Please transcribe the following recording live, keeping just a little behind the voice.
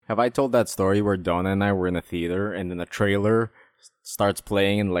Have I told that story where Donna and I were in a theater and then a trailer starts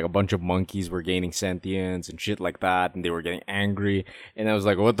playing and like a bunch of monkeys were gaining sentience and shit like that and they were getting angry and I was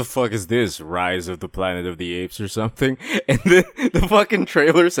like, what the fuck is this? Rise of the Planet of the Apes or something? And the fucking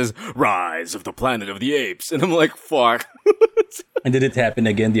trailer says Rise of the Planet of the Apes and I'm like, fuck. And did it happen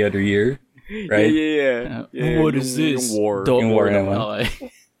again the other year? Right? Yeah. What is this? War. In War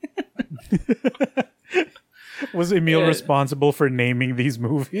naman. Was Emil responsible for naming these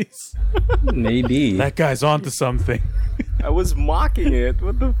movies? Maybe. That guy's onto something. I was mocking it.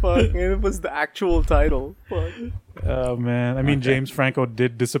 What the fuck? And it was the actual title. Fuck. Oh man, I mean James Franco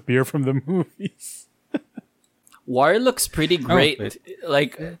did disappear from the movies. War looks pretty great.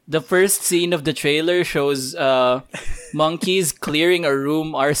 Like the first scene of the trailer shows monkeys clearing a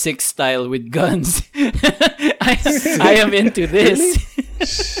room R6 style with guns. I am into this.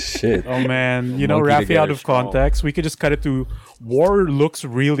 Shit. Oh man, you know, Monkey Rafi, together out of strong. context, we could just cut it to War looks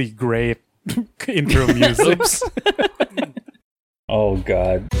really great. Intro music. Oh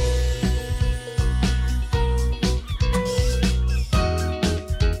god.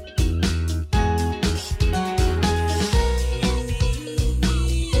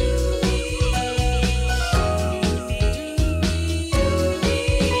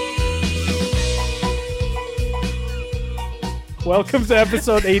 Welcome to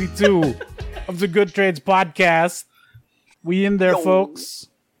episode 82 of the Good Trades podcast. We in there, folks.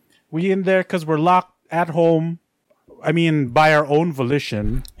 We in there because we're locked at home. I mean, by our own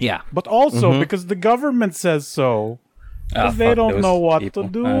volition. Yeah. But also because the government says so. Because they fuck don't those know what people. to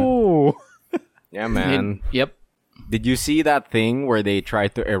do. Yeah, man. Yep. Did you see that thing where they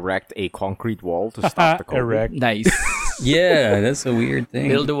tried to erect a concrete wall to stop the COVID? Erect. Nice. Yeah, that's a weird thing.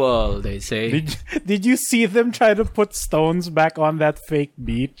 Build a wall, they say. Did you see them try to put stones back on that fake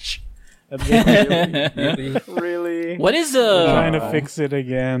beach? And they were Really? What is trying to fix it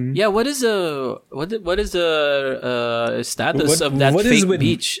again. Yeah, what is the status of that what is fake with-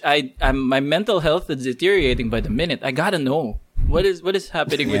 beach? My mental health is deteriorating by the minute. I gotta know what is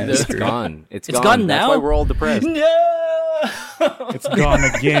happening Yeah, with that's the. true. It's gone. It's It's gone That's now? why we're all depressed. No. It's gone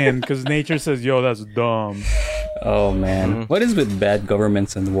again because nature says, yo, that's dumb. Oh man. What is with bad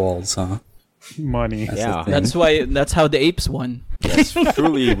governments and walls, huh? Money. Yeah. That's how the apes won. Yes,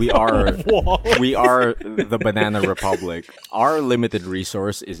 truly, we are the banana republic. Our limited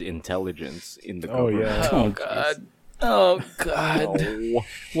resource is intelligence in the Oh, government. yeah. Oh god. Oh god. Oh.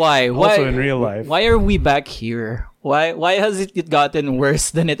 Why? Also in real life. Why are we back here? Why has it gotten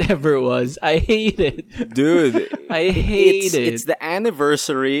worse than it ever was? I hate it. Dude, I hate it. it's the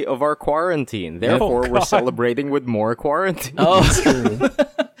anniversary of our quarantine. Therefore, we're God. celebrating with more quarantine. Oh.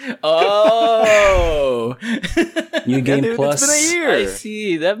 Oh. New Game Dude, Plus. it's been a I year.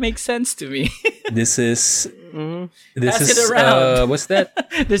 see. That makes sense to me. This is this Pass is it around. what's that?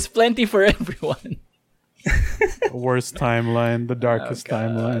 There's plenty for everyone. Worst timeline, the darkest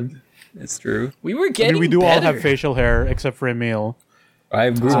timeline. It's true. We were I getting mean, we do all better. have facial hair except for Emil. I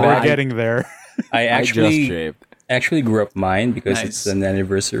grew So back. we're getting there. I I just actually shaved. grew up mine because Nice. it's an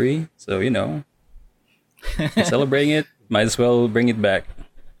anniversary. So you know, celebrating it. Might as well bring it back.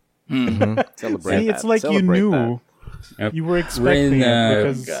 Celebrate See, it's that. like you Celebrate knew. that. Yep. You were expecting it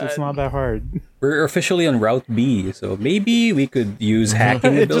because God. it's not that hard. We're officially on Route B, so maybe we could use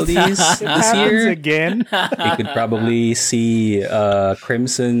hacking It just- abilities It this happens year. again. We could probably see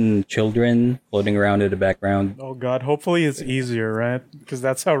crimson children floating around in the background. Oh god, hopefully it's easier, right? Because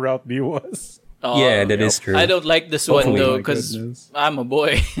that's how Route B was. Oh, Yeah, that is true. I don't like this one Hopefully. though My because goodness. I'm a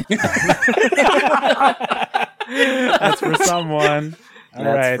boy. That's for someone. All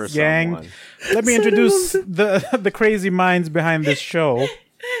That's right, for gang. someone. Let me introduce the crazy minds behind this show,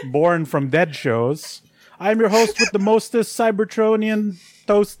 born from dead shows. I'm your host with the mostest Cybertronian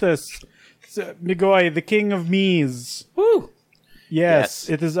toastest, Migoy, the king of me's. Woo! Yes, Yes.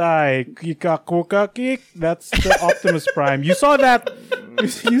 it is I. Kikakukakik. That's the Optimus Prime. You saw that?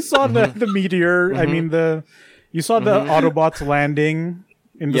 You saw the meteor. I mean you saw the Autobots landing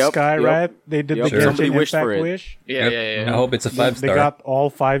in the Yep, sky, yep. right? They did Yep. the Sure. Genshin Somebody wished Impact for it. wish. Yeah, Yep. yeah, I yeah. hope it's a They 5-star. got all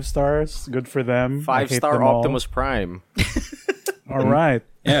 5 stars. Good for them. I hate 5-star them all. Optimus Prime. All right.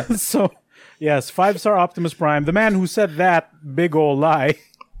 Yeah. So, yes, 5-star Optimus Prime. The man who said that big ol' lie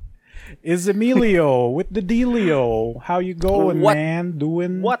is Emilio with the dealio. How you going, What? man?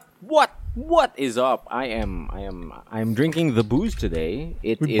 Doing What is up? I am drinking the booze today.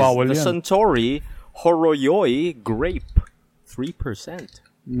 It Uy, is bawal the yan. Suntory Horoyoi Grape. 3%.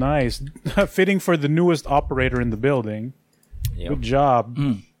 nice, fitting for the newest operator in the building. Yep. Good job.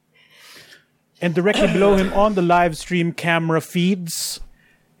 And directly below him on the live stream camera feeds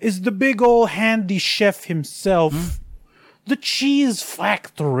is the big ol' handy chef himself, the cheese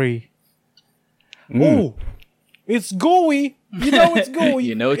factory. Oh, it's gooey. You know it's gooey.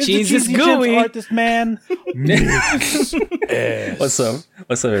 You know It's the cheese is Cheesy Chips gooey. artist man. Mix. What's up?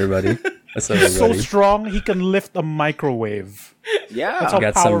 What's up, everybody? What's up, He's so everybody? strong he can lift a microwave. Yeah. That's how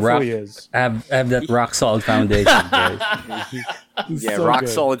Got some powerful rock. he is. I have that rock solid foundation, guys. Yeah, so rock good.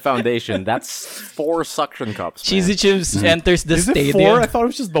 solid foundation. That's 4 suction cups. Cheesy man. Chips enters the Is it stadium. 4? I thought it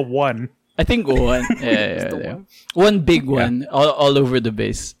was just the one. I think one. Yeah. One big one all over the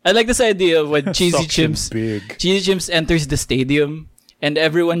base. I like this idea of when Cheesy Suction Chips big. Cheesy Chips enters the stadium and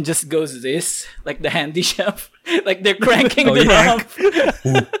everyone just goes this, like the handy chef. Like they're cranking the knob.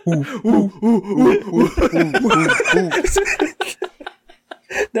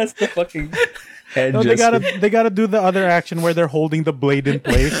 That's the fucking head No, they gesture. gotta do the other action where they're holding the blade in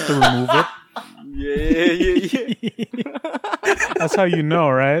place to remove it. Yeah. That's how you know,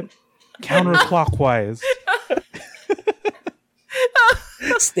 right? Counterclockwise.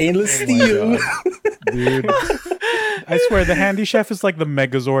 Stainless steel. Dude. I swear the handy chef is like the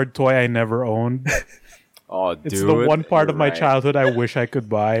Megazord toy I never owned. Oh, dude. It's the one part of my Right. childhood I wish I could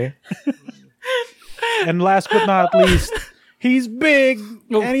buy. And last but not least, he's big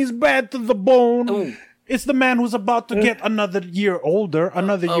and he's bad to the bone. It's the man who's about to get another year older,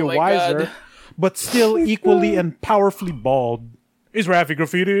 another year my wiser, God. but still equally and powerfully bald. Is Rafi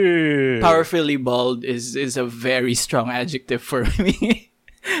Graffiti. Powerfully bald is a very strong adjective for me.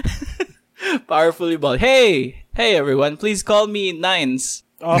 Powerfully bald. Hey everyone, please call me Nines.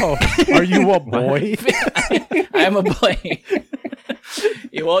 Oh, are you a boy? I'm a boy.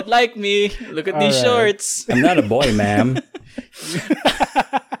 You won't like me. Look at these Alright. shorts. I'm not a boy, ma'am.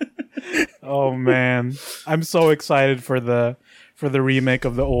 Oh man, I'm so excited for the remake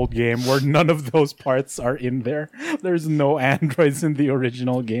of the old game where none of those parts are in there. There's no androids in the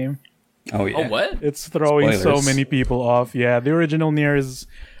original game. Oh yeah. Oh, what? It's throwing so Spoilers. many people off. Yeah, the original Nier is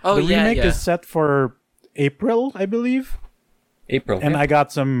Oh, the yeah, remake yeah. is set for April, I believe. April. And I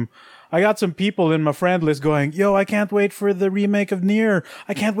got some people in my friend list going, "Yo, I can't wait for the remake of Nier.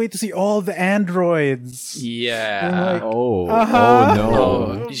 I can't wait to see all the androids." Yeah. like, Oh, Uh-huh. oh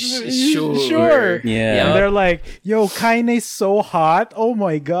no. Oh, Sure. Yeah. And they're like, "Yo, Kaine's so hot. Oh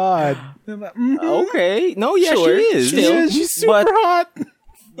my god." I'm like, "Mhm. Okay. No, yeah, Sure. she is. Still. Yeah, she's super But- hot.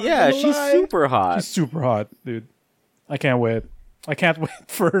 Yeah, gonna she's lie. super hot. She's super hot, dude. I can't wait. I can't wait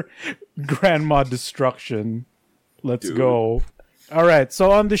for Grandma Destruction. Let's go. All right,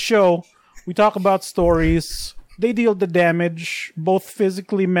 so on the show, we talk about stories. They deal the damage, both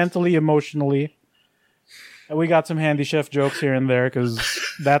physically, mentally, emotionally. And we got some handy chef jokes here and there because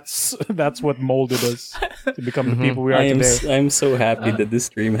that's what molded us to become the people we are today. I'm so happy that this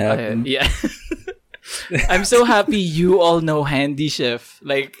stream happened. Yeah. I'm so happy you all know Handy Chef.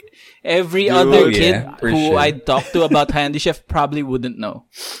 Like every other yeah, kid for who sure. I talk to about Handy Chef probably wouldn't know.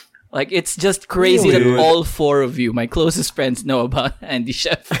 Like it's just crazy Really? that all 4 of you, my closest friends, know about Handy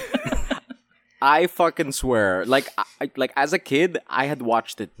Chef. I fucking swear. Like as a kid, I had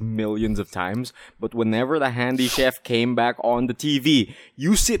watched it millions of times, but whenever the Handy Chef came back on the TV,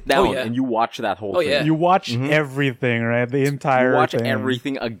 you sit down yeah. and you watch that whole Oh, thing. yeah. You watch everything, right? The entire You watch thing.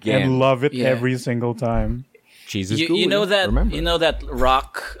 everything again. And love it Yeah. every single time. Cheese is you gooey, know that remember. you know that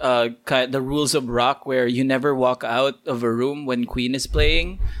rock the rules of rock where you never walk out of a room when Queen is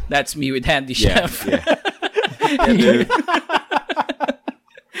playing. That's me with Handy Yeah, Chef. yeah. Yeah, dude.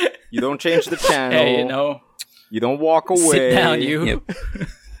 You don't change the channel. Hey, you know, You don't walk away. sit down, you. Yep.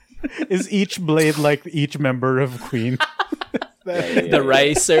 Is each blade like each member of Queen? The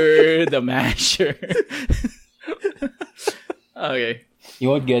ricer, the masher. Okay. You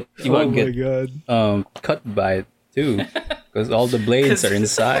won't get God. cut by it too, because all the blades are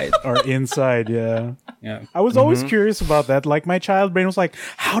inside. Or inside, yeah. Yeah. I was always curious about that. Like my child brain was like,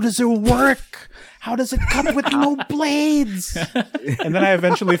 how does it work? How does it cut with no blades? And then I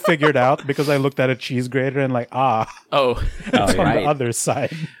eventually figured out because I looked at a cheese grater and like, Oh. it's on right. the other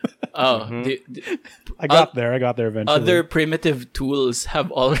side. Oh. I got there eventually. Other primitive tools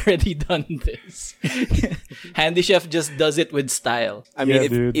have already done this. Handy Chef just does it with style. I mean, Yeah,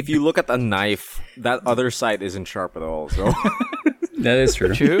 dude. if you look at a knife, that other side isn't sharp at all. So That is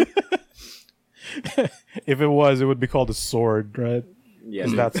true. True? If it was, it would be called a sword, right? yeah,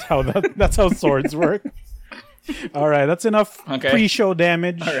 'Cause that's how swords work. All right, that's enough Okay. pre-show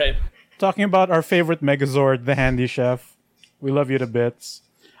damage. All right. Talking about our favorite Megazord, the Handy Chef. We love you to bits.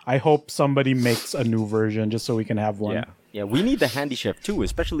 I hope somebody makes a new version just so we can have one. yeah. We need the Handy Chef too,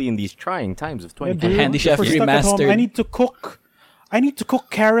 especially in these trying times of Yeah, 2020. dude, Handy if Chef we're stuck at home, Remastered. I need to cook. I need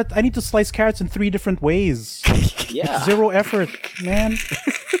to slice carrots in 3 different ways. Yeah. 0 effort, man.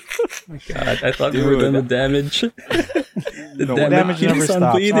 God, I thought we were done with damage. The Damage never keeps on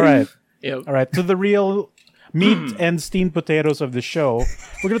stops. bleeding. All right. Yep. All right, to the real meat and steamed potatoes of the show.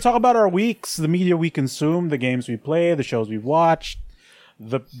 We're going to talk about our weeks, the media we consume, the games we play, the shows we've watched,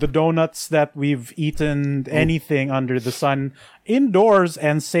 the donuts that we've eaten, anything under the sun, indoors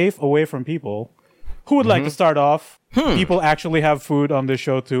and safe away from people. Who would like to start off? People actually have food on this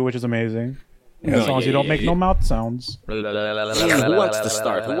show too, which is amazing. As long as you don't make no mouth sounds. Who wants to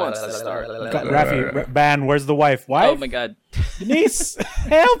start? Rafi, Ban, where's the wife? Wife? Oh my god. Denise,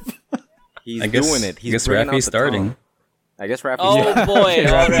 help! He's I guess, doing it. He's I guess bringing out Rafi's the starting. tongue. I guess Rafi's Oh boy.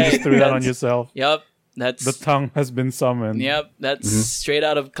 All Rafi right. just threw that on yourself. Yep. That's The tongue has been summoned. Yep, that's straight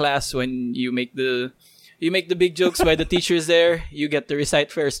out of class when you make the big jokes while the teacher's there. You get to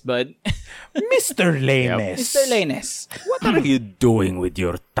recite first, bud. Mr. Lanes. Mr. Lanes, What are you doing with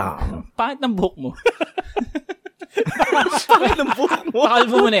your tongue? pangit ng buhok mo.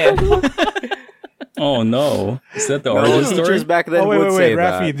 Pakalbo mo na yan. Oh no. Is that the No, origin story? teachers back then Oh, wait, would wait, say wait,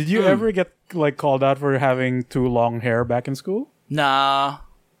 Rafi, that. did you ever get called out for having too long hair back in school? Nah.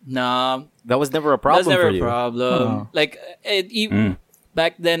 That was never a problem That's never for a you. problem. Like,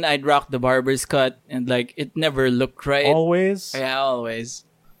 back then, I'd rock the barber's cut, and like, it never looked right. Always? Yeah, always.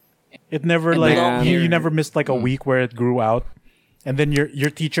 It never, And like, long you hair. never missed, like, a week where it grew out. And then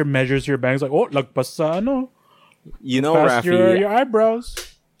your teacher measures your bangs, like, oh, lagpas sa ano, You know, past Rafi. your eyebrows.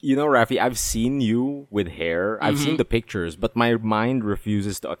 You know, Rafi. I've seen you with hair. I've seen the pictures, but my mind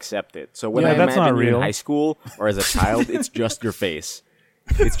refuses to accept it. So when Yeah, I that's imagine not you in real. high school or as a child, it's just your face.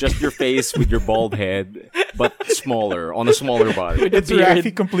 It's just your face with your bald head, but smaller on a smaller body. It's beard.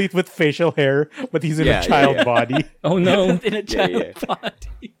 Rafi complete with facial hair, but he's in Yeah, a child yeah. body. Oh no. In a child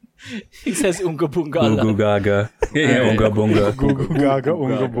body. He says unga bunga. Gugu gaga. Yeah, unga bunga. Gugu gaga,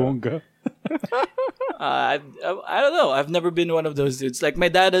 unga bunga. I don't know. I've never been one of those dudes. Like, my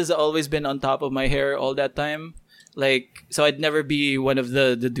dad has always been on top of my hair all that time. Like, so I'd never be one of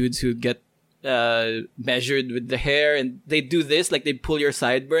the dudes who'd get measured with the hair. And they do this, like, they pull your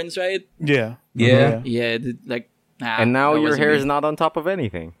sideburns, right? Yeah. Yeah. Yeah, like, nah. And now that your wasn't hair me. is not on top of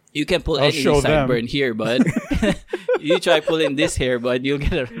anything. You can pull I'll any show them. sideburn here, bud. You try pulling this hair, bud, you'll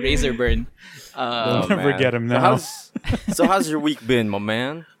get a razor burn. I'll never man. get him So now. how's your week been, my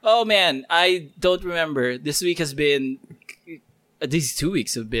man? Oh man, I don't remember. This week has been. These 2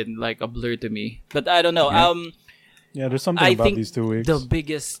 weeks have been like a blur to me. But I don't know. Yeah, there's something I about think these 2 weeks. the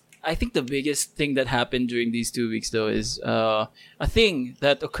biggest thing that happened during these 2 weeks though is a thing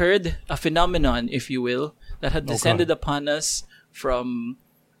that occurred, a phenomenon, if you will, that had descended upon us from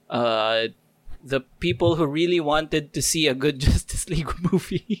the people who really wanted to see a good Justice League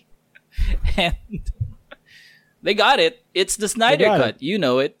movie, and they got it. It's the Snyder got Cut. You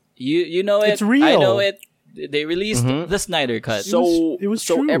know it. You know it. It's real. I know it. They released the Snyder Cut. It was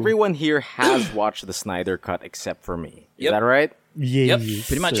so true. everyone here has watched the Snyder Cut except for me. Is Yep. that right? Yes, Yep,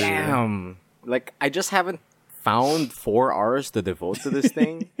 pretty much. sir. Damn. Like I just haven't found 4 hours to devote to this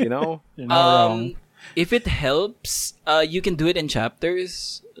thing, you know? You're not wrong. If it helps, you can do it in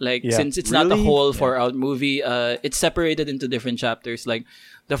chapters. Like, Yeah. since it's not a Really? whole 4-hour movie, it's separated into different chapters. Like,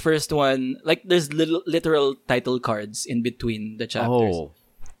 the first one, like, there's literal title cards in between the chapters. Oh.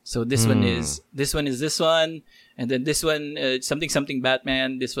 So this one is this one, and then this one something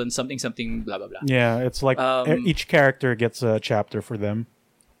Batman. This one something blah blah blah. Yeah, it's like each character gets a chapter for them.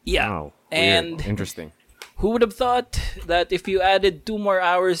 Yeah, Wow. and Weird. Interesting. who would have thought that if you added 2 more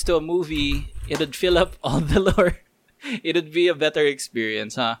hours to a movie, it would fill up all the lore? It would be a better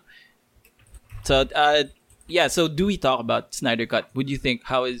experience, huh? So, yeah. So, do we talk about Snyder Cut? Would you think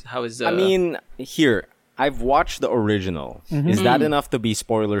how is? I mean, here, I've watched the original. Is that enough to be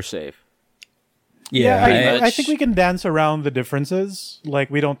spoiler safe? Yeah. pretty I much. think we can dance around the differences. Like,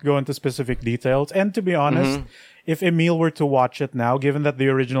 we don't go into specific details. And to be honest, if Emil were to watch it now, given that the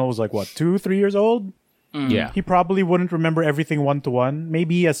original was like, what, 2-3 years old? Yeah. He probably wouldn't remember everything one to one.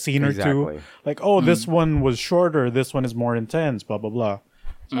 Maybe a scene or Exactly. two. Like, oh, this one was shorter. This one is more intense. Blah blah blah.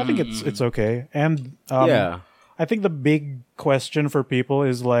 So I think it's okay. And Yeah. I think the big question for people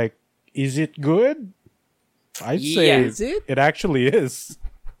is like, is it good? I'd say Yeah, is it? it actually is.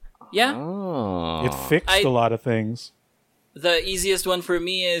 yeah. Oh. It fixed I- a lot of things. The easiest one for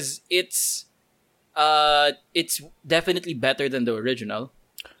me is it's definitely better than the original.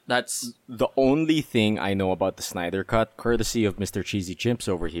 That's The only thing I know about the Snyder Cut, courtesy of Mr. Cheesy Chimps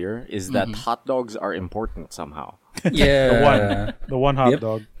over here, is that hot dogs are important somehow. Yeah. The one hot Yep.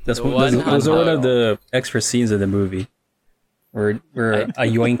 dog. That's The one, one those hot are one of dog. the extra scenes of the movie, where a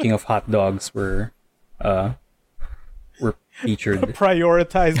yoinking of hot dogs were featured.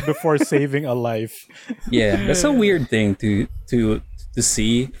 Prioritized before saving a life. Yeah, that's a weird thing to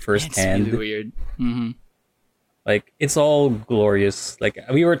see It's firsthand. really weird. Mm-hmm. Like it's all glorious. Like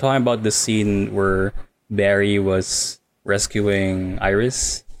we were talking about the scene where Barry was rescuing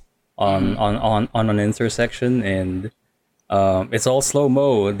Iris on an intersection, and it's all slow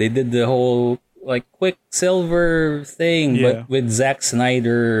mo. They did the whole like Quicksilver thing, Yeah. but with Zack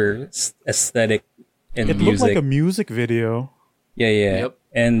Snyder aesthetic and It music. looked like a music video. Yeah. Yep.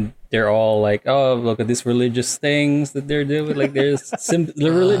 And they're all like, "Oh, look at these religious things that they're doing. Like, there's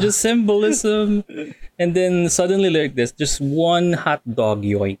the religious symbolism." And then suddenly, like this, just one hot dog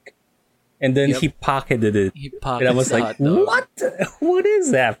yoink, and then Yep. he pocketed it. He And I pockets was the like, hot dog. "What? What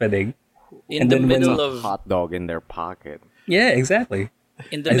is happening?" In And the then when- middle A of hot dog in their pocket. Yeah, exactly.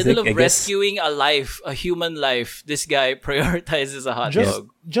 in the I middle think- I of guess- rescuing a human life, this guy prioritizes a hot Just dog.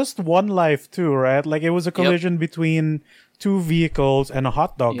 just one life too, right? Like it was a collision between two vehicles and a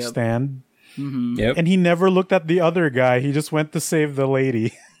hot dog Yep. stand. Yep. And he never looked at the other guy. He just went to save the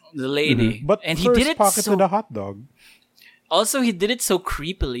lady. The lady, But and he first did it pocketed so. a hot dog. Also, he did it so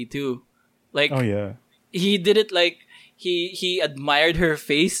creepily too. Like Oh yeah. he did it like he admired her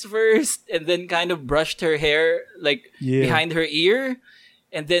face first, and then kind of brushed her hair like Yeah. behind her ear,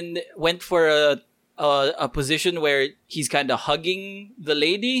 and then went for a position where he's kind of hugging the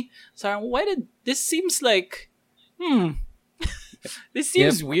lady. So why did this seems like this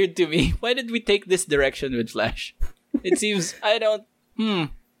seems weird to me. Why did we take this direction with Flash? It seems I don't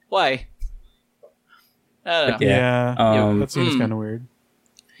why? I don't know. Yeah. Yeah. That seems kind of weird.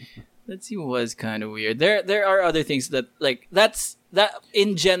 That scene was kind of weird. There are other things that like that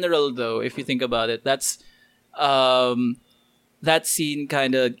in general though, if you think about it, that scene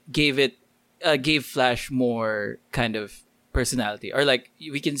kind of gave Flash more kind of personality, or like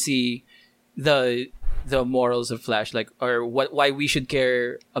we can see the morals of Flash, like or why we should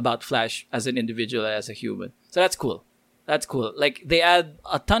care about Flash as an individual, as a human. So that's cool. That's cool. Like they add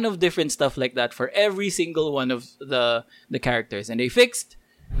a ton of different stuff like that for every single one of the characters, and they fixed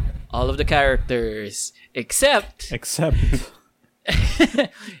all of the characters except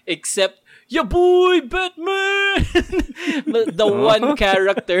except your boy Batman. the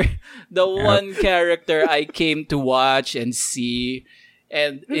one character I came to watch and see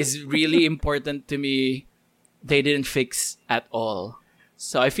and is really important to me, they didn't fix at all.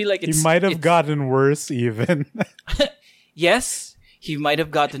 So I feel like He might have gotten worse even. yes, he might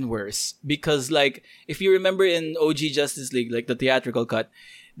have gotten worse because, like, if you remember in OG Justice League, like the theatrical cut,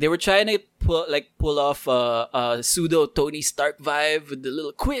 they were trying to pull off a pseudo Tony Stark vibe with the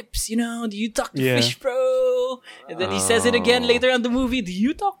little quips, do you talk to Yeah. Fish Bro? And then he says it again later on the movie, do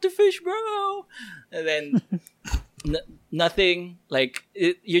you talk to Fish Bro? And then nothing, like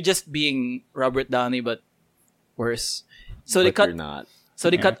you're just being Robert Downey but worse. So they But you're cut. not. So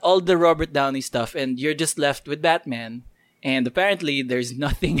they cut all the Robert Downey stuff, and you're just left with Batman. And apparently, there's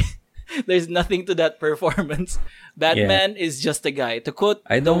nothing, there's nothing to that performance. Batman is just a guy. To quote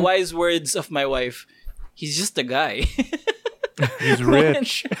the wise words of my wife, he's just a guy. He's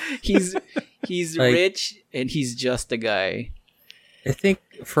rich. he's Like- rich, and he's just a guy. I think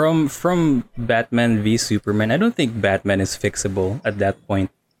from Batman v Superman, I don't think Batman is fixable at that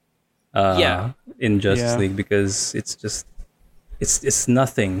point. In Justice Yeah. League, because it's just it's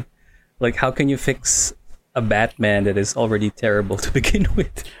nothing. Like, how can you fix a Batman that is already terrible to begin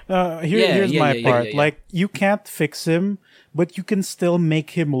with? Here's my part. yeah. Like, you can't fix him, but you can still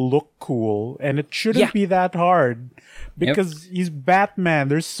make him look cool, and it shouldn't Yeah. be that hard because he's Batman.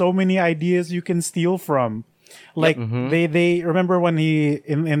 There's so many ideas you can steal from. Like they remember when he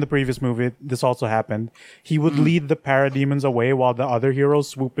in the previous movie, this also happened. He would lead the parademons away while the other heroes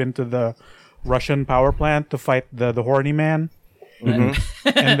swoop into the Russian power plant to fight the horny man. And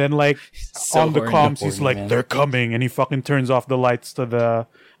then like So on the horny, comms, he's horny like, man. "They're coming," and he fucking turns off the lights to the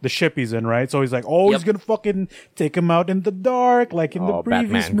ship he's in, right? So he's like, "Oh, he's Yep. gonna fucking take him out in the dark, like in the Oh,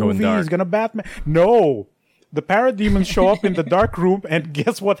 previous Batman going movie. He's dark. gonna Batman." No, the parademons show up in the dark room, and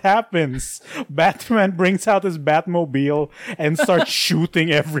guess what happens? Batman brings out his Batmobile and starts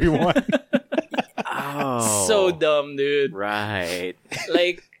shooting everyone. Oh. So dumb, dude. Right.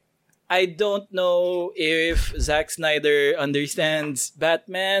 Like, I don't know if Zack Snyder understands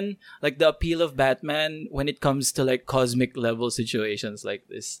Batman, like the appeal of Batman when it comes to like cosmic level situations like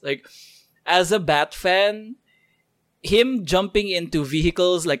this. Like, as a Bat fan, him jumping into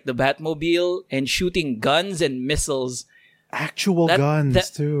vehicles like the Batmobile and shooting guns and missiles, Actual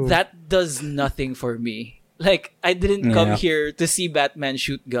guns too. that does nothing for me. Like, I didn't come Yeah. here to see Batman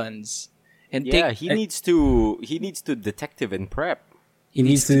shoot guns and Yeah, take. he needs to detective and prep. He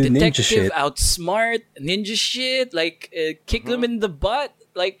needs to ninja detective shit. outsmart ninja shit, like kick them in the butt,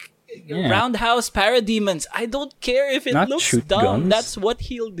 like Yeah. roundhouse parademons. I don't care if it Not looks shoot dumb. guns. That's what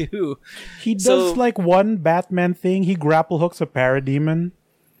he'll do. He does So- like one Batman thing. He grapple hooks a parademon.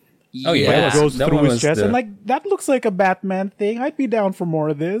 Oh, yeah. Like, Yeah. goes That through one his was chest, the- and like that looks like a Batman thing. I'd be down for more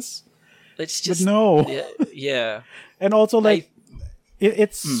of this. It's But just no. yeah. And also, like,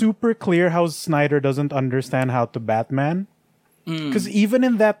 it's Hmm. super clear how Snyder doesn't understand how to Batman. Hmm. Because even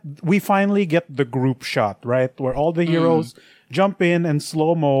in that, we finally get the group shot, right? Where all the heroes jump in and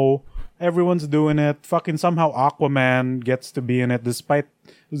slow mo. Everyone's doing it. Fucking somehow Aquaman gets to be in it despite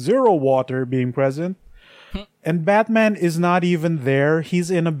zero water being present. And Batman is not even there.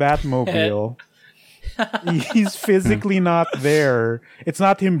 He's in a Batmobile. He's physically not there. It's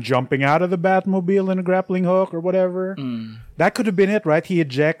not him jumping out of the Batmobile in a grappling hook or whatever. That could have been it, right? He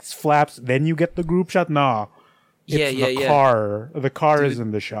ejects, flaps, then you get the group shot. Nah. It's the car. The car is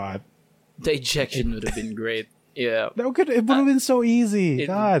in the shot. The ejection would have been great. Yeah. It would have been so easy.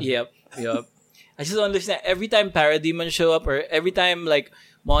 God. Yep. I just don't understand. Every time parademons show up, or every time like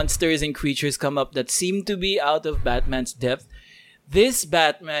monsters and creatures come up that seem to be out of Batman's depth, this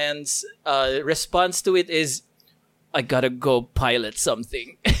Batman's response to it is, "I gotta go pilot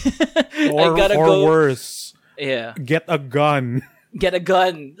something." Or, I gotta or go. worse, Yeah. get a gun. Get a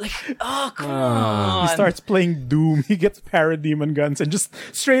gun. Like, oh come on. He starts playing Doom. He gets parademon guns and just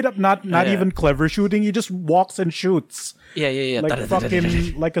straight up not Yeah. even clever shooting. He just walks and shoots Yeah. like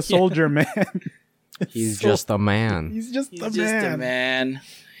fucking like a soldier man. He's just a man. He's just He's a just man. a man.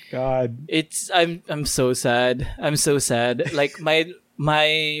 God. I'm so sad. I'm so sad. Like my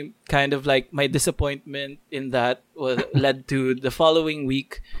kind of like my disappointment in that led to the following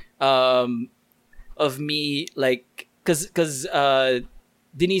week of me like cuz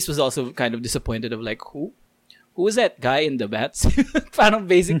Denise was also kind of disappointed of like who is that guy in the bats? Parang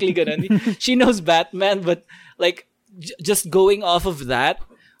basically ganun. She knows Batman, but like just going off of that,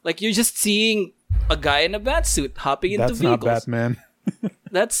 like you're just seeing a guy in a bat suit hopping into That's vehicles. not Batman.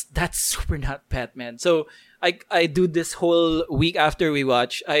 That's super not Batman. So I do this whole week after we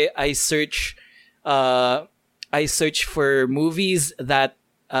watch. I search for movies that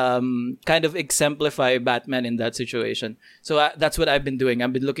kind of exemplify Batman in that situation. So that's what I've been doing.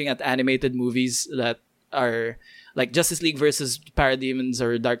 I've been looking at animated movies that are like Justice League versus Parademons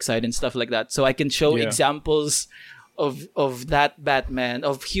or Darkseid and stuff like that. So I can show Yeah. examples of that Batman,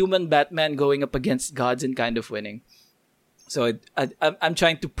 of human Batman going up against gods and kind of winning. So I'm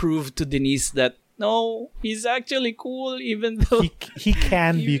trying to prove to Denise that no, he's actually cool, even though He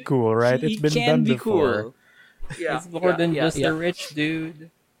can be cool, right? he It's been can done be before. cool. Yeah, He's more than just yeah. a rich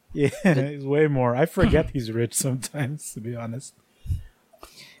dude. Yeah, he's way more. I forget he's rich sometimes, to be honest.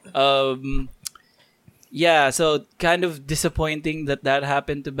 Yeah, so kind of disappointing that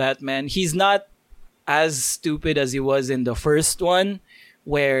happened to Batman. He's not as stupid as he was in the first one,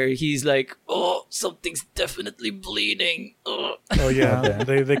 where he's like, "Oh, something's definitely bleeding." Oh, Oh yeah,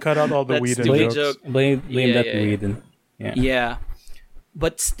 they cut out all the That's Whedon stupid jokes. joke. Blame Yeah, that yeah, yeah. Whedon. Yeah. yeah,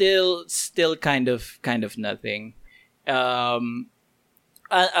 but still kind of nothing. A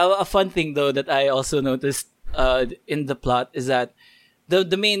fun thing though that I also noticed in the plot is that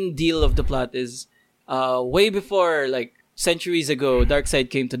the main deal of the plot is way before, like centuries ago, Darkseid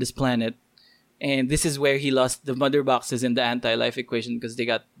came to this planet, and this is where he lost the mother boxes in the anti-life equation because they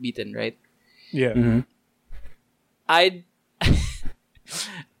got beaten, right? Yeah, Mhm.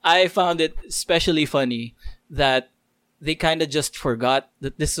 I found it especially funny that they kind of just forgot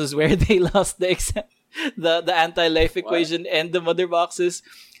that this was where they lost the anti-life equation and the mother boxes,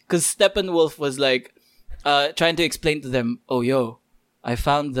 because Steppenwolf was like trying to explain to them, "Oh, yo, I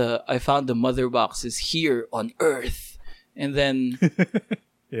found the mother boxes here on Earth," and then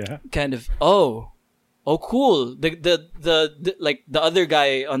yeah. kind of oh cool. The like the other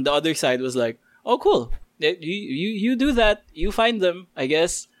guy on the other side was like, "Oh, cool. You do that. You find them, I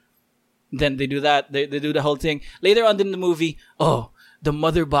guess." Then they do that. They do the whole thing. Later on in the movie, oh, the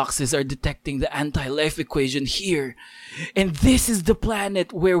mother boxes are detecting the anti-life equation here. And this is the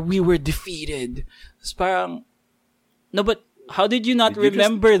planet where we were defeated. It's parang, no, but how did you not Did you just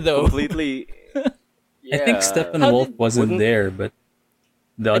remember though? Completely. I think Steppenwolf wasn't there, but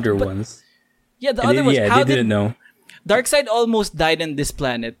the other ones. Yeah, the And other ones. yeah, How they did didn't know. Darkseid almost died on this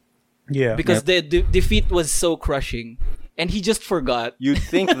planet Yeah, because the defeat was so crushing, and he just forgot. You'd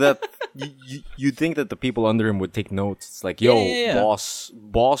think that you'd think that the people under him would take notes. It's like, yo, Yeah. boss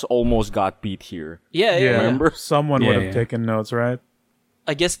almost got beat here. Yeah, yeah. Remember? Someone would Yeah, have yeah. taken notes, right?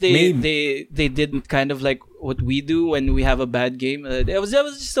 I guess Maybe. they did kind of like what we do when we have a bad game. That was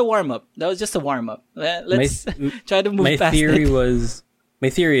just a warm up. Let's try to move My past theory it. was my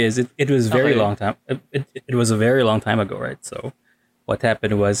theory is it was very Okay. long time. It was a very long time ago, right? So what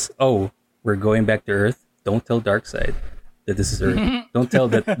happened was, oh, we're going back to Earth. Don't tell Darkseid that this is Earth. Don't tell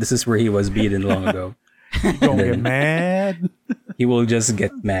that this is where he was beaten long ago. Don't get mad. He will just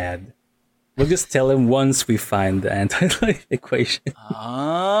get mad. We'll just tell him once we find the anti-life equation.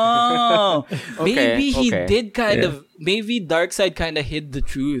 Oh, maybe he okay. did kind Yeah. of. Maybe Darkseid kind of hid the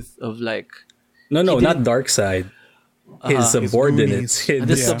truth of like No, He not didn't- Darkseid. His subordinates hid the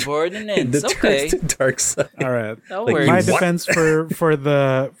the, subordinates. the Okay, truth to Darkseid. All right. that Like, works. My What? defense for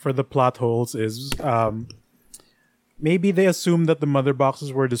the plot holes is maybe they assumed that the mother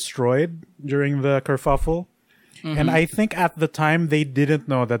boxes were destroyed during the kerfuffle, and I think at the time they didn't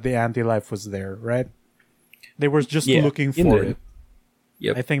know that the anti-life was there. Right? They were just Yeah, looking in for the- it.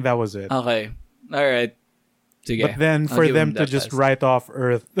 Yep. I think that was it. Okay, all right. Sige. But then I'll for give them him to that just pass. write off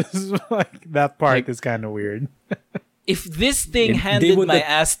Earth, this is like that part Like- is kind of weird. If this thing They handed would my not-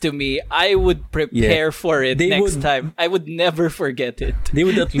 ass to me, I would prepare for it They next would- time. I would never forget it. They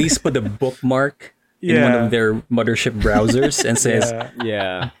would at least put a bookmark in one Yeah. of their mothership browsers and says, Yeah.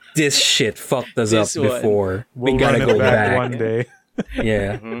 Yeah. "This shit fucked us This up one. before. We'll we gotta run go it back back." one day.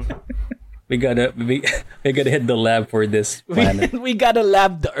 Yeah, we gotta hit the lab for this planet. We gotta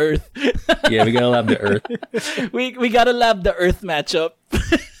lab the Earth. Yeah, we gotta lab the Earth. we gotta lab the Earth matchup.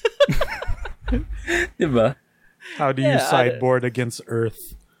 Diba? How do you Yeah, sideboard against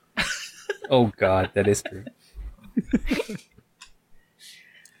Earth? Oh God, that is true.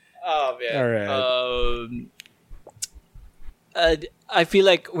 Oh man. All right. I feel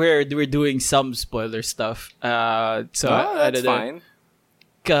like we're doing some spoiler stuff. So Oh, I that's don't know.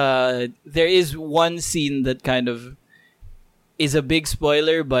 fine. There is one scene that kind of is a big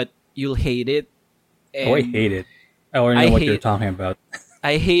spoiler, but you'll hate it. Oh, I And hate it. I already I know what hate- you're talking about.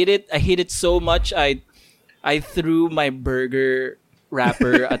 I hate it. I hate it so much. I threw my burger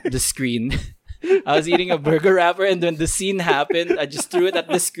wrapper at the screen. I was eating a burger wrapper, and when the scene happened, I just threw it at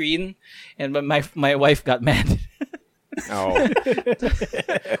the screen, and my wife got mad. Oh.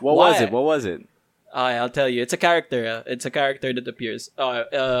 What was Why? it? What was it? I'll tell you. It's a character. It's a character that appears.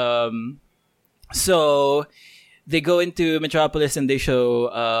 So they go into Metropolis and they show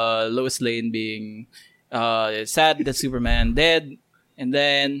Lois Lane being sad that Superman dead, and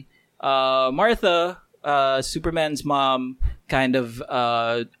then Martha, Superman's mom, kind of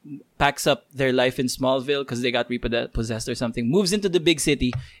packs up their life in Smallville because they got repossessed or something. Moves into the big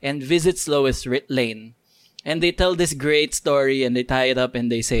city and visits Lois Lane. And they tell this great story and they tie it up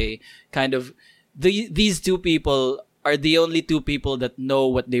and they say, kind of, these two people are the only two people that know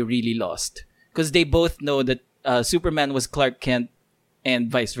what they really lost. Because they both know that Superman was Clark Kent and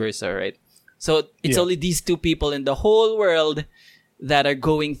vice versa, right? So it's Yeah. only these two people in the whole world that are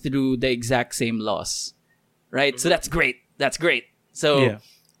going through the exact same loss, right? So that's great. That's great. So Yeah.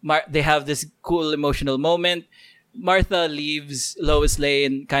 They have this cool emotional moment. Martha leaves Lois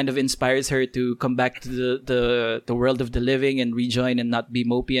Lane, kind of inspires her to come back to the world of the living and rejoin and not be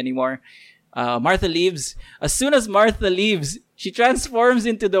mopey anymore. Martha leaves. As soon as Martha leaves, she transforms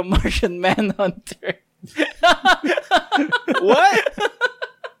into the Martian Manhunter. What?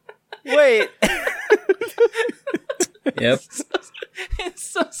 Wait. Yep. It's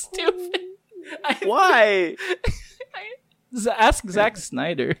so stupid. Why? Ask Zack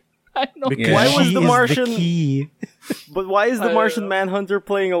Snyder. I don't know. Because Why was she the is Martian- the key. But why is I the don't Martian know. Manhunter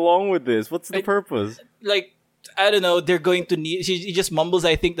playing along with this? What's the purpose? Like, I don't know, they're going to need, she just mumbles,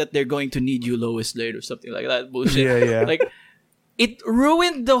 I think that they're going to need you, Lois Lane, or something like that bullshit. Yeah. Like, it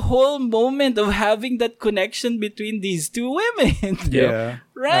ruined the whole moment of having that connection between these two women. Yeah.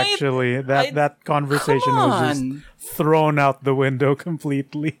 Right? Actually, I- that conversation Come was just on. thrown out the window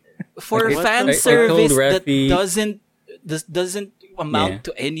completely. For Like, fan I service told that Rafi- doesn't amount Yeah.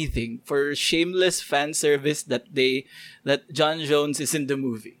 to anything. For shameless fan service that John Jones is in the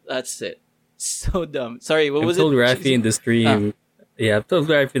movie. That's it. So dumb. Sorry, what I've was told it? Rafi in the stream. Yeah, I've told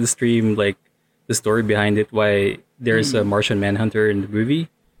Rafi in the stream like the story behind it. Why there's a Martian Manhunter in the movie,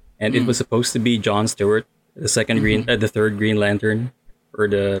 and it was supposed to be John Stewart, the second the third Green Lantern, or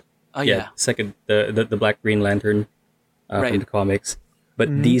the Oh yeah. second the Black Green Lantern Right. from the comics.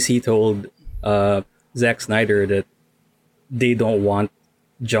 But DC told Zack Snyder that they don't want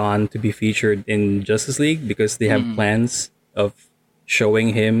John to be featured in Justice League because they have plans of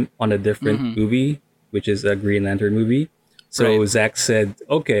showing him on a different movie, which is a Green Lantern movie. So Right. Zack said,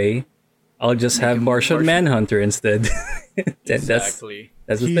 "Okay, I'll just have him Martian Martian. Manhunter instead." That's Exactly.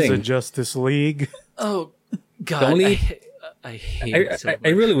 the He's thing. a Justice League. Oh God, only- I hate it so much. I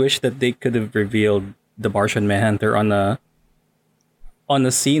really wish that they could have revealed the Martian Manhunter on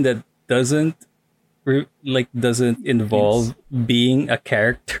a scene that doesn't like doesn't involve being a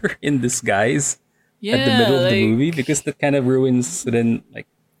character in disguise Yeah, at the middle of the like- movie, because that kind of ruins then like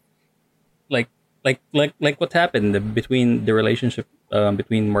what happened between the relationship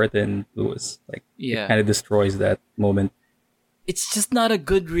between Martha and Lewis. Like Yeah. it kind of destroys that moment. It's just not a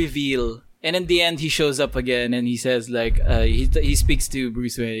good reveal. And in the end, he shows up again and he says, like, he speaks to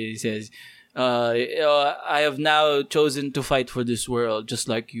Bruce Wayne. He says, I have now chosen to fight for this world, just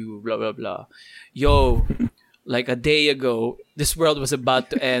like you, blah, blah, blah. Yo, like a day ago, this world was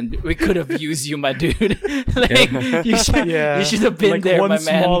about to end. We could have used you, my dude. Like, you should have been like there, one my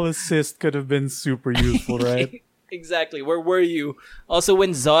man. small assist could have been super useful, right? Exactly. Where were you? Also,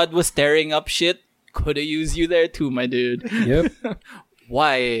 when Zod was tearing up shit, could have used you there too, my dude. Yep.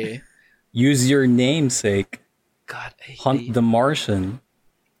 Why? Use your namesake. God, Hunt the Martian.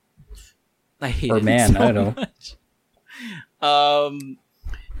 I hate or it man, so I don't know. much.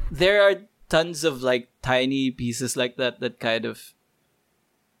 There are tons of like tiny pieces like that kind of.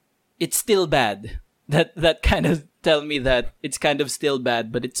 It's still bad. That kind of tell me that it's kind of still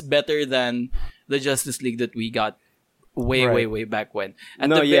bad, but it's better than the Justice League that we got way Right. back when. At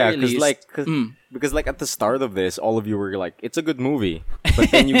No, the yeah, very because least- because like at the start of this, all of you were like, "It's a good movie," but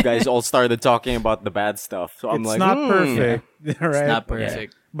then you guys all started talking about the bad stuff. So I'm It's like, not "Hmm." perfect, right? it's not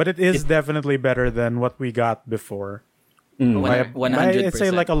perfect. But it is definitely better than what we got before. Mm. By, One- by, 100%. I'd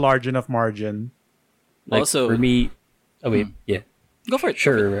say like a large enough margin. Like Also- for me, oh wait, yeah, Go for it.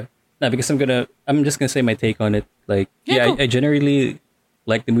 sure. No, because I'm just gonna say my take on it. Like, Yeah, yeah, go. I generally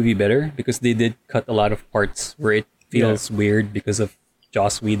like the movie better because they did cut a lot of parts where it feels weird because of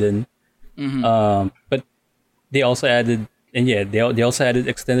Joss Whedon. But they also added, and yeah, they also added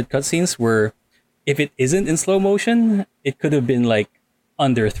extended cutscenes where if it isn't in slow motion, it could have been like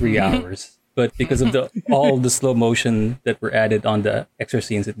under 3 hours. But because of all the slow motion that were added on the extra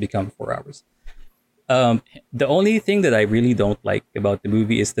scenes, it become 4 hours. The only thing that I really don't like about the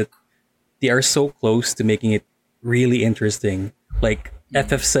movie is that they are so close to making it really interesting, like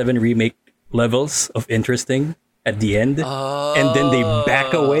FF7 remake levels of interesting at the end, and then they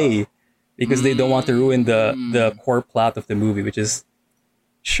back away because they don't want to ruin the core plot of the movie, which is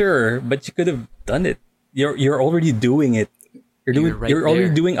sure, but you could have done it. You're already doing it. You're right You're already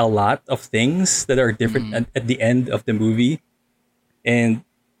there. doing a lot of things that are different at the end of the movie, and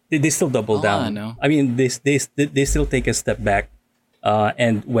they still double down. no. I mean, they still take a step back,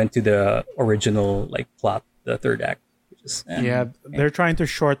 and went to the original like plot, the third act. Which is, Yeah, they're trying to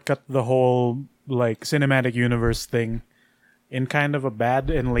shortcut the whole like cinematic universe thing in kind of a bad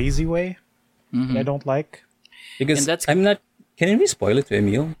and lazy way that I don't like. because And that's- I'm not. Can we spoil it to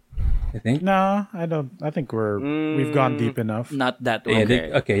Emil? I think. No, I don't. I think we've gone deep enough. Not that Yeah, one.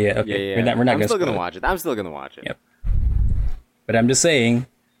 okay, okay. Yeah. We're not I'm gonna still gonna spoil it. watch it. I'm still gonna watch it. Yep. But I'm just saying,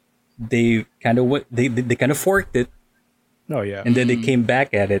 they kind of they kind of forked it, Oh yeah, and then they came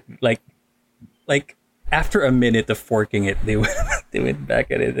back at it like after a minute of forking it, they went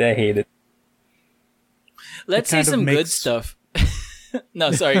back at it. I hate it. Let's It kind say of some good makes- stuff.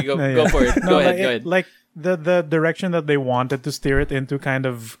 No, sorry. Go No, go yeah. for it. No, Go like, ahead. Go ahead. Like the direction that they wanted to steer it into kind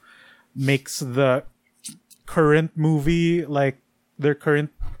of makes the current movie, like their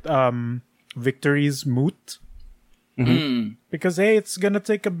current victories, moot. Because hey, it's gonna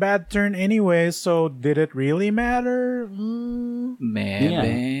take a bad turn anyway. So did it really matter?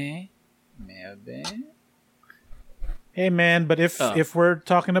 Maybe. Hey man, but if Oh. if we're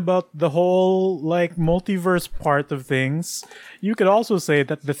talking about the whole like multiverse part of things, you could also say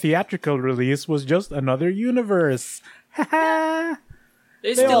that the theatrical release was just another universe. There's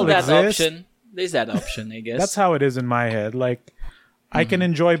They still all that exist. option. There's that option, I guess. That's how it is in my head. Like, I can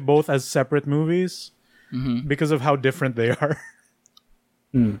enjoy both as separate movies because of how different they are.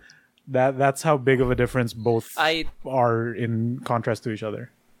 That's how big of a difference both I are in contrast to each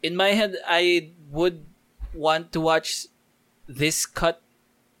other. in my head, I would want to watch this cut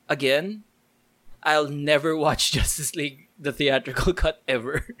again. I'll never watch Justice League the theatrical cut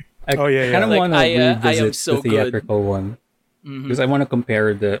ever. I Oh, yeah, yeah. kind of Like, want to I am revisit so the good. theatrical one because I want to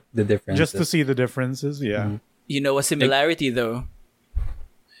compare the differences. Just to see the differences, yeah. You know a similarity though.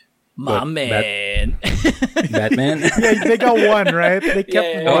 My What, man. Batman. Yeah, they got one, right? They kept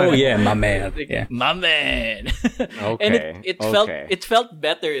Yeah, yeah, one. Oh yeah, my man. Yeah. My man. Okay. And it felt okay. it felt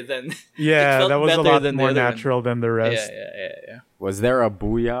better than Yeah, felt that was a better lot than the more other one. natural than the rest. yeah. Was there a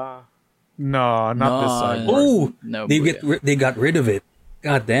booyah? No, not this No, side. Oh, No, they Booyah. they got rid of it.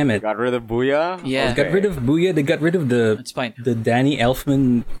 God damn it! Got rid of booyah? Yeah. Got rid of Booyah. They got rid of It's fine. the Danny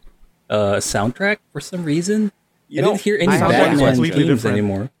Elfman soundtrack for some reason. You I didn't hear any I have one Batman question. completely themes different.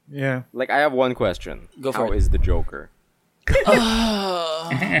 anymore. Yeah. Like, I have one question. Go for How it. is the Joker?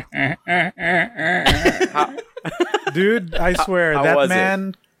 Dude, I swear How that was it?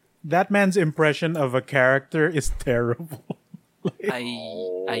 man, that man's impression of a character is terrible.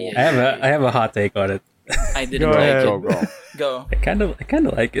 I have a hot take on it. I didn't Go like ahead. Go, it. go. Go. I kind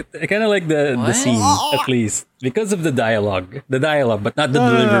of like it. I kind of like the What? scene at least because of the dialogue, but not the No,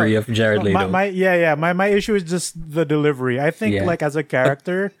 no, no. delivery of Jared Leto. My issue is just the delivery. I think Yeah. like as a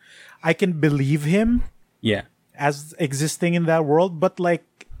character, I can believe him Yeah, as existing in that world, but like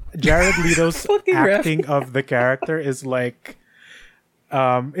Jared Leto's Fucking acting of the character is like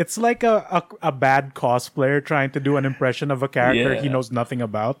it's like a bad cosplayer trying to do an impression of a character he Yeah. knows nothing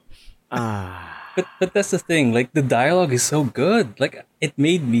about. but that's the thing. Like the dialogue is so good. Like it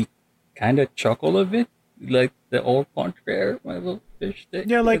made me kind of chuckle a bit. Like the old contraire, my little fish thing.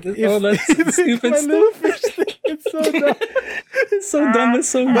 Yeah, like that's stupid my stuff. little fish thing, it's so dumb. It's so dumb. It's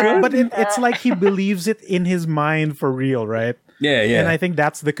so good. But it's like he believes it in his mind for real, right? yeah, yeah. And I think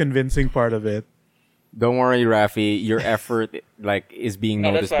that's the convincing part of it. Don't worry, Rafi. Your effort like is being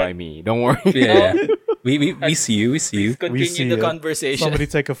No, noticed that's by fine. me. Don't worry. yeah, yeah. We see you. We see you. Continue see the it. conversation. Somebody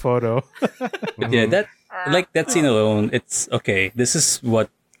take a photo. But yeah, that scene alone, it's okay. This is what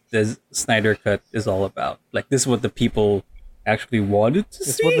the Snyder Cut is all about. Like this is what the people actually wanted to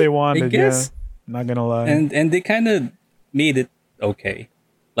It's see. what they wanted, I guess. yeah. Not gonna lie. And they kind of made it okay.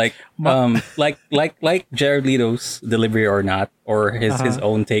 Like like Jared Leto's delivery or not, or his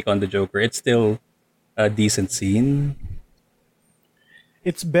own take on the Joker. It's still a decent scene.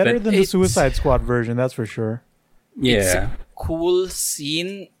 It's better But than the it's- Suicide Squad version, that's for sure. It's Yeah. a cool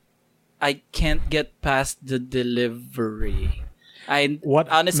scene. I can't get past the delivery. What?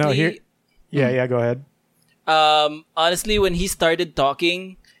 Honestly, No, here. Yeah, go ahead. honestly, when he started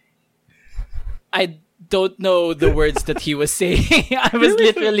talking, I don't know the words that he was saying. I was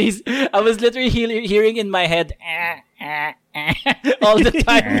literally hearing in my head all the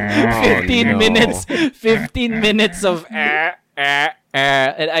time. 15 no. minutes, 15 minutes of and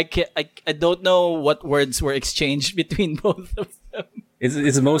I don't know what words were exchanged between both of them.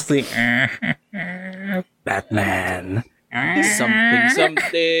 It's mostly Batman.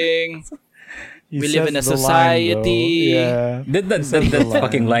 Something. He We live says in a the line, society. though. Yeah. That line.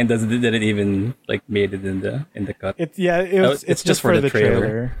 fucking line didn't even like made it in the cut. It's It's just for the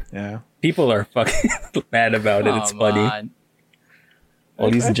trailer. Yeah. People are fucking mad about it. It's Come funny. on. All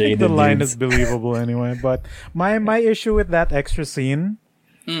these I think jaded the line dudes. is believable anyway. But my issue with that extra scene,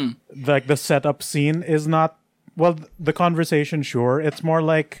 like the setup scene, is not the conversation. Sure, it's more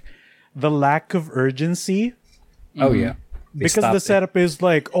like the lack of urgency. Oh yeah. They Because the stopped it. setup is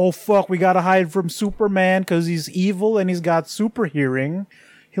like, oh fuck, we gotta hide from Superman because he's evil and he's got super hearing.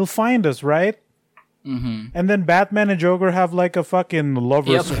 He'll find us, right? Mm-hmm. And then Batman and Joker have like a fucking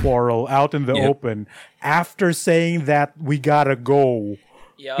lovers Yep. quarrel out in the Yep. open after saying that we gotta go.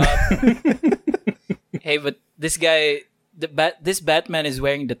 Yeah. Hey, but this guy, this Batman is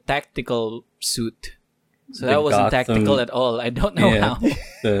wearing the tactical suit, so The that wasn't Gotham- tactical at all. I don't know Yeah. how.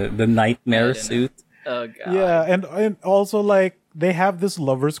 the nightmare don't know. suit. Oh god. Yeah, and also like they have this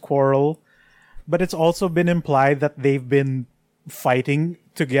lovers quarrel, but it's also been implied that they've been fighting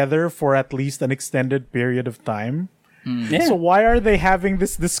together for at least an extended period of time. Yeah. So why are they having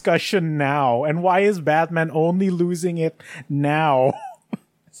this discussion now? And why is Batman only losing it now?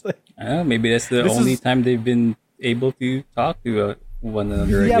 It's like, I don't know, maybe that's the This only is- time they've been able to talk to one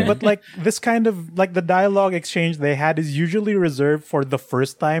another yeah, again. but like this kind of like the dialogue exchange they had is usually reserved for the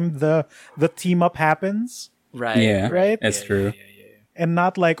first time the team up happens. Right. yeah, right? That's true. And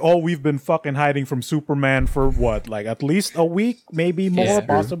not like, oh, we've been fucking hiding from Superman for what, like at least a week, maybe more, Yeah.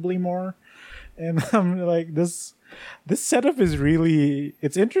 possibly more. And I'm like, this setup is really,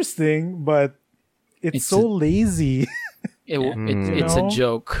 it's interesting, but it's It's so lazy. It's know? a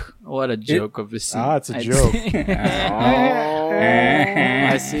joke. What a joke of a scene. It's a I'd joke. say.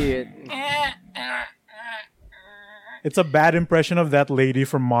 I see it. It's a bad impression of that lady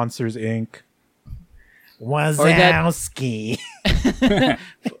from Monsters Inc. that- Wazowski.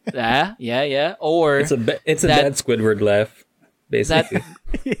 Yeah. Or It's a That- bad Squidward laugh, basically.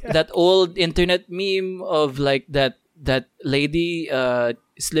 that old internet meme of like that lady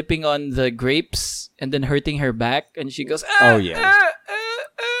slipping on the grapes and then hurting her back, and she goes, Oh, yeah.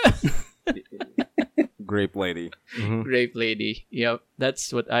 Grape lady. Grape lady. Yep,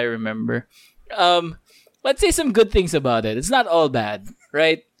 that's what I remember. Let's say some good things about it. It's not all bad,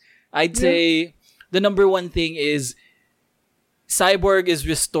 right? I'd say the number one thing is Cyborg is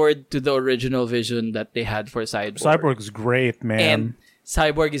restored to the original vision that they had for Cyborg. Cyborg's great, man. And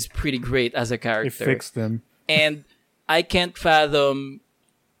Cyborg is pretty great as a They character. fixed him. And I can't fathom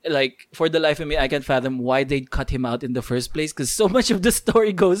like for the life of me, I can't fathom why they'd cut him out in the first place because so much of the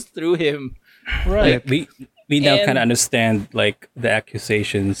story goes through him. Right. We now And- kind of understand like the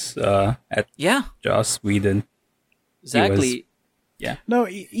accusations at Yeah, Joss Whedon. exactly. No,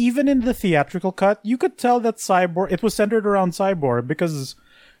 even in the theatrical cut, you could tell that Cyborg. It was centered around Cyborg because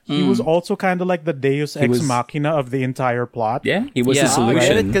he was also kind of like the Deus ex was- machina of the entire plot. Yeah, he was Yeah. the Oh, I get it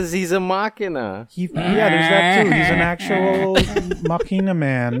solution. because he's a machina. Yeah, there's that too. He's an actual machina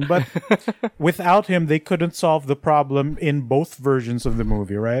man. But without him, they couldn't solve the problem in both versions of the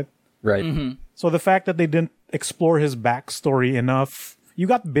movie, right? Right. So the fact that they didn't explore his backstory enough, you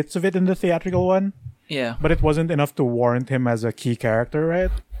got bits of it in the theatrical one, Yeah, but it wasn't enough to warrant him as a key character, right?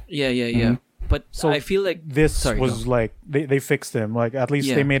 yeah. But I feel like This Sorry, was go. like they fixed him. Like at least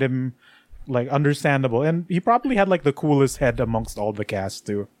Yeah. they made him like understandable, and he probably had like the coolest head amongst all the cast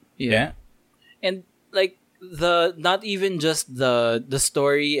too. Yeah. And like the not even just the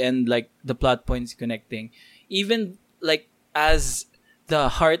story and like the plot points connecting, even like as the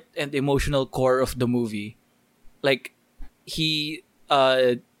heart and emotional core of the movie, like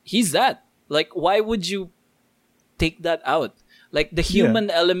he's that. Like why would you take that out? Like the human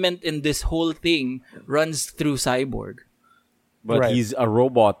element in this whole thing runs through Cyborg. But Right. he's a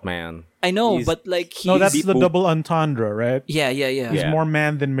robot man. I know, He's- but like he's No, that's the Beep-boop. double entendre, right? yeah. He's Yeah. more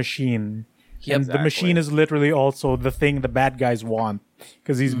man than machine. Yep. And the machine is literally also the thing the bad guys want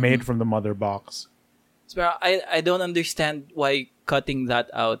because he's Mm-hmm. made from the mother box. So I don't understand why cutting that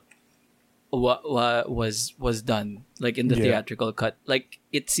out was done like in the Yeah. theatrical cut. Like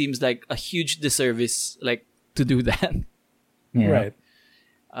it seems like a huge disservice like to do that. Yeah. Right.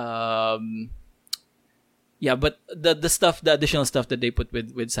 Yeah, but the additional stuff that they put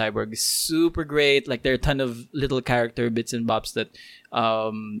with Cyborg is super great. Like there are a ton of little character bits and bops that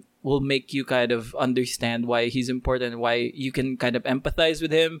will make you kind of understand why he's important, why you can kind of empathize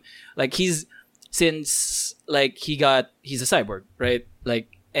with him. Like he's a cyborg, right? Like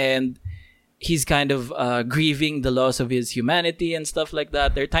and he's kind of grieving the loss of his humanity and stuff like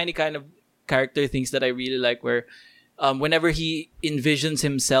that. They're tiny kind of character things that I really like where whenever he envisions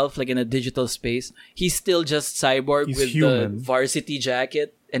himself like in a digital space, he's still just cyborg He's with human. the varsity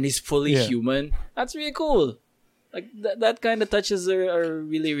jacket and he's fully Yeah. human. That's really cool. Like that kind of touches are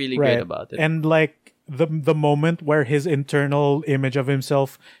really, really Right. great about it. And like the moment where his internal image of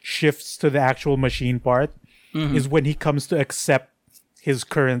himself shifts to the actual machine part Mm-hmm. is when he comes to accept his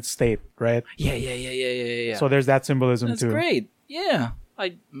current state, right? Yeah. So there's that symbolism That's too. great. Yeah.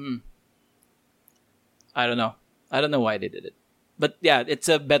 I don't know. I don't know why they did it. But yeah, it's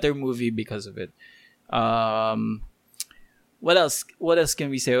a better movie because of it. What else can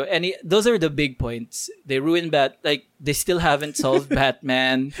we say? Those are the big points. They ruined they still haven't solved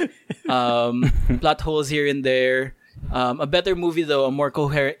Batman. Plot holes here and there. A better movie though, a more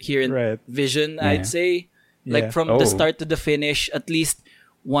coherent Right. vision, Yeah. I'd say. Yeah. Like from Oh. the start to the finish, at least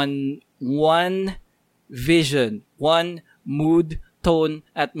one vision, one mood, tone,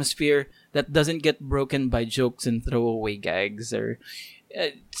 atmosphere that doesn't get broken by jokes and throwaway gags or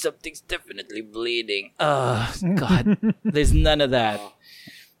something's definitely bleeding. God, there's none of that.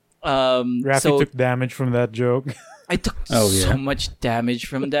 Raffi So took damage from that joke. I took Oh, so yeah. much damage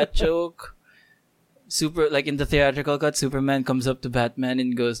from that joke. Like in the theatrical cut, Superman comes up to Batman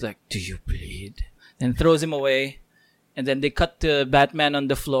and goes like, "Do you bleed?" and throws him away. And then they cut to Batman on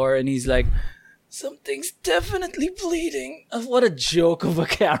the floor and he's like, "Something's definitely bleeding." What a joke of a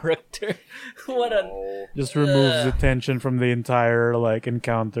character. What a Just removes the tension from the entire like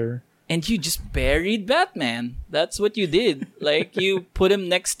encounter. And you just buried Batman. That's what you did. Like you put him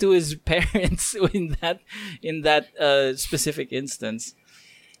next to his parents in that specific instance.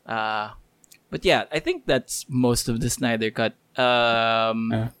 But yeah, I think that's most of the Snyder Cut.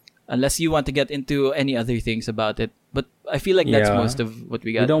 Unless you want to get into any other things about it, but I feel like that's Yeah. most of what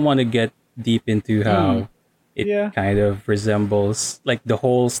we We got. don't want to get deep into how it Yeah. kind of resembles, like the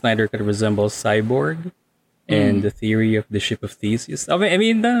whole Snyder Cut resembles Cyborg and the theory of the ship of Theseus. No.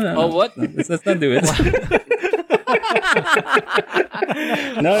 Oh, what? Let's not do it.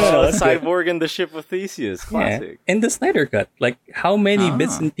 no. Let's get- Cyborg and the Ship of Theseus. yeah. Classic. And the Snyder Cut. Like, how many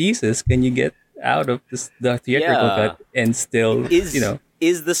bits and pieces can you get out of the theatrical Yeah. cut and still,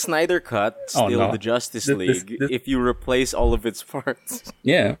 Is the Snyder Cut Oh, still no. the Justice This- League this- if you replace all of its parts?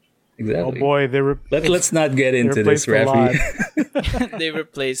 yeah, Oh exactly. boy, Let's not get they into this, replaced a lot. Rafi. They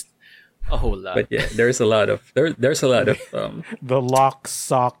replaced a whole lot. But yeah, there's a lot of The lock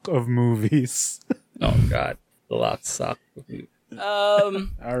sock of movies. oh god, the lock sock.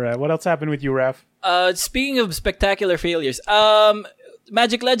 All right, what else happened with you, Raf? Speaking of spectacular failures,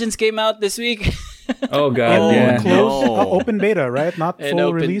 Magic Legends came out this week. Oh god, Oh, yeah. Closed, no. open beta, right? Not In full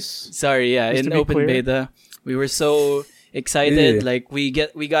open, release. Sorry, yeah, Just to in be open clear. beta, we were so excited. Yeah. Like we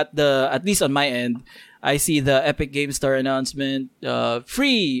got the, at least on my end, I see the Epic Game Store announcement,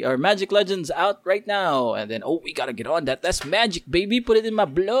 free or Magic Legends out right now, and then we gotta get on that. That's Magic, baby. Put it in my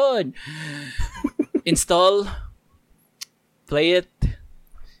blood. Install, play it,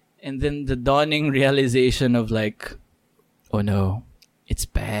 and then the dawning realization of like, oh no, it's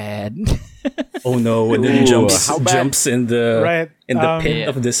bad. Oh no, and then Ooh, jumps how bad- jumps in the Right, pit Yeah.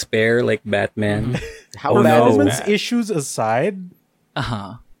 of despair like Batman. How Oh, bad no. is Performance bad? issues aside,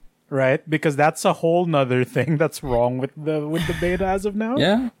 Uh-huh. right? Because that's a whole nother thing that's wrong with the beta as of now.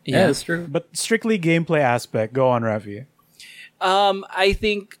 Yeah, Yeah. that's true. But strictly gameplay aspect. Go on, Rafi. I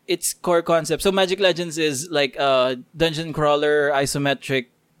think its core concept. So Magic Legends is like a dungeon crawler,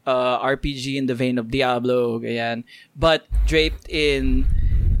 isometric RPG in the vein of Diablo, ganyan, but draped in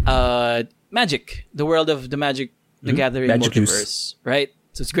magic, the world of the Magic the Gathering Magic multiverse, juice. right?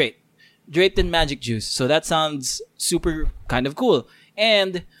 So it's great. Draped in magic juice. So that sounds super kind of cool.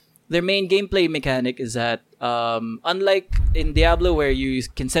 And their main gameplay mechanic is that unlike in Diablo where you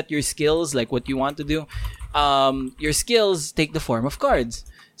can set your skills like what you want to do, your skills take the form of cards.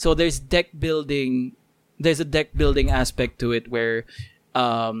 So there's deck building. There's a deck building aspect to it where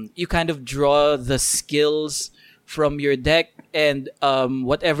you kind of draw the skills from your deck and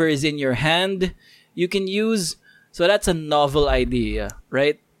whatever is in your hand you can use. So that's a novel idea,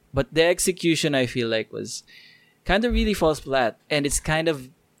 right? But the execution I feel like was kind of really falls flat, and it's kind of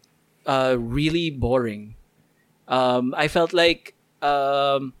really boring. I felt like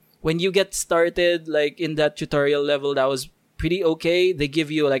when you get started, like in that tutorial level, that was pretty okay. They give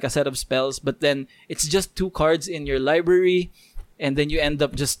you like a set of spells, but then it's just 2 cards in your library, and then you end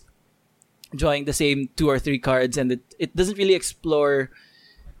up just drawing the same 2 or 3 cards, and it doesn't really explore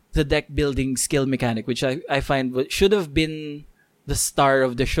the deck building skill mechanic, which I find should have been the star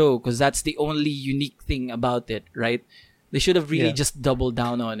of the show, because that's the only unique thing about it, right? They should have really Yeah. just doubled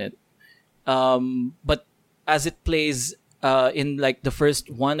down on it. But as it plays in like the first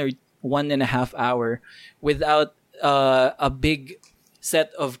 1.5 hour without a big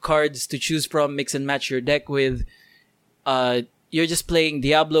set of cards to choose from, mix and match your deck with, you're just playing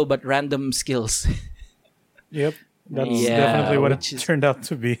Diablo but random skills. Yep. That's Yeah, definitely what it which is- turned out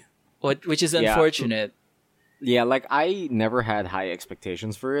to be. which is Yeah. unfortunate. Yeah, like I never had high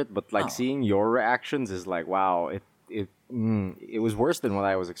expectations for it, but like seeing your reactions is like, wow, it was worse than what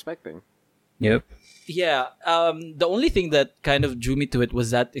I was expecting. Yep. Yeah, the only thing that kind of drew me to it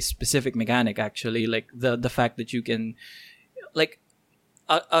was that specific mechanic. Actually, like the fact that you can, like,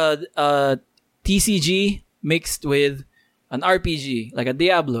 a TCG mixed with an RPG, like a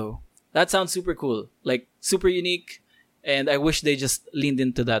Diablo. That sounds super cool, like super unique, and I wish they just leaned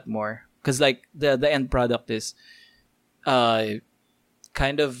into that more. Because like the end product is,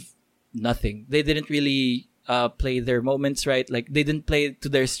 kind of nothing. They didn't really play their moments right. Like they didn't play to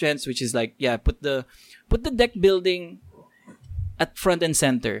their strengths, which is like, yeah, put the deck building at front and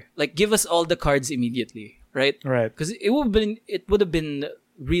center. Like give us all the cards immediately, right? Right. Because it would have been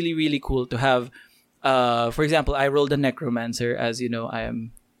really really cool to have. For example, I rolled a Necromancer, as you know, I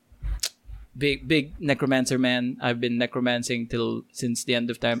am big Necromancer man. I've been necromancing since the end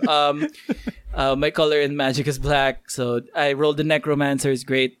of time. My color in Magic is black, so I rolled the Necromancer. It's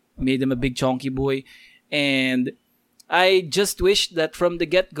great. Made him a big chonky boy, and I just wish that from the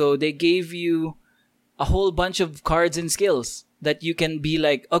get go they gave you a whole bunch of cards and skills that you can be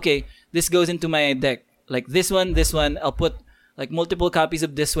like, okay, this goes into my deck. Like this one. I'll put like multiple copies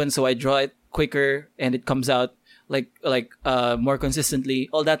of this one, so I draw it quicker and it comes out like more consistently.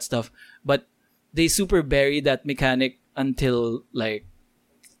 All that stuff. But they super bury that mechanic until like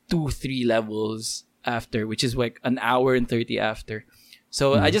 2-3 levels after, which is like an hour and 30 after.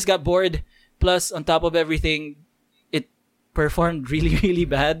 So I just got bored. Plus, on top of everything, it performed really, really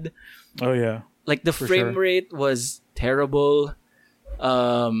bad. Oh yeah. Like the frame sure. rate was terrible.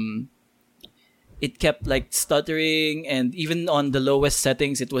 It kept like stuttering, and even on the lowest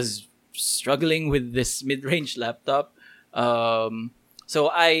settings, it was struggling with this mid-range laptop. So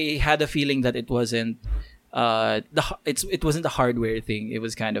I had a feeling that it wasn't it wasn't the hardware thing. It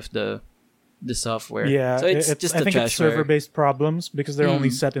was kind of the software. Yeah. So it's just I a think it's trashware. server-based problems because they're only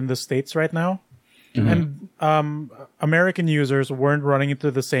set in the States right now. And American users weren't running into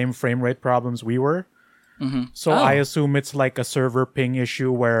the same frame rate problems we were. So I assume it's like a server ping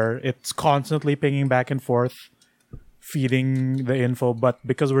issue where it's constantly pinging back and forth, feeding the info. But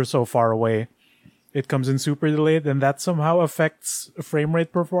because we're so far away, it comes in super delayed, and that somehow affects frame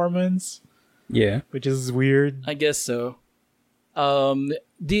rate performance, Yeah. which is weird. I guess so.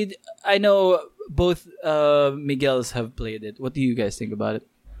 Did I know both Miguel's have played it. What do you guys think about it?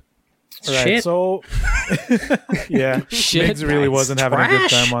 Right, Shit. so yeah, Shit. Migs really wasn't having a good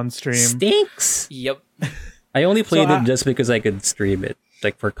Trash. time on stream, Stinks. Yep. I only played So, it just because I could stream it,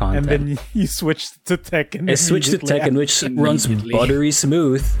 like for and content. then you switched to Tekken. I switched to immediately Tekken, which runs Immediately. buttery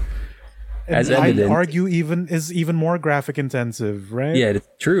smooth. as And I'd evident. argue even more graphic intensive, right? Yeah, it's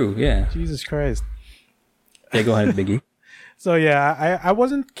true. Yeah. Jesus Christ. Yeah, go ahead, Biggie. So yeah, I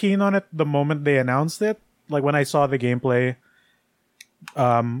wasn't keen on it the moment they announced it. Like when I saw the gameplay,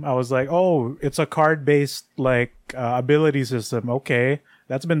 I was like, oh, it's a card-based like ability system. Okay,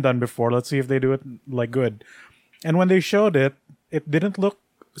 that's been done before. Let's see if they do it like good. And when they showed it, it didn't look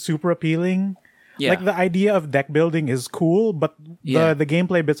super appealing. Yeah. Like the idea of deck building is cool, but Yeah. the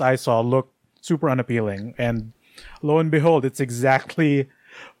gameplay bits I saw looked super unappealing. And lo and behold, it's exactly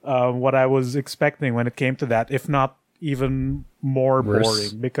what I was expecting when it came to that, if not even more Worse.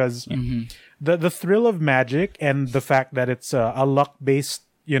 boring. Because the thrill of Magic and the fact that it's a luck based,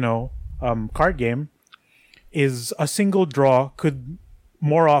 card game is a single draw could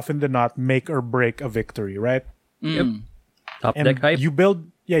more often than not make or break a victory, right? Top And deck hype. you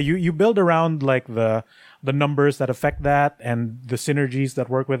build around like the numbers that affect that and the synergies that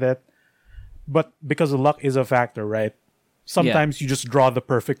work with it. But because luck is a factor, right? Sometimes you just draw the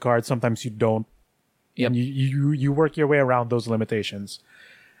perfect card, sometimes you don't. Yep. And you work your way around those limitations.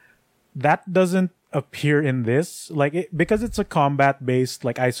 That doesn't appear in this, because it's a combat based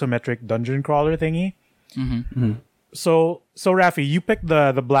like isometric dungeon crawler thingy. So Rafi, you picked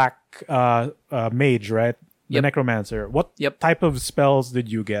the black mage, right? The Yep. necromancer. What Yep. type of spells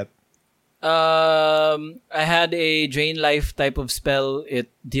did you get? I had a drain life type of spell. It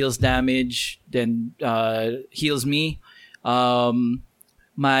deals damage, then heals me.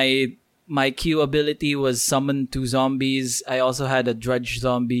 My Q ability was summon 2 zombies. I also had a drudge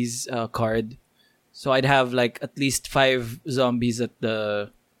zombies card, so I'd have like at least 5 zombies at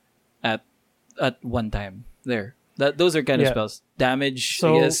one time. There, those are kind of Yeah. spells. Damage,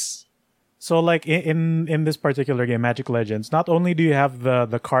 So- I guess. So like in this particular game, Magic Legends, not only do you have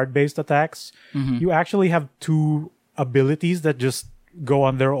the card based attacks, you actually have 2 abilities that just go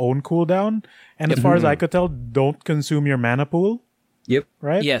on their own cooldown, and as far as I could tell, don't consume your mana pool, Yep.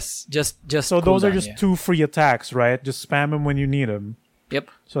 right? Yes, just So those are cooldown, just yeah. 2 free attacks, right? Just spam them when you need them. Yep.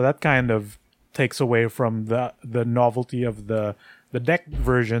 So that kind of takes away from the novelty of the deck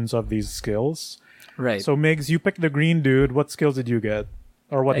versions of these skills. Right. So Migs, you picked the green dude. What skills did you get,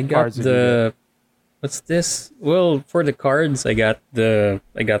 or what I got cards did you get? what's this? Well, for the cards, I got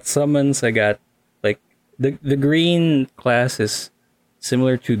summons. I got like the green class is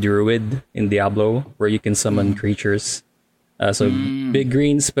similar to Druid in Diablo, where you can summon creatures. So big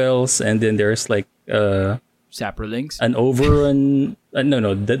green spells, and then there's like Saprolinks. an overrun.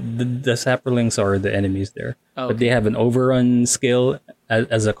 No, the saprolings are the enemies there, Oh, but they have an overrun skill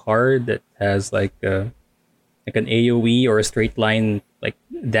as a card that has like an AOE or a straight line like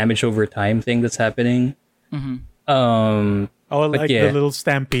damage over time thing that's happening. Oh, but like yeah. the little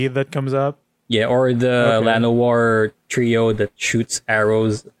stampede that comes up. Yeah, or the Okay. Llanowar trio that shoots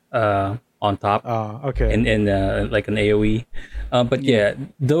arrows on top Okay. in like an AOE. But yeah,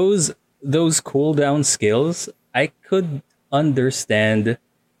 those cooldown skills, I could understand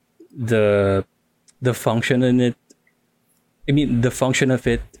the function in it. I mean, the function of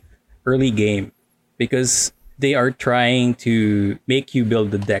it early game, because they are trying to make you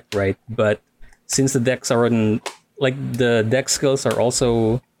build the deck, right? But since the decks are on, like the deck skills are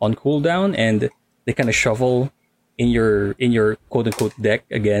also on cooldown, and they kind of shuffle in your quote unquote deck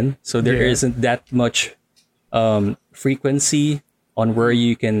again, so there Yeah. isn't that much frequency on where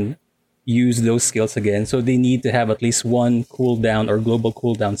you can use those skills again. So they need to have at least one cooldown or global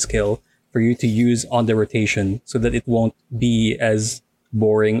cooldown skill for you to use on the rotation, so that it won't be as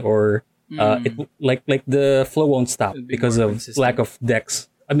boring, or like the flow won't stop be because more of consistent. lack of decks.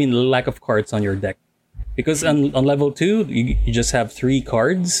 I mean, lack of cards on your deck. Because on level 2, you just have 3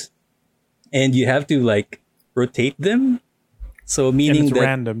 cards, and you have to like rotate them. So and meaning it's that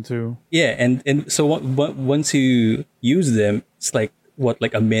random too. yeah, and so once you use them, it's like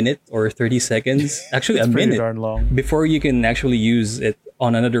like a minute or 30 seconds. Actually, a Pretty minute darn long. before you can actually use it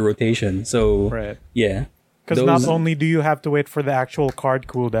on another rotation. So Right. yeah, Because not those- only do you have to wait for the actual card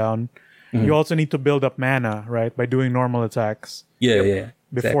cooldown, you also need to build up mana, right? By doing normal attacks yeah,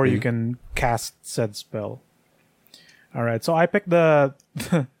 before you exactly. can cast said spell. All right. So I picked the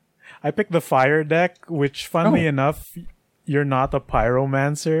I picked the fire deck, which funnily Oh. enough, you're not a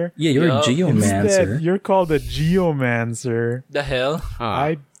pyromancer. Yeah, you're a Yeah. geomancer. Instead, you're called a geomancer. The hell?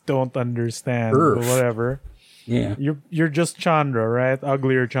 I don't understand, Earth. but whatever. Yeah, You're just Chandra, right?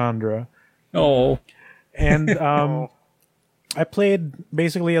 Uglier Chandra. Oh, And I played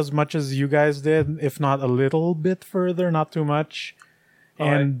basically as much as you guys did, if not a little bit further, not too much.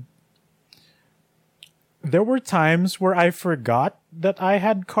 And there were times where I forgot that I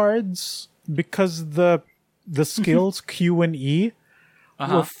had cards because the skills Q and E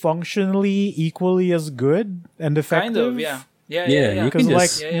were functionally equally as good and effective. Kind of, yeah. Yeah, yeah, you can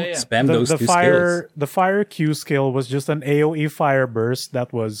Because, just like, spam those two skills. The fire Q skill was just an AoE fire burst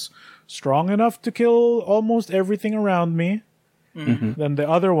that was strong enough to kill almost everything around me. Then the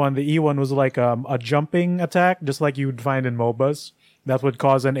other one, the E one, was like a jumping attack, just like you'd find in MOBAs, that would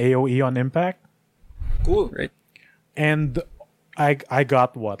cause an AoE on impact. Cool. Right. And I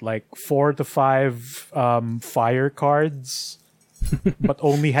got what, like 4 to 5 fire cards, but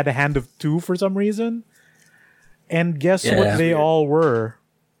only had a hand of 2 for some reason. And guess Yeah. what they all were?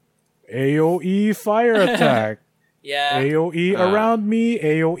 AoE fire attack. Yeah. AoE around me,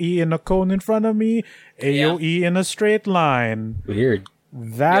 AoE in a cone in front of me, AoE in a straight line. Weird.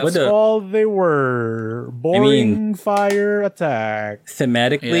 That's What the- all they were. Boring fire attack.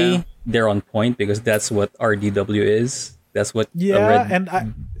 Thematically, Yeah. they're on point because that's what RDW is. That's what a Yeah, red and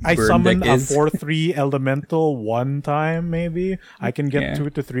I bird summoned deck a is. 4/3 elemental one time, maybe. I can get Yeah. 2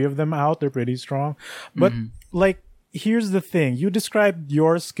 to 3 of them out. They're pretty strong. But, like, here's the thing. You described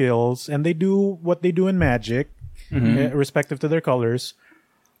your skills, and they do what they do in Magic, respective to their colors.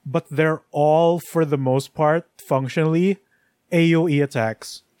 But they're all, for the most part, functionally, AoE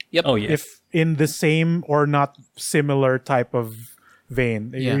attacks. Yep. Oh yeah. If in the same or not similar type of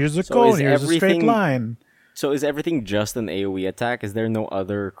vein. Yeah. Here's a So cone, is here's a straight everything- line. So is everything just an AoE attack? Is there no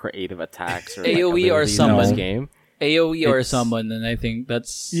other creative attacks or like, AoE or abilities in this summon. game? AoE or It's- summon, and I think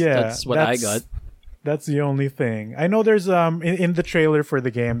that's Yeah, that's what I got. That's the only thing. I know there's in the trailer for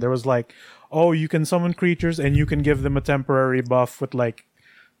the game there was like, oh, you can summon creatures and you can give them a temporary buff with like,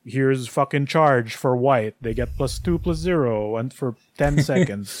 here's fucking charge for white. They get +2/+0 and for 10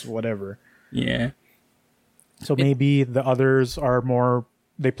 seconds, whatever. Yeah. So maybe the others are more,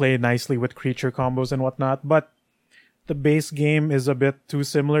 they play nicely with creature combos and whatnot, but the base game is a bit too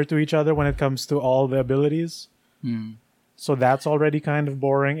similar to each other when it comes to all the abilities. So that's already kind of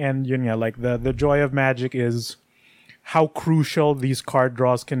boring. And yun nga, like the joy of Magic is how crucial these card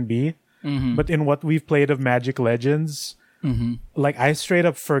draws can be. But in what we've played of Magic Legends, like I straight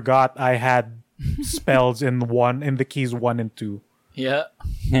up forgot I had spells in the keys 1 and 2. Yeah.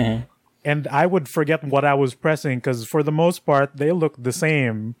 And I would forget what I was pressing because for the most part they look the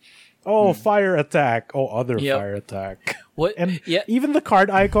same. Oh, fire attack. Oh, other Yep. fire attack. What? And yeah. even the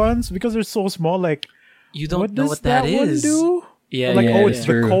card icons, because they're so small, like You don't what know does what that one is. do? Yeah. Like, yeah, oh, it's it's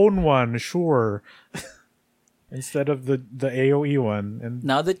true. the cone one, sure. Instead of the AoE one. And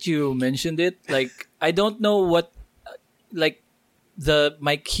Now that you mentioned it, like I don't know what, like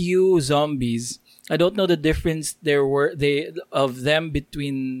my Q zombies. I don't know the difference of them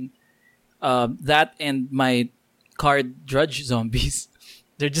between that and my card drudge zombies.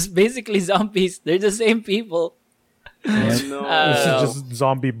 They're just basically zombies. They're the same people. No. this is just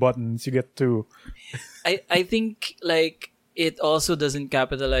zombie buttons. You get 2. I think like it also doesn't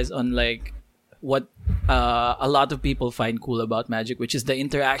capitalize on like what a lot of people find cool about Magic, which is the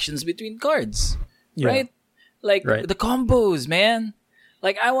interactions between cards, Yeah. right? Like Right. the combos, man.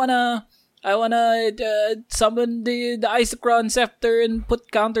 Like I wanna summon the Isochron Scepter and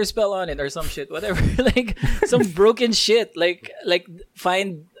put counter spell on it or some shit, whatever. Like some broken shit. Like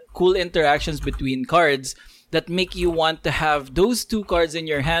find cool interactions between cards that make you want to have those 2 cards in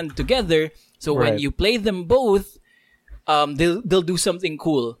your hand together. So when Right. you play them both, they'll do something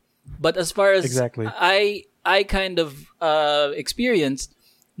cool. But as far as Exactly. I kind of experienced,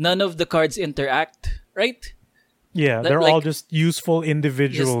 none of the cards interact, right? Yeah, they're like- all just useful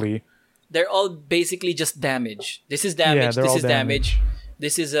individually. They're all basically just damage. This is damage. Yeah, they're this all is damage.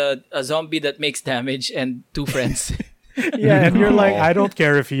 This is a zombie that makes damage and 2 friends. Yeah, and you're like, I don't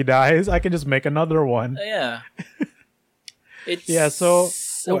care if he dies. I can just make another one. Yeah. It's Yeah, so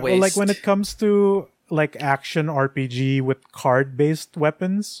a like when waste. it comes to like action RPG with card-based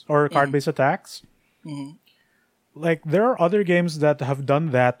weapons or card-based attacks, like there are other games that have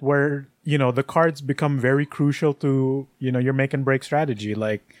done that where the cards become very crucial to your make and break strategy.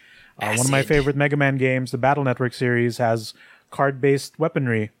 Like one of my Acid. favorite Mega Man games, the Battle Network series, has card-based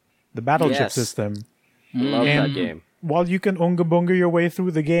weaponry, the battle chip Yes. system. Love that And game. while you can unga bunga your way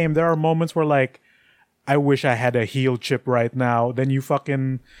through the game, there are moments where like, I wish I had a heal chip right now. Then you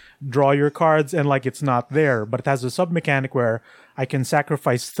fucking draw your cards and like it's not there, but it has a sub mechanic where I can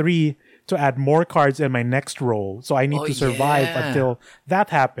sacrifice 3 to add more cards in my next roll. So I need Oh, to survive yeah. until that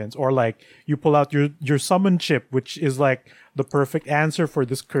happens. Or like you pull out your summon chip, which is like the perfect answer for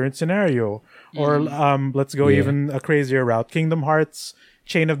this current scenario. Or let's go even a crazier route. Kingdom Hearts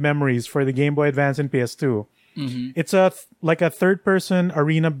Chain of Memories for the Game Boy Advance and PS2. It's like a third-person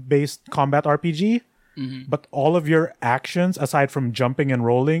arena-based combat RPG, but all of your actions, aside from jumping and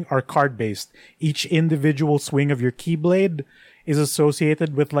rolling, are card-based. Each individual swing of your Keyblade is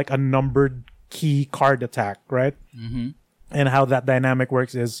associated with like a numbered key card attack, right? And how that dynamic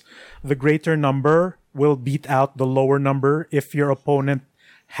works is the greater number will beat out the lower number if your opponent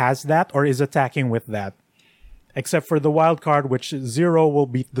has that or is attacking with that. Except for the wild card, which 0 will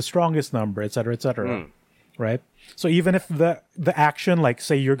beat the strongest number, etc., etc. Right? So even if the action, like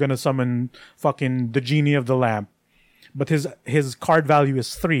say you're gonna summon fucking the genie of the lamp, but his card value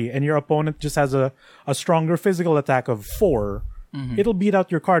is 3, and your opponent just has a stronger physical attack of 4, it'll beat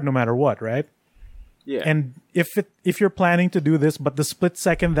out your card no matter what, right? Yeah. And if you're planning to do this, but the split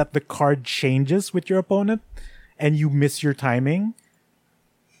second that the card changes with your opponent and you miss your timing,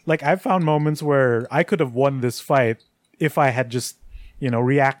 like I've found moments where I could have won this fight if I had just,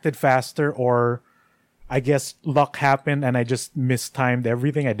 reacted faster, or I guess luck happened and I just mistimed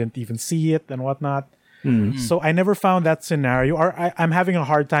everything. I didn't even see it and whatnot. So I never found that scenario, or I'm having a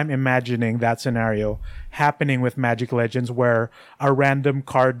hard time imagining that scenario happening with Magic Legends, where a random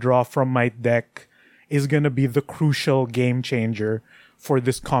card draw from my deck is going to be the crucial game changer for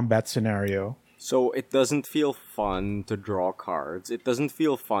this combat scenario. So it doesn't feel fun to draw cards. It doesn't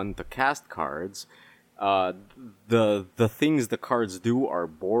feel fun to cast cards. The things the cards do are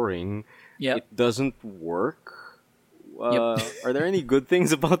boring. Yep. It doesn't work. Are there any good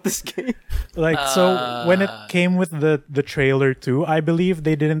things about this game? Like, so when it came with the trailer too, I believe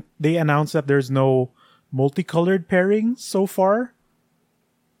they announced that there's no multicolored pairings so far.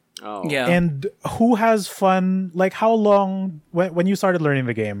 Oh. Yeah. And who has fun? Like, how long when you started learning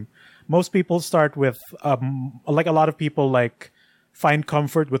the game? Most people start with like a lot of people like find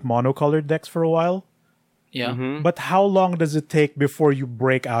comfort with monocolored decks for a while. Yeah. But how long does it take before you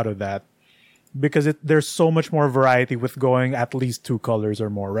break out of that? Because there's so much more variety with going at least 2 colors or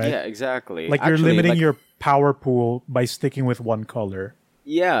more, right? Yeah, exactly. Like you're Actually, limiting like- your power pool by sticking with 1 color.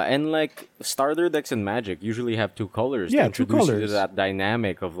 Yeah, and like starter decks in Magic usually have 2 colors Yeah, to 2 introduce you to colors. that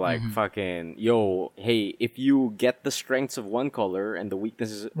dynamic of like fucking hey, if you get the strengths of one color and the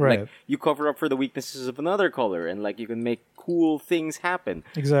weaknesses, Right. like you cover up for the weaknesses of another color, and like you can make cool things happen.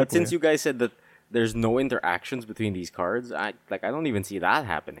 But Exactly. since you guys said that there's no interactions between these cards, I don't even see that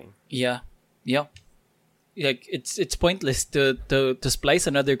happening. Yeah. Like it's pointless to splice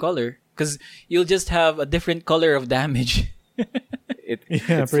another color, because you'll just have a different color of damage. Yeah,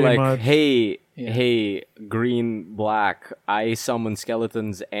 It's pretty like, much. hey, green, black, I summon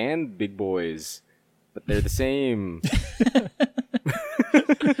skeletons and big boys, but they're the same.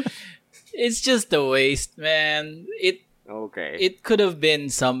 It's just a waste, man. Okay. It could have been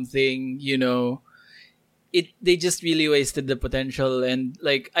something, they just really wasted the potential. And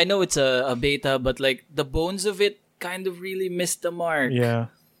like, I know it's a beta, but like the bones of it kind of really missed the mark. Yeah.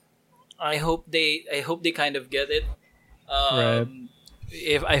 I hope they kind of get it. Right.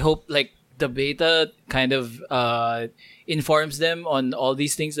 If I hope like the beta kind of informs them on all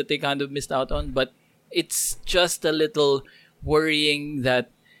these things that they kind of missed out on. But it's just a little worrying that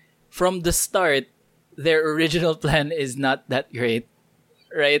from the start their original plan is not that great,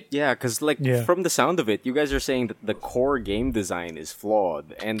 right? Yeah, because like Yeah. from the sound of it, you guys are saying that the core game design is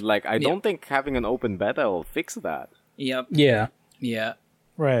flawed, and like I don't think having an open beta will fix that. Yep. Yeah. Yeah.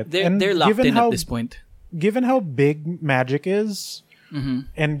 Right. They're locked given in how, at this point. Given how big Magic is,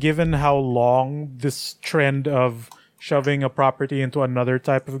 and given how long this trend of shoving a property into another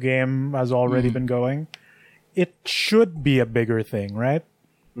type of game has already been going, it should be a bigger thing, right?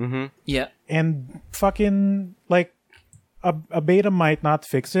 Yeah. And fucking like a beta might not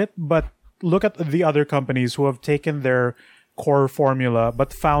fix it, but look at the other companies who have taken their core formula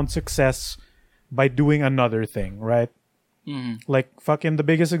but found success by doing another thing, right? Like fucking the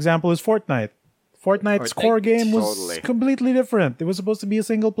biggest example is Fortnite. Fortnite's core game was Totally. completely different. It was supposed to be a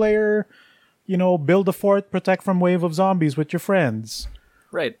single player, build a fort, protect from wave of zombies with your friends.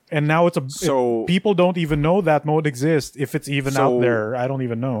 Right. And now So- people don't even know that mode exists. If it's even So- out there, I don't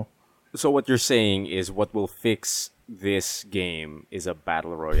even know. So what you're saying is what will fix this game is a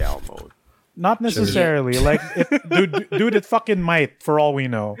battle royale mode. Not necessarily. Like, dude, it fucking might, for all we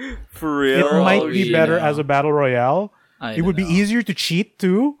know. For It real? might all be we better know. as a battle royale. I It would be don't know. easier to cheat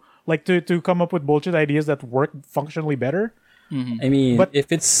too, like to come up with bullshit ideas that work functionally better. I mean, But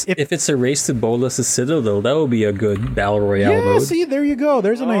if it's a race to Bolas' Citadel, that would be a good battle royale Yeah, mode. see, there you go.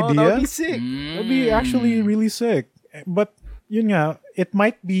 There's an Oh, idea. that would be sick. That'd be actually really sick. But you know, it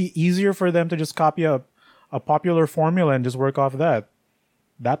might be easier for them to just copy a popular formula and just work off that.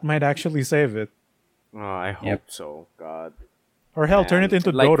 That might actually save it. Oh, I hope so. God. Or hell, turn it Man,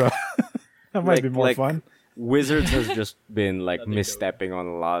 into like- Dota. That might be more fun. Wizards has just been like misstepping on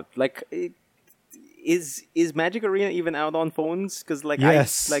a lot. Like, is Magic Arena even out on phones? Because like,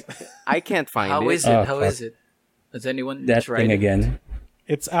 Yes. I can't find How it. is it? Oh, How fuck. is it? Has anyone That tried thing it? again.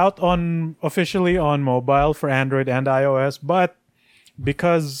 It's out on officially on mobile for Android and iOS, but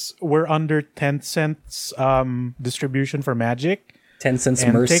because we're under Tencent's distribution for Magic, 10 cents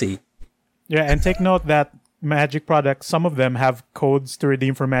And mercy. and take note that Magic products, some of them have codes to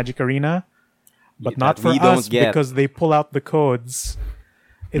redeem for Magic Arena, but Yeah, not that for we don't us get. because they pull out the codes.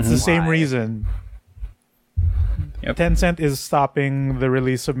 It's the same Why? reason. Yep. Tencent is stopping the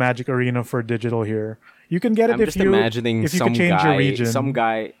release of Magic Arena for digital here. You can get it I'm if just you imagining if you some could change guy, your region. some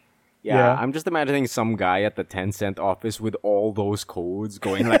guy. Yeah, Yeah. I'm just imagining some guy at the Tencent office with all those codes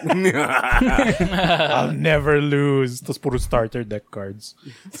going like. I'll never lose. Those puro starter deck cards.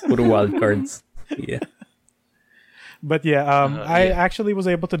 Puro wild cards. Yeah. But yeah, I actually was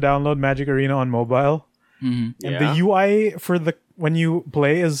able to download Magic Arena on mobile, and Yeah? the UI for the when you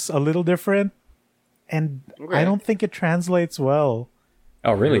play is a little different, and I Okay. don't think it translates well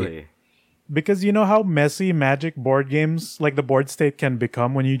Oh, really? because you know how messy Magic board games like the board state can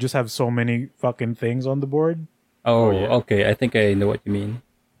become when you just have so many fucking things on the board. Oh, yeah. okay. I think I know what you mean.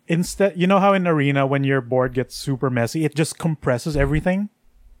 Instead, you know how in Arena when your board gets super messy, it just compresses everything.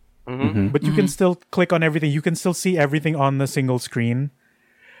 But you can still click on everything. You can still see everything on the single screen.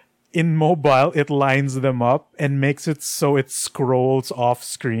 In mobile, it lines them up and makes it so it scrolls off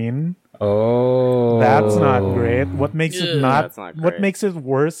screen. Oh. That's not great. What makes it not, That's not what great. makes it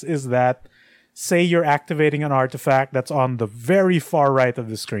worse is that say you're activating an artifact that's on the very far right of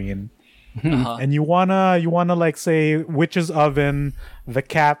the screen. And you wanna like say Witch's Oven, the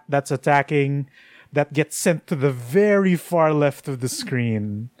cat that's attacking, that gets sent to the very far left of the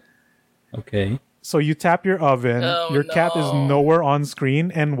screen. Okay. So you tap your oven, Oh, your cat is no. nowhere on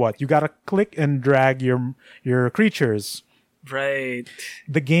screen, and what? You gotta click and drag your creatures. Right.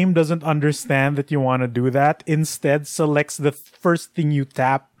 The game doesn't understand that you want to do that. Instead, selects the first thing you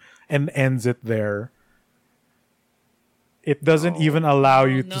tap and ends it there. It doesn't even allow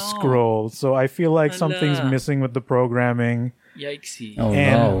you to no. scroll. So I feel like something's Ala. missing with the programming. Yikesy. Oh,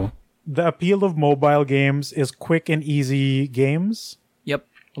 And- no. The appeal of mobile games is quick and easy games. Yep.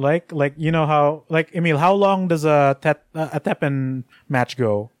 Like you know how Emil, how long does a Teppen match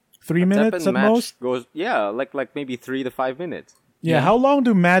go? 3 minutes Teppen at match most? goes like maybe 3 to 5 minutes. Yeah, how long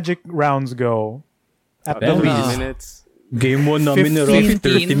do Magic rounds go? At the Depends. least. Minutes. Game 1 namin na 15,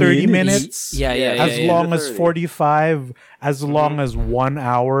 30 30 minutes. minutes. Yeah, yeah, yeah. As yeah. long as 30. 45, as long as 1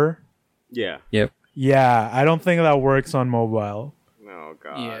 hour. Yeah. Yep. Yeah, I don't think that works on mobile. Oh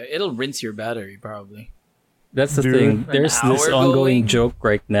god. Yeah, it'll rinse your battery probably. That's the Dude. thing. There's this hour ongoing going? joke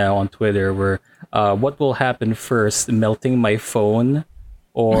right now on Twitter where what will happen first, melting my phone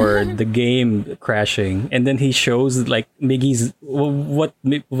or the game crashing? And then he shows like Miggy's what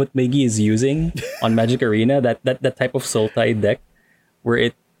Miggy is using on Magic Arena, that type of Sultai deck where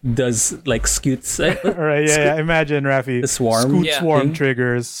it does like scoots All right, yeah. Imagine Rafi, The swarm Scoot Yeah. swarm thing?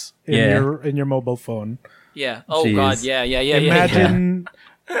 triggers in Yeah. your mobile phone. Yeah. Oh Jeez. god, yeah. Imagine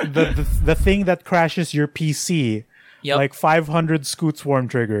the thing that crashes your PC, Yep. like 500 Scoot Swarm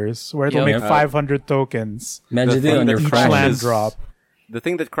triggers, where it'll Yep. make 500 tokens. Imagine it thing on that your Each phone. land crashes- drop. The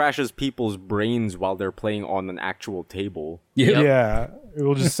thing that crashes people's brains while they're playing on an actual table. Yep. Yeah, it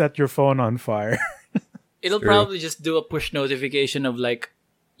will just set your phone on fire. It'll True. probably just do a push notification of like,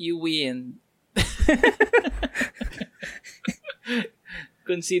 you win.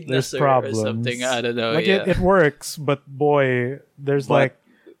 Concede the There's sir or problems. something. I don't know. Like yeah. it works, but boy, there's But-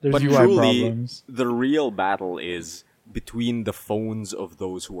 there's But UI truly, problems. the real battle is between the phones of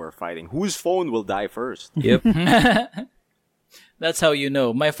those who are fighting. Whose phone will die first? Yep. That's how you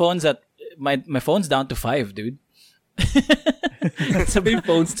know. My phone's down to 5, dude. So my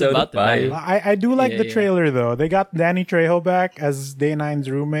phone's down about to to die. 5. I do like Yeah, the yeah. trailer though. They got Danny Trejo back as Day 9's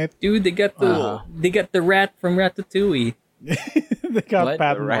roommate. Dude, they got the rat from Ratatouille. They got What?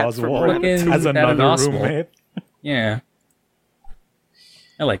 Patton The rat from Oswalt Ratatouille. as Patton another Oswalt. roommate. Yeah.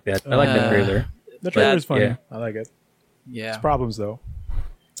 I like that. I like the trailer. The trailer's funny. yeah. I like it. Yeah. Problems though.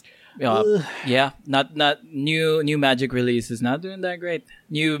 Yeah. Not new Magic release is not doing that great.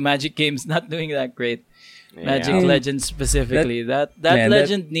 New Magic games not doing that great. Magic Yeah. Legends specifically. That man, that-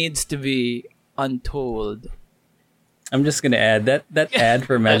 legend needs to be untold. I'm just gonna add that ad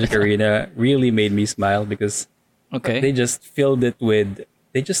for Magic Arena really made me smile because Okay. they just filled it with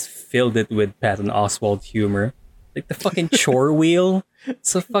Patton Oswalt humor. Like the fucking chore wheel.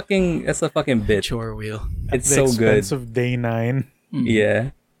 That's a fucking bit. Chore wheel. It's The so good. expense of day 9.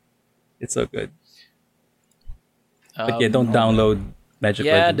 Yeah. It's so good. But yeah, Um, don't download Magic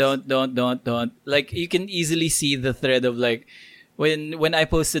Yeah, Legends. don't. Like you can easily see the thread of like when I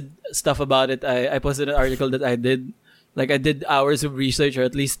posted stuff about it, I posted an article that I did. Like I did hours of research, or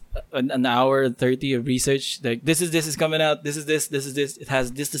at least an hour 30 of research. Like this is coming out. This is this. It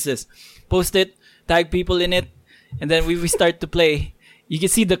has this. Post it, tag people in it, and then we start to play. You can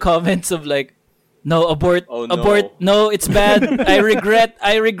see the comments of like, no, abort, Oh, no. abort, no, it's bad. I regret.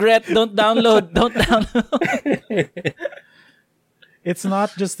 Don't download. It's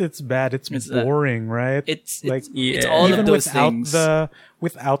not just it's bad, it's boring, right? It's like it's Yeah. all even of those without things.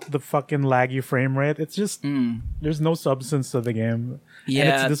 without the fucking laggy frame rate, it's just there's no substance to the game. And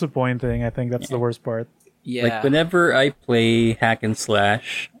Yeah. it's disappointing. I think that's the worst part. Yeah. Like whenever I play hack and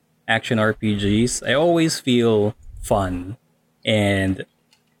slash action RPGs, I always feel fun and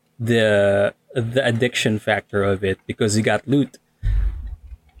the addiction factor of it because you got loot.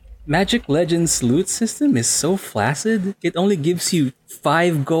 Magic Legends loot system is so flaccid. It only gives you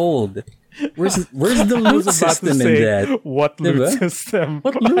 5 gold. Where's the I loot was about to system in say, that? what loot Diba? system?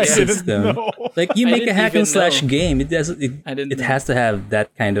 What loot I didn't system? know. Like you I make a didn't hack and even slash know. game, it I didn't it know. has to have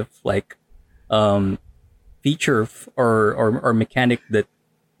that kind of like feature or mechanic that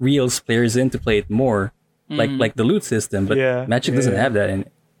reels players in to play it more. Like the loot system, but Yeah, Magic doesn't yeah. have that in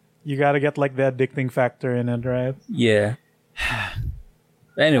it. You gotta get like the addicting factor in it, right? Yeah.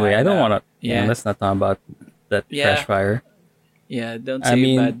 Anyway, I don't want to. Yeah. Let's not talk about that Yeah. trash fire. Yeah, don't say I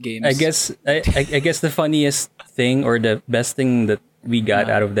mean, bad games. I guess the funniest thing or the best thing that we got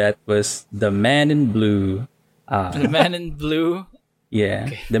out of that was the Man in Blue. The Man in Blue. Yeah,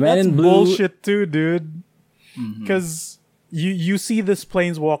 the Man That's in Blue. bullshit too, dude. Because you see this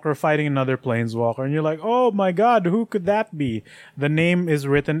planeswalker fighting another planeswalker, and you're like, oh my god, who could that be? The name is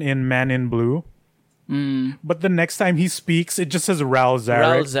written in Man in Blue, but the next time he speaks, it just says Ral Zarek.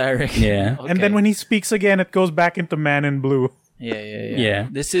 Ral Zarek. Yeah. Okay. And then when he speaks again, it goes back into Man in Blue. Yeah. Yeah.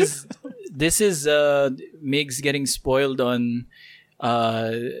 This is Migs getting spoiled on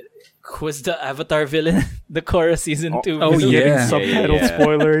who's the Avatar villain? The Korra season 2. oh, He's yeah. getting subtitle Yeah.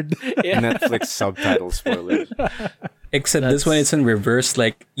 spoilered. Netflix subtitle spoilers. Except this one, it's in reverse.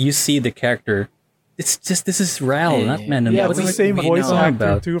 Like you see the character. It's just this is Ral, Yeah, not Man in Yeah, Blue. it's the What same we voice know actor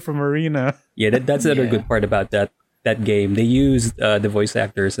about? too from Arena. Yeah, that's the other Yeah. good part about that game. They used the voice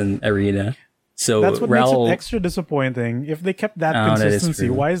actors in Arena. So That's what Raul, makes it extra disappointing. If they kept that Oh, that is consistency,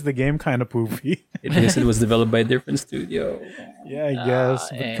 true. why is the game kind of poopy? because it was developed by a different studio. Yeah, I guess.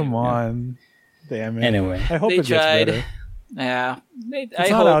 But come on. Damn it. Anyway. I hope They it gets tried. better. Yeah. It's I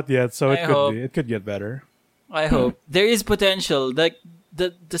not hope. out yet, so I it could hope. be. It could get better. I hope there is potential. Like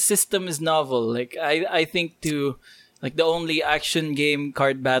the system is novel. Like I think to like the only action game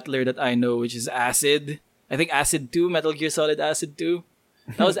card battler that I know, which is Acid. I think Acid 2, Metal Gear Solid Acid 2.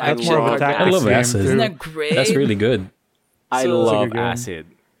 That was That's action more of a card tactics I battler. love game, Acid. too. Isn't that great? That's really good. I So- love Good game. Acid.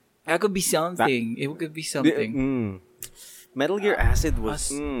 That could be something. It could be something. Metal Gear Acid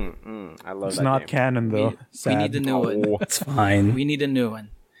was. I love It's that not game. canon though. We Sad. need a new one. Oh, It's fine. We need a new one.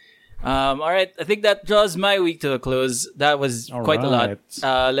 All right, I think that draws my week to a close. That was All quite a lot.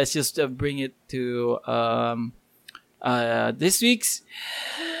 right. Let's just bring it to this week's.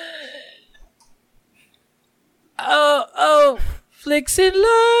 Oh, flexing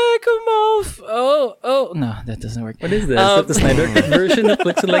like a move. Oh, no, that doesn't work. What is that? Is that the Snyder Cut version of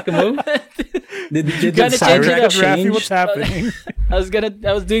Flexing Like a Move? Did Gotta the change it soundtrack up, Raffy, change? what's happening? I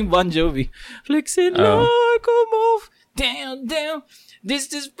was doing Bon Jovi. Flexing Oh. like a move. Down.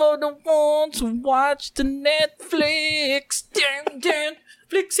 This is for the ones who watch the Netflix. Down.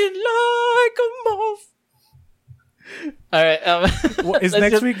 Flexing like a move. All right. What, is let's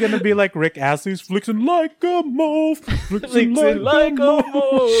next just- week gonna be like Rick Astley's flexing like a move? Flexing Flexing like a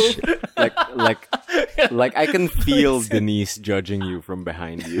move. like I can feel Denise judging you from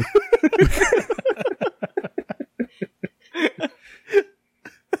behind you.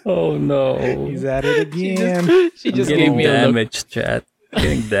 Oh no. He's at it again. She just gave Getting me a look. damaged, chat.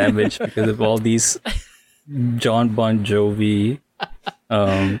 Getting damaged because of all these John Bon Jovi.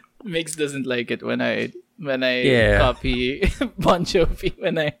 Mix doesn't like it when I Yeah. copy Bon Jovi,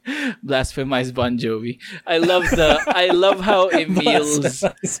 when I blasphemize Bon Jovi. I love how Emil's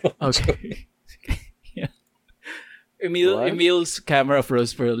okay. Yeah. What? Emil's camera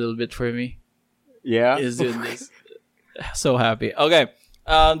froze for a little bit for me. Yeah. Is doing this. So happy. Okay.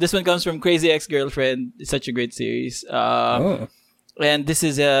 This one comes from Crazy Ex-Girlfriend. It's such a great series. Oh. And this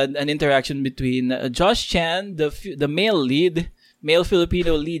is an interaction between Josh Chan, the male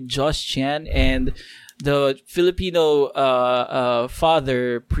Filipino lead Josh Chan, and the Filipino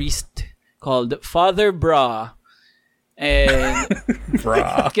father priest called Father Bra. And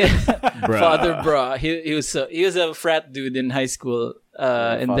Father Bra. He was a frat dude in high school,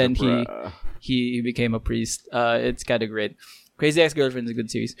 and Father then Bra. he became a priest. It's kind of great. Crazy Ex-Girlfriend is a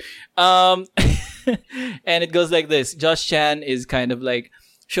good series. And it goes like this. Josh Chan is kind of like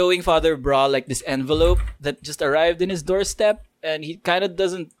showing Father Bra like this envelope that just arrived in his doorstep, and he kind of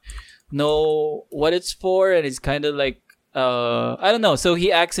doesn't know what it's for, and he's kind of like I don't know. So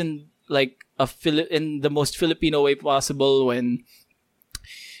he acts in like in the most Filipino way possible. When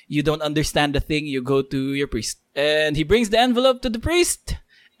you don't understand the thing, you go to your priest, and he brings the envelope to the priest,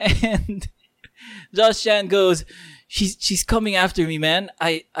 and Josh Chan goes, She's coming after me, man.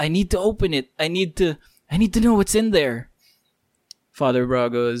 I need to open it. I need to know what's in there. Father Bra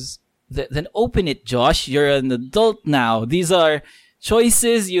goes, then open it, Josh. You're an adult now. These are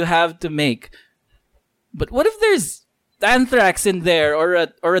choices you have to make. But what if there's anthrax in there, or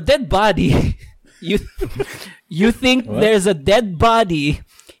a dead body? You think there's a dead body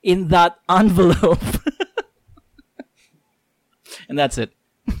in that envelope? And that's it.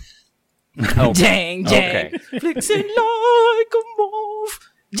 Oh, Jang, jang. okay. Flexing like a move.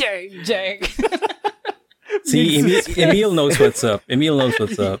 Jang, jang. See, Emil knows what's up. Emil knows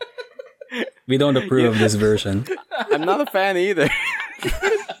what's up. We don't approve of this version. I'm not a fan either.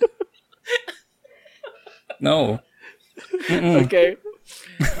 No. Okay.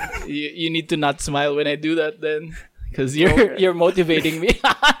 You need to not smile when I do that then. Because you're motivating me.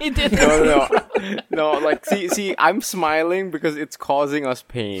 I didn't. No. Like, see, I'm smiling because it's causing us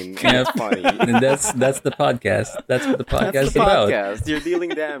pain. And Yep. it's funny. And that's the podcast. That's what the podcast That's is the about. podcast. You're dealing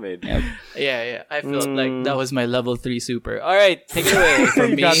damage. Yep. Yeah. I felt like that was my level 3 super. All right, take it away from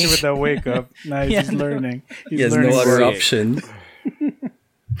He me. got you with that wake up. Nice. Yeah, He's learning. He He's has learning. no other great. option.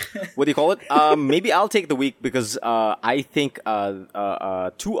 What do you call it? Maybe I'll take the week because I think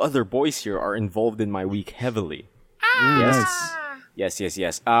two other boys here are involved in my week heavily. Nice. Yes.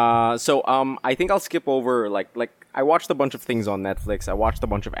 So I think I'll skip over like I watched a bunch of things on Netflix. I watched a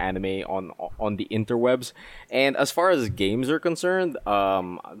bunch of anime on the interwebs, and as far as games are concerned,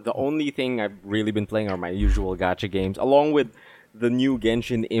 the only thing I've really been playing are my usual gacha games, along with the new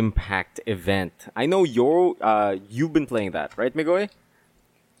Genshin Impact event. I know you've been playing that, right, Migoy?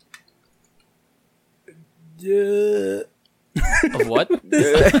 Of what?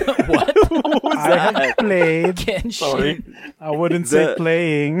 What? I have played. Genshin. I wouldn't say The-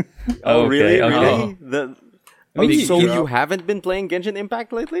 playing. Oh, really? okay. Really? mean, So you- you haven't been playing Genshin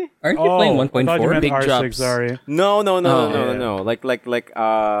Impact lately? Aren't you playing I thought you 1.4? meant Big R6, drops. sorry. No. yeah. Like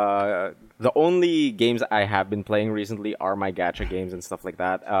the only games I have been playing recently are my gacha games and stuff like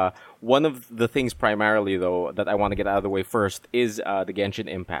that. One of the things primarily though that I want to get out of the way first is the Genshin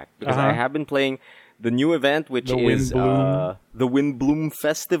Impact, because I have been playing the new event, which The is Windbloom. the Windbloom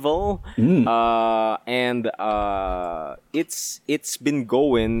Festival, and it's been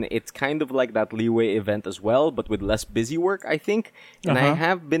going. It's kind of like that Leeway event as well, but with less busy work, I think, and I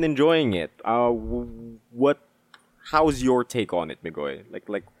have been enjoying it. How's your take on it, Migoy?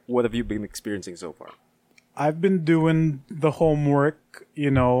 Like, what have you been experiencing so far? I've been doing the homework,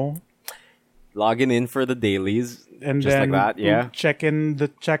 Logging in for the dailies, and just then like that, yeah. checking the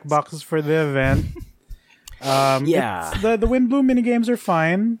check boxes for the event. Yeah. The Windbloom minigames are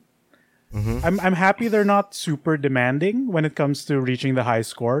fine. Mm-hmm. I'm happy they're not super demanding when it comes to reaching the high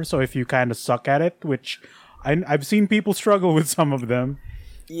score. So if you kind of suck at it, which I've seen people struggle with some of them.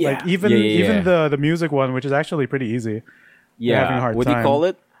 Yeah. Like even the music one, which is actually pretty easy. Yeah, having a hard what do you time. call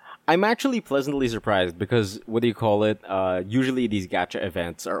it? I'm actually pleasantly surprised because usually these gacha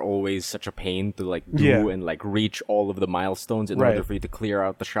events are always such a pain to do Yeah. and reach all of the milestones in Right. order for you to clear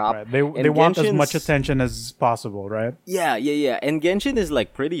out the shop. Right. They And want as Genshin's- much attention as possible, right? Yeah. And Genshin is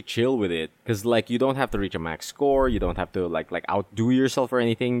pretty chill with it because you don't have to reach a max score, you don't have to outdo yourself or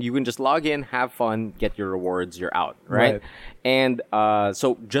anything. You can just log in, have fun, get your rewards, you're out, right? Right. And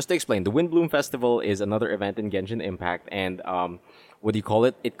so just to explain, the Windbloom Festival is another event in Genshin Impact, and what do you call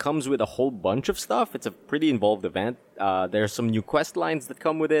it? It comes with a whole bunch of stuff. It's a pretty involved event. There's some new quest lines that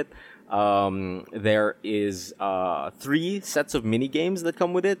come with it. There is 3 sets of mini games that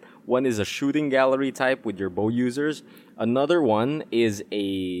come with it. One is a shooting gallery type with your bow users. Another one is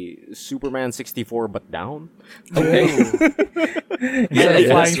a Superman 64 but down. Okay. Instead of Yeah,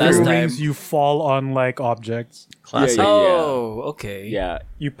 flying last through time. wings, you fall on like objects. Classic. Yeah. Oh, okay. Yeah.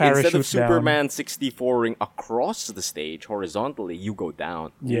 You Instead parachute of Superman 64ing across the stage horizontally, you go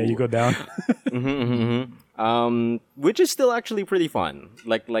down. Yeah, you go down. Which is still actually pretty fun.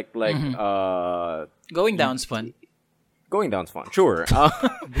 Like Going down's fun. going down's fun. Sure.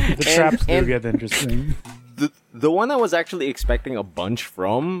 The traps do get interesting. The one I was actually expecting a bunch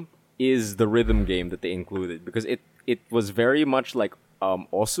from is the rhythm game that they included, because it was very much like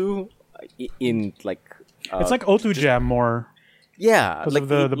Osu in like It's like O2 Jam more yeah, because like of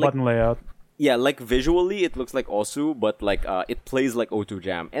the like- button layout. Yeah, like visually it looks like Osu, but like it plays like O2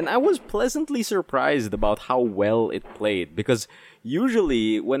 Jam. And I was pleasantly surprised about how well it played, because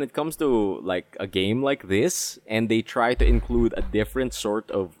usually when it comes to like a game like this and they try to include a different sort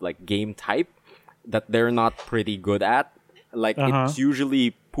of like game type that they're not pretty good at, like it's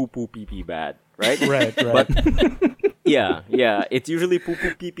usually poo poo pee pee bad, right? Right. But yeah, it's usually poo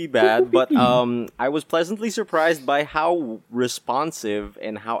poo pee pee bad, but I was pleasantly surprised by how responsive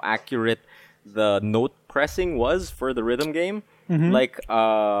and how accurate the note pressing was for the rhythm game. Like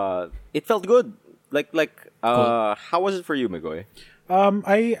it felt good. How was it for you, Migoy?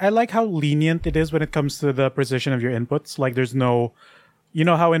 I like how lenient it is when it comes to the precision of your inputs. Like there's no, you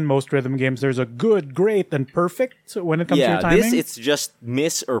know how in most rhythm games there's a good, great, and perfect when it comes to your Yeah, timing. this it's just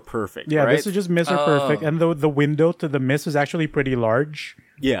miss or perfect. Yeah, right? this is just miss or perfect, and the window to the miss is actually pretty large.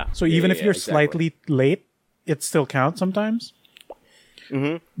 yeah. So Yeah, even yeah, if you're exactly. slightly late, it still counts sometimes.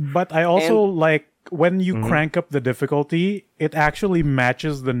 But I also like when you crank up the difficulty, it actually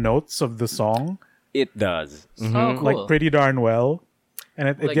matches the notes of the song It does. Oh, cool. like pretty darn well, and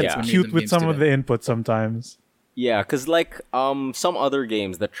it Like, gets yeah. cute Rhythm with games some do of that. the inputs sometimes. Yeah, because like some other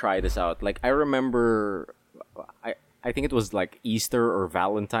games that try this out, like I remember, I think it was like Easter or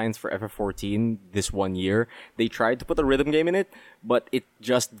Valentine's for FF14 this one year. They tried to put a rhythm game in it, but it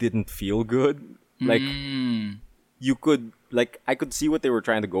just didn't feel good. Like you could like I could see what they were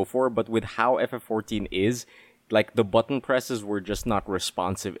trying to go for, but with how FF14 is, like the button presses were just not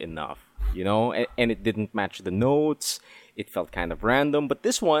responsive enough, you know, and it didn't match the notes. It felt kind of random, but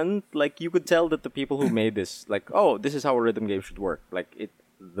this one, like, you could tell that the people who made this, like, oh, this is how a rhythm game should work. Like,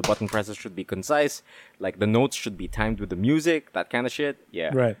 the button presses should be concise, like, the notes should be timed with the music, that kind of shit.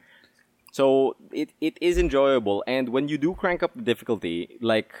 Yeah. Right. So, it is enjoyable, and when you do crank up the difficulty,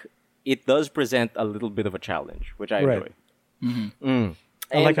 like, it does present a little bit of a challenge, which I Right. enjoy.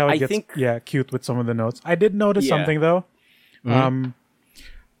 I like how it gets think, cute with some of the notes. I did notice Yeah. something though.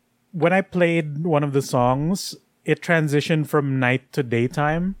 When I played one of the songs, it transitioned from night to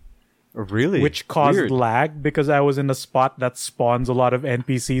daytime, really? which caused Weird. lag because I was in a spot that spawns a lot of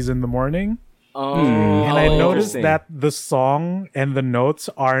NPCs in the morning. Oh, And I noticed interesting. that the song and the notes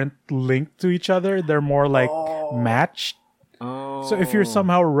aren't linked to each other. They're more like matched. Oh. So if you're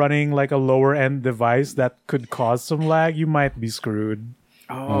somehow running like a lower end device that could cause some lag, you might be screwed.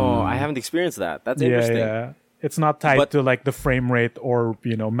 Oh, I haven't experienced that. That's Yeah, interesting. yeah. It's not tied But- to like the frame rate or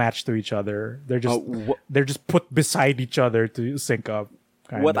matched to each other. They're just wh- they're just put beside each other to sync up.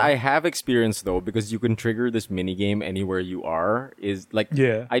 What kinda. I have experienced though, because you can trigger this mini game anywhere you are, is like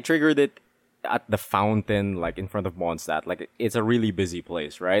Yeah. I triggered it at the fountain, like in front of Mondstadt. Like it's a really busy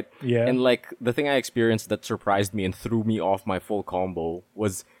place, right? Yeah. And like the thing I experienced that surprised me and threw me off my full combo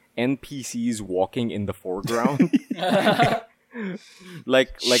was NPCs walking in the foreground. like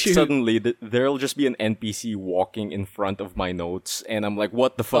Shoot. suddenly there'll just be an NPC walking in front of my notes, and I'm like,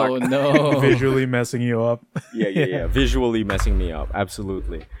 what the fuck? Oh no. visually messing you up. yeah. Visually messing me up.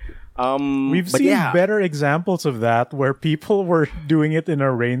 Absolutely. We've but seen yeah. better examples of that where people were doing it in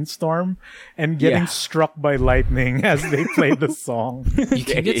a rainstorm and getting Yeah. struck by lightning as they played the song. You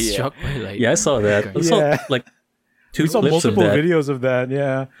can get Yeah. struck by lightning. Yeah, I saw that. I saw Yeah. like two We saw clips of multiple that. videos of that,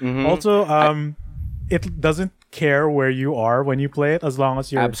 yeah. Mm-hmm. Also, it doesn't care where you are when you play it as long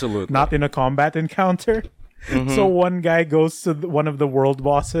as you're Absolutely. not in a combat encounter. So one guy goes to one of the world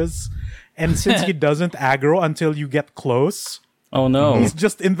bosses, and since he doesn't aggro until you get close, Oh no! he's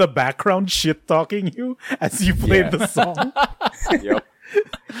just in the background shit talking you as you play Yeah. the song. Yep.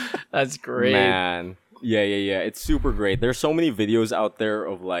 That's great. Man. Yeah. It's super great. There's so many videos out there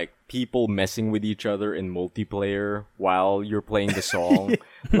of like people messing with each other in multiplayer while you're playing the song.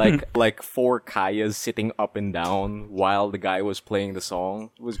 like 4 Kayas sitting up and down while the guy was playing the song.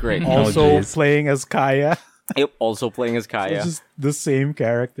 It was great. Also jeez. playing as Kaya. Yep, also playing as It's Kaya. just the same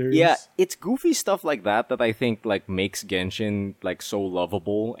characters. Yeah, it's goofy stuff like that that I think like makes Genshin like so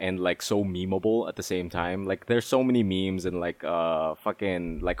lovable and like so memeable at the same time. Like there's so many memes and like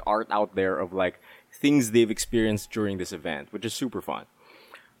fucking like art out there of like things they've experienced during this event, which is super fun.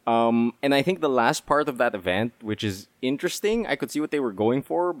 And I think the last part of that event, which is interesting, I could see what they were going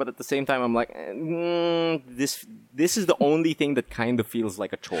for, but at the same time, I'm like, this is the only thing that kind of feels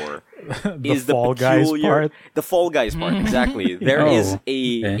like a chore. The Fall Guys part. The Fall Guys part, exactly. There is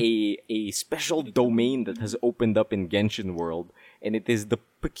okay. a special domain that has opened up in Genshin World, and it is the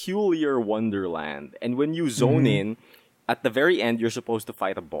Peculiar Wonderland. And when you zone in, at the very end, you're supposed to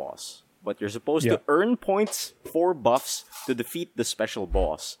fight a boss. But you're supposed to earn points for buffs to defeat the special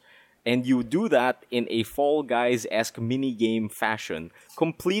boss. And you do that in a Fall Guys-esque minigame fashion,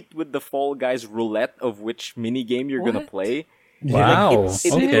 complete with the Fall Guys roulette of which minigame you're gonna play. Wow. It looks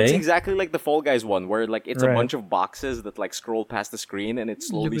Okay. exactly like the Fall Guys one, where like it's a Right. bunch of boxes that like scroll past the screen and it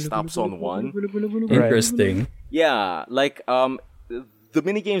slowly stops on one. Interesting. Yeah, like the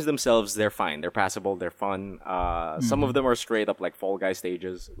mini games themselves, they're fine. They're passable. They're fun. Some of them are straight up like Fall Guys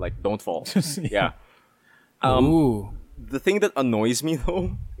stages. Like don't fall. Yeah. Ooh. The thing that annoys me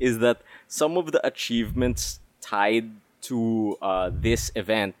though is that some of the achievements tied to this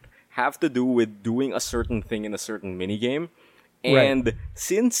event have to do with doing a certain thing in a certain minigame. And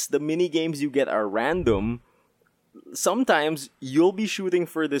since the mini games you get are random, sometimes you'll be shooting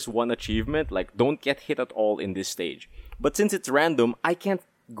for this one achievement, like don't get hit at all in this stage. But since it's random, I can't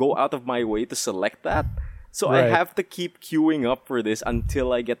go out of my way to select that. So I Right. have to keep queuing up for this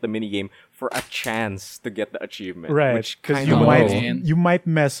until I get the minigame for a chance to get the achievement. Right, Which because kind you of might man. you might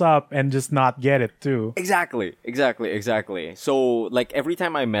mess up and just not get it too. Exactly. So like every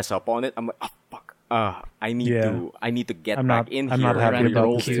time I mess up on it, I'm like, oh fuck. I need to get I'm back not- in I'm here not happy and about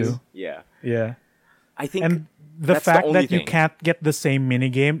reroll this this. too. Yeah. Yeah, I think and the that's fact the only that you thing. can't get the same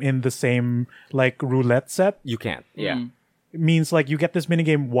minigame in the same like roulette set You can't. Yeah. means like you get this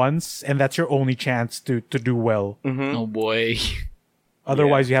minigame once and that's your only chance to do well. Oh boy.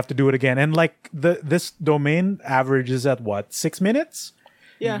 Otherwise you have to do it again. And like this domain averages at what, 6 minutes?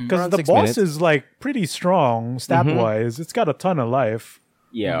 Yeah. Because around the 6 boss minutes. is like pretty strong stat wise. It's got a ton of life.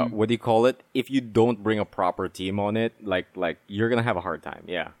 Yeah, what do you call it? If you don't bring a proper team on it, like you're gonna have a hard time.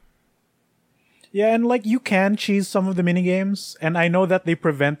 Yeah. Yeah, and like you can cheese some of the minigames, and I know that they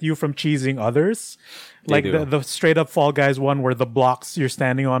prevent you from cheesing others. Like do. the straight up Fall Guys one where the blocks you're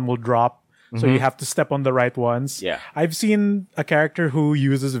standing on will drop, so you have to step on the right ones. Yeah. I've seen a character who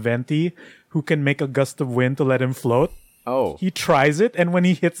uses Venti who can make a gust of wind to let him float. Oh. He tries it, and when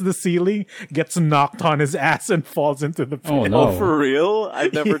he hits the ceiling, gets knocked on his ass and falls into the pit. Oh no. Oh, for real?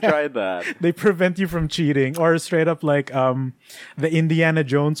 I've never Yeah. tried that. They prevent you from cheating, or straight up like the Indiana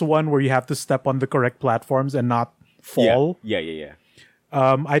Jones one where you have to step on the correct platforms and not fall. Yeah.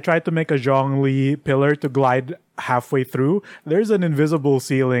 I tried to make a Zhongli pillar to glide halfway through. There's an invisible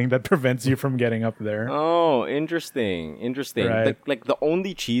ceiling that prevents you from getting up there. Oh, interesting. Right. Like the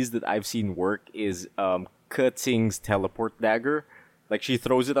only cheese that I've seen work is Kutsing's teleport dagger. Like she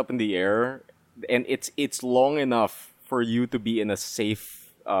throws it up in the air, and it's long enough for you to be in a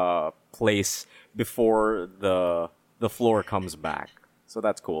safe place before the floor comes back. So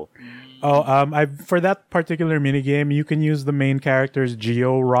that's cool. Oh, I for that particular minigame, you can use the main character's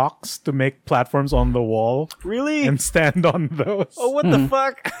Geo rocks to make platforms on the wall Really? and stand on those. Oh, what the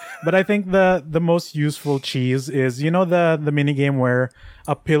fuck? But I think the most useful cheese is, the minigame where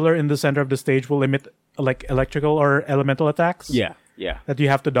a pillar in the center of the stage will emit like electrical or elemental attacks. Yeah. That you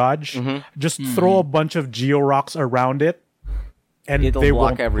have to dodge. Just throw a bunch of Geo rocks around it, and It'll they block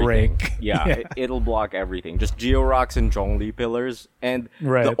won't everything. break. Yeah, It'll block everything. Just Geo Rocks and Zhongli pillars. And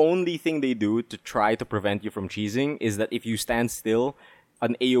Right. the only thing they do to try to prevent you from cheesing is that if you stand still,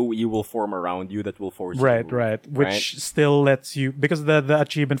 an AoE will form around you that will force you to Right, move, right. Which still lets you, because the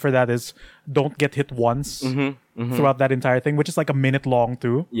achievement for that is don't get hit once throughout that entire thing, which is like a minute long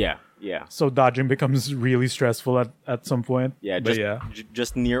too. Yeah. So dodging becomes really stressful at some point. Yeah, But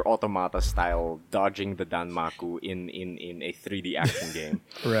just near automata style dodging the Danmaku in a 3D action game.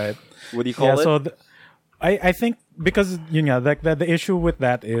 right. What do you call Yeah, it? so I think because like the issue with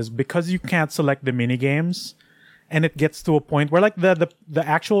that is because you can't select the mini games, and it gets to a point where like the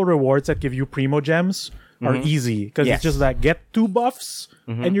actual rewards that give you primo gems are easy because Yes. it's just like get 2 buffs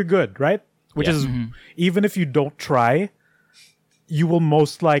and you're good, right? Which Yeah. is even if you don't try, you will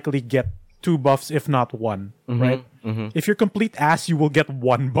most likely get 2 buffs if not 1, right? If you're complete ass, you will get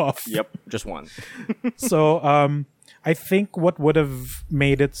 1 buff. Yep, just one. So I think what would have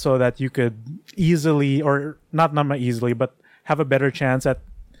made it so that you could easily, or not easily, but have a better chance at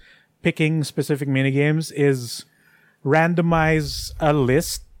picking specific minigames is randomize a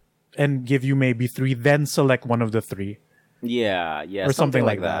list and give you maybe 3, then select one of the 3. Yeah, Or something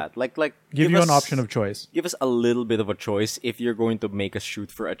like that. Like Give you us, an option of choice. Give us a little bit of a choice if you're going to make us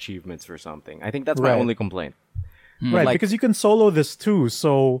shoot for achievements or something. I think that's my Right. only complaint. Right, like- because you can solo this too,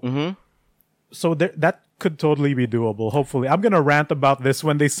 so that could totally be doable. Hopefully, I'm gonna rant about this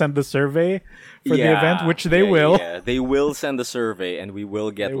when they send the survey for the event, which they will. Yeah, they will send a survey, and we will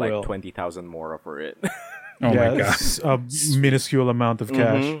get They like will. 20,000 more for it. Oh my god. It's a minuscule amount of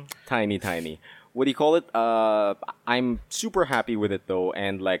cash. Tiny. What do you call it? I'm super happy with it though,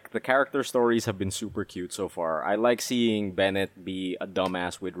 and like the character stories have been super cute so far. I like seeing Bennett be a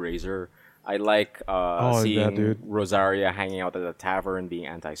dumbass with Razor. I like yeah, seeing dude. Rosaria hanging out at a tavern being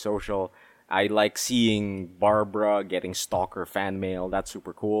antisocial. I like seeing Barbara getting stalker fan mail. That's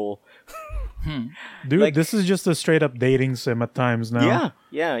super cool. Dude, Like- this is just a straight up dating sim at times now.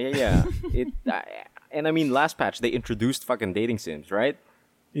 Yeah. And I mean, last patch they introduced fucking dating sims, right?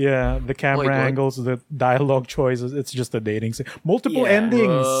 Yeah, the camera Wait, what? angles, the dialogue choices, it's just a dating sim. Multiple Yeah.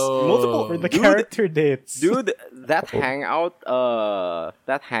 endings Multiple for the Dude, character dates. Dude, that hangout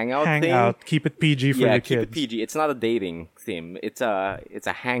thing. Hangout, keep it PG for Yeah, the keep kids. it PG. It's not a dating theme. It's a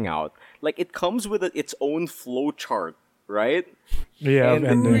hangout. Like it comes with its own flow chart, right? Yeah, And-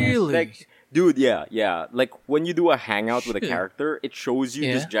 endings. Really? Like, dude, yeah. Like when you do a hangout with a character, it shows you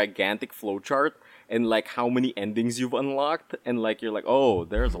this Yeah. gigantic flow chart and like how many endings you've unlocked, and like you're like, oh,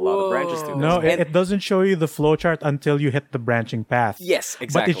 there's a lot of branches to this. No, And- it doesn't show you the flowchart until you hit the branching path. Yes,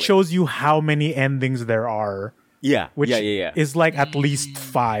 exactly. But it shows you how many endings there are, yeah, which yeah. is like at least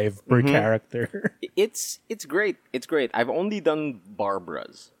 5 per character. It's great. It's great. I've only done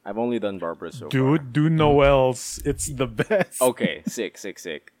Barbara's. So far. Dude, do Noel's. It's the best. Okay,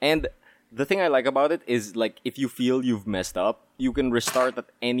 sick. And the thing I like about it is like if you feel you've messed up, you can restart at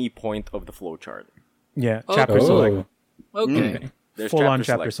any point of the flowchart. Yeah, Oh, chapter cool. select. Okay. There's Full on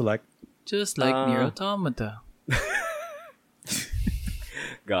chapter select. Just like Nier Automata.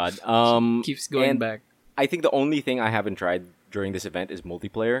 God. Keeps going and back. I think the only thing I haven't tried during this event is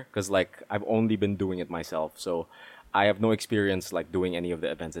multiplayer because like I've only been doing it myself, so I have no experience like doing any of the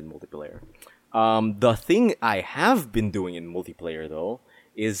events in multiplayer. The thing I have been doing in multiplayer though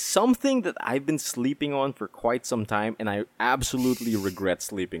is something that I've been sleeping on for quite some time, and I absolutely regret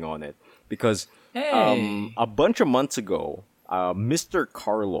sleeping on it because Hey. a bunch of months ago, Mr.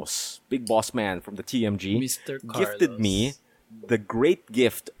 Carlos, big boss man from the TMG, Mr. gifted me the great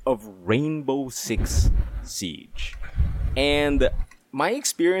gift of Rainbow Six Siege. And my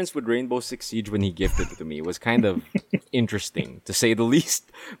experience with Rainbow Six Siege when he gifted it to me was kind of interesting, to say the least,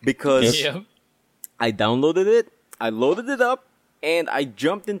 because Yep. I downloaded it, I loaded it up, and I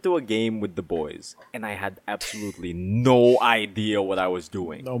jumped into a game with the boys. And I had absolutely no idea what I was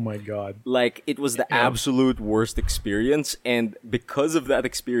doing. Oh my god. Like, it was the absolute worst experience, and because of that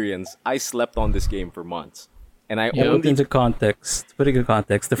experience, I slept on this game for months. And I Put only into context. Put it in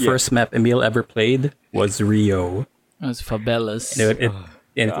context. The first map Emil ever played was Rio. It was Favelas.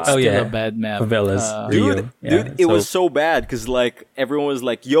 Oh Still yeah, a bad map. Favelas. Dude, Rio. Yeah, dude, it was so bad because like everyone was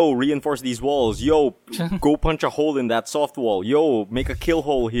like, "Yo, reinforce these walls. Yo, go punch a hole in that soft wall. Yo, make a kill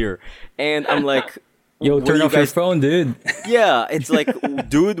hole here." And I'm like, Yo, what turn are you off your guys- phone, dude. Yeah, it's like,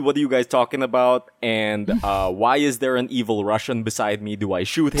 dude, what are you guys talking about? And why is there an evil Russian beside me? Do I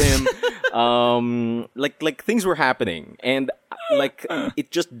shoot him? Like things were happening, and like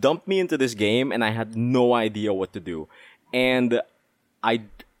it just dumped me into this game, and I had no idea what to do, and I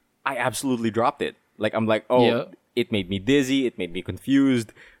absolutely dropped it. Like I'm like, oh, Yeah. it made me dizzy, it made me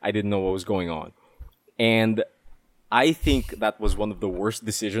confused. I didn't know what was going on, and I think that was one of the worst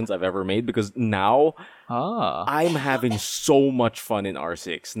decisions I've ever made because now I'm having so much fun in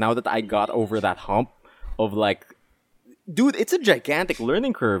R6 now that I got over that hump of like, dude, it's a gigantic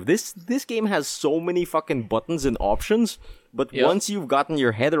learning curve. This game has so many fucking buttons and options, but Yep. once you've gotten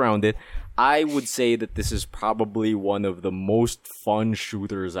your head around it, I would say that this is probably one of the most fun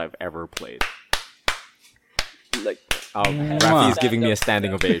shooters I've ever played. Like, Rafi is giving me a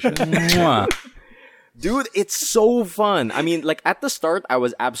standing ovation. Mwah. Dude, it's so fun. I mean, like at the start, I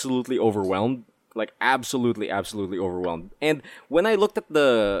was absolutely overwhelmed. Like absolutely overwhelmed. And when I looked at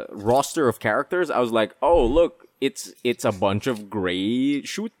the roster of characters, I was like, "Oh, look, it's a bunch of gray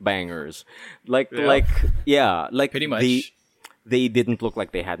shoot bangers." Like Pretty much. They didn't look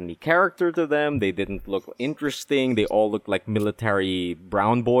like they had any character to them. They didn't look interesting. They all looked like military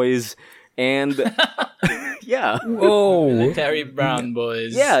brown boys. And Yeah. Whoa. Terry Brown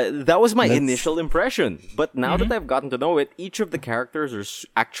boys. Yeah, that was my initial impression. But now that I've gotten to know it, each of the characters are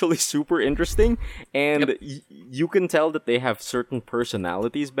actually super interesting, and you can tell that they have certain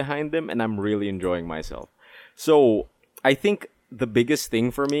personalities behind them, and I'm really enjoying myself. So I think the biggest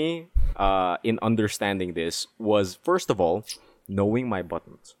thing for me in understanding this was, first of all, knowing my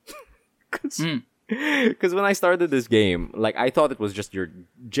buttons. Because when I started this game, like, I thought it was just your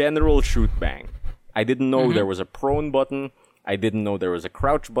general shoot bang. I didn't know there was a prone button. I didn't know there was a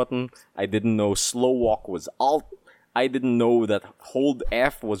crouch button. I didn't know slow walk was alt. I didn't know that hold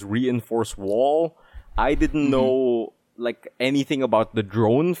F was reinforce wall. I didn't know like anything about the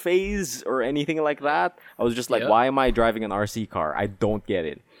drone phase or anything like that. I was just like, why am I driving an RC car? I don't get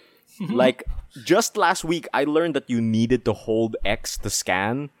it. Like, just last week, I learned that you needed to hold X to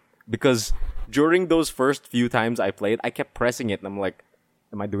scan, because during those first few times I played, I kept pressing it and I'm like,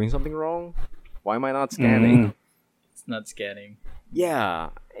 am I doing something wrong? Why am I not scanning? It's not scanning. Yeah.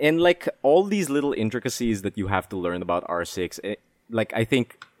 And like all these little intricacies that you have to learn about R6, like, I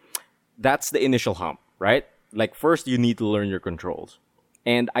think that's the initial hump, right? Like, first you need to learn your controls.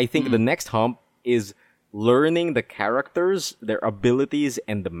 And I think the next hump is learning the characters, their abilities,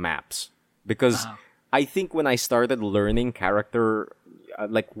 and the maps. Because I think when I started learning character,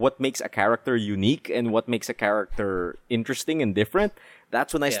 like what makes a character unique and what makes a character interesting and different,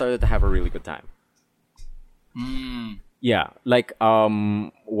 that's when I started to have a really good time. Yeah, like,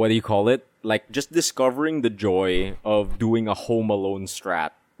 what do you call it? Like, just discovering the joy of doing a Home Alone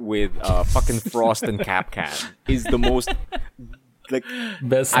strat with fucking Frost and Capcan is the most, like,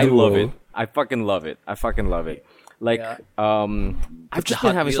 Best I love duo. it. I fucking love it. I fucking love it. Like, I've just The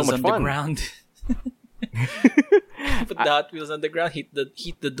been Hot having so Wheels much on the fun. ground. Put the Hot Wheels on the ground. Heat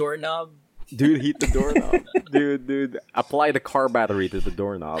the doorknob. Dude, heat the doorknob. Dude, apply the car battery to the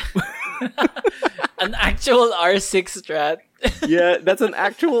doorknob. An actual R6 strat. Yeah, that's an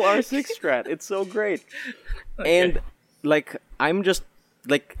actual R6 strat. It's so great. And, like, I'm just,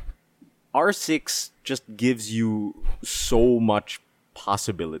 like, R6 just gives you so much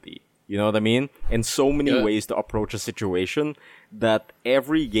possibility. You know what I mean? And so many ways to approach a situation that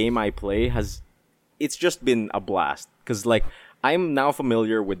every game I play it's just been a blast. Because, like, I'm now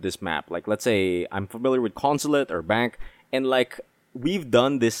familiar with this map. Like, let's say I'm familiar with Consulate or Bank, and, like, we've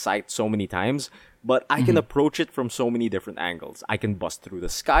done this site so many times, but I can approach it from so many different angles. I can bust through the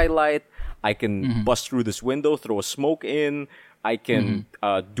skylight. I can bust through this window, throw a smoke in. I can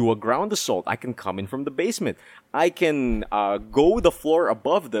do a ground assault. I can come in from the basement. I can go the floor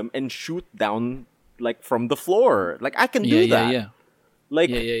above them and shoot down, like, from the floor. Like, I can do that. Yeah. Like,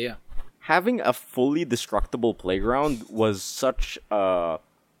 Yeah. having a fully destructible playground was such a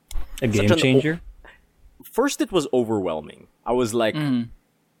A game an changer? first it was overwhelming. I was like,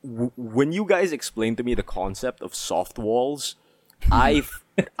 when you guys explained to me the concept of soft walls, I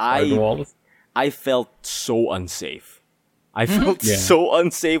Hardwalls? I felt so unsafe. I felt so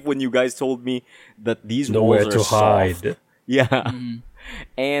unsafe when you guys told me that these Nowhere walls are to soft. hide. Yeah.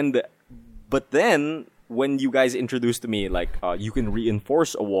 But then when you guys introduced to me, like, you can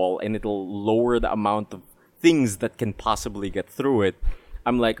reinforce a wall and it'll lower the amount of things that can possibly get through it,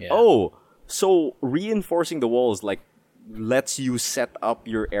 I'm like, oh, so reinforcing the walls, like, lets you set up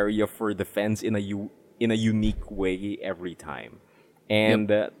your area for defense in a unique way every time. And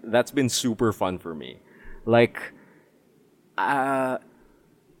that's been super fun for me. Like,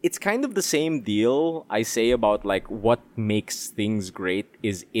 it's kind of the same deal I say about, like, what makes things great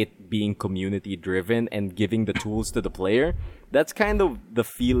is it being community driven and giving the tools to the player. That's kind of the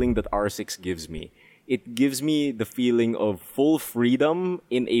feeling that R6 gives me. It gives me the feeling of full freedom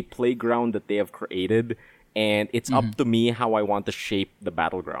in a playground that they have created, and it's up to me how I want to shape the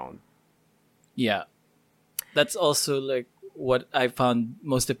battleground. Yeah. That's also, like, what I found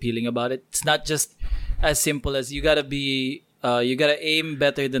most appealing about it. It's not just as simple as you gotta aim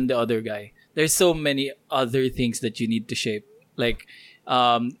better than the other guy. There's so many other things that you need to shape. Like,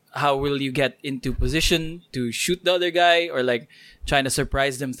 how will you get into position to shoot the other guy, or like trying to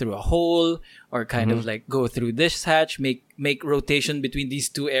surprise them through a hole, or kind of like go through this hatch, make rotation between these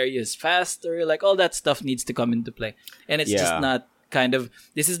two areas faster. Like, all that stuff needs to come into play. And it's just not kind of,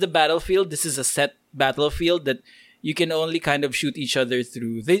 this is the battlefield. This is a set battlefield that you can only kind of shoot each other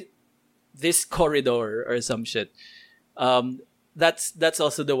through this corridor or some shit. That's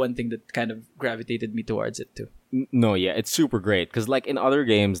also the one thing that kind of gravitated me towards it too. No, yeah, it's super great. Because, like, in other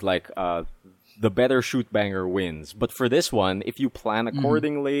games, like, the better shoot banger wins. But for this one, if you plan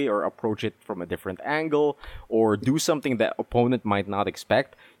accordingly or approach it from a different angle or do something that opponent might not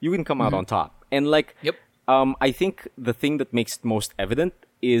expect, you can come out on top. And, like, I think the thing that makes it most evident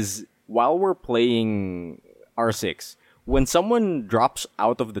is while we're playing R6. When someone drops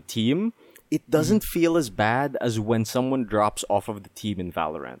out of the team, it doesn't feel as bad as when someone drops off of the team in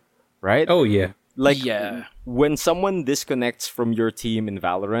Valorant, right? Oh yeah. Like Yeah. when someone disconnects from your team in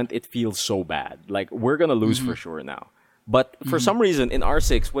Valorant, it feels so bad. Like we're gonna lose for sure now. But for some reason in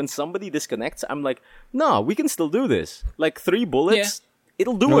R6, when somebody disconnects, I'm like, no, we can still do this. Like 3 bullets,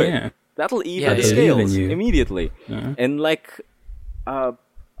 it'll do Oh, it. yeah. That'll even Yeah, the yeah. scales Believe in you. immediately. And like,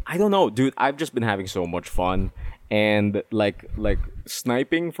 I don't know, dude. I've just been having so much fun, and like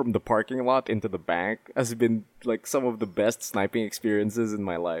sniping from the parking lot into the bank has been like some of the best sniping experiences in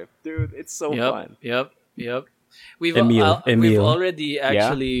my life, dude. It's so fun. Yep. We've Emil, we've Emil. already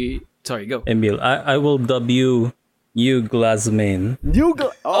actually. Sorry, go. Emil, I will W you Glazmain.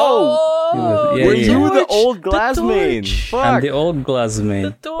 Oh, Yeah, were yeah. you the Torch! old The glass main? torch! Fuck. I'm the old Glazmain.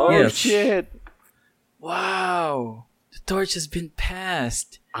 The torch! Oh Yes. shit! Wow, the torch has been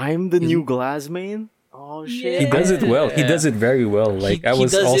passed. I'm the new glass main. Oh shit! He does it well. He Yeah. does it very well. Like I he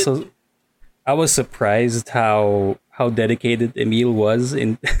was does also, it- I was surprised how dedicated Emil was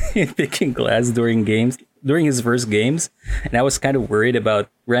in, in picking Glass during his first games, and I was kind of worried about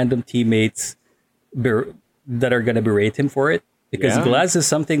random teammates that are gonna berate him for it because Yeah. Glass is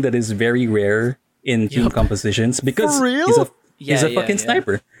something that is very rare in team compositions because For real? he's Yeah, a fucking yeah.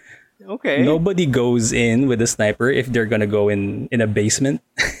 sniper. Okay. Nobody goes in with a sniper if they're gonna go in a basement,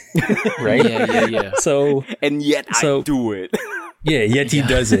 right? Yeah. So And yet I So- do it. yeah, yet he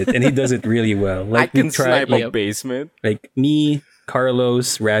does it, and he does it really well. I Like we can tried, snipe a like, basement. like me,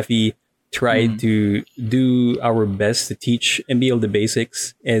 Carlos, Rafi tried to do our best to teach Emil the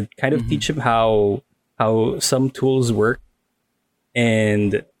basics and kind of teach him how some tools work,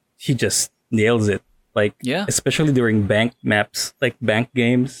 and he just nails it. Like Yeah. especially during bank maps, like bank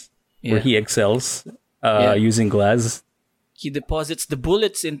games, where Yeah. he excels Yeah. using Glass. He deposits the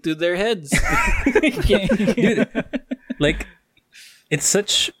bullets into their heads. Like it's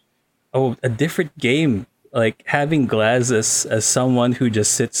such a different game, like having Glass as someone who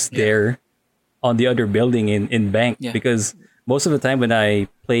just sits there on the other building in bank. Yeah. Because most of the time when I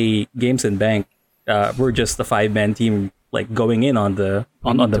play games in bank, we're just a 5-man team like going in on the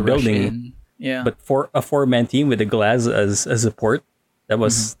To rush building. in. Yeah. But for a 4-man team with a Glass as support, that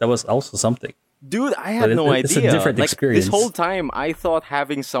was also something. Dude, I But had no it's a idea. different Like experience. this whole time, I thought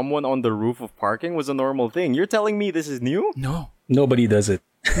having someone on the roof of parking was a normal thing. You're telling me this is new? no. Nobody does it,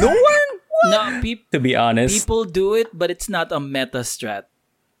 No one? No, to be honest. people do it, but it's not a meta strat.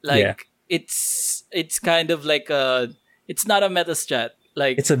 Like Yeah. it's kind of like it's not a meta strat.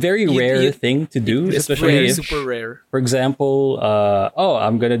 Like It's a very you- rare you- thing to do, It's especially rare, if, super rare. for example,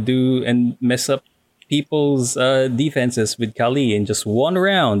 I'm gonna do and mess up people's defenses with Kali in just one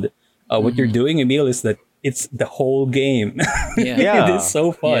round. What you're doing, Emil, is that it's the whole game. Yeah. Yeah. It is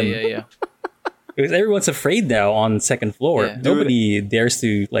so fun Yeah. because everyone's afraid now on second floor. Yeah. Nobody dares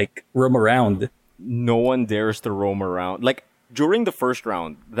to like roam around. No one dares to roam around. Like during the first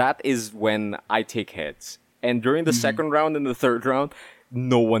round, that is when I take heads. And during the second round and the third round,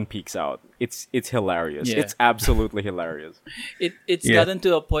 no one peeks out. It's hilarious. Yeah. It's absolutely hilarious. It's Yeah. gotten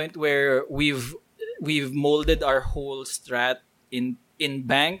to a point where we've molded our whole strat in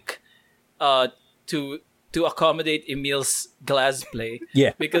bank to accommodate Emil's Glass play.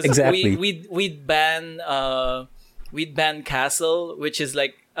 Yeah, Because exactly. we'd ban Castle, which is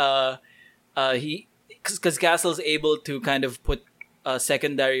like because Castle's able to kind of put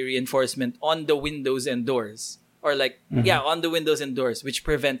secondary reinforcement on the windows and doors, or like on the windows and doors, which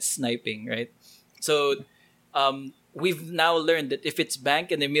prevents sniping, right? So we've now learned that if it's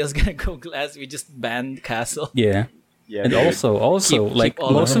bank and Emil's gonna go Glass, we just ban Castle. Yeah. Yeah, And dude. also, Keep like all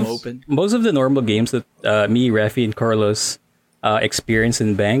of most them of open. most of the normal games that me, Rafi, and Carlos experience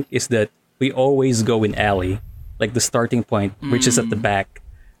in bank is that we always go in alley, like the starting point, which is at the back.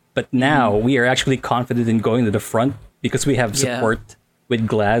 But now we are actually confident in going to the front because we have Yeah. support with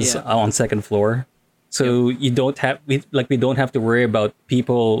Glass Yeah. on second floor. So you don't have we don't have to worry about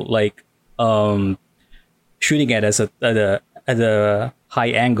people like shooting at us at a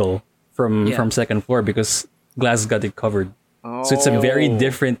high angle from Yeah. second floor because Glass got it covered. So it's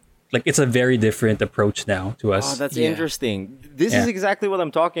a very different approach now to Oh, us. that's Yeah. interesting. This is Yeah. exactly what I'm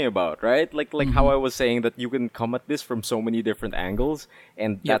talking about, right? Like how I was saying that you can come at this from so many different angles,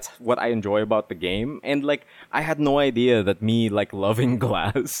 and that's what I enjoy about the game. And like I had no idea that me like loving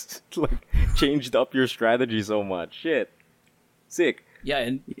Glass like changed up your strategy so much. Shit, sick. Yeah,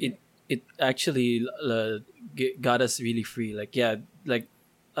 and it actually got us really free. Like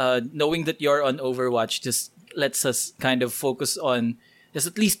knowing that you're on Overwatch just lets us kind of focus on just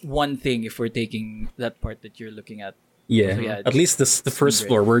at least one thing if we're taking that part that you're looking at. Yeah. So, yeah, At least the first great.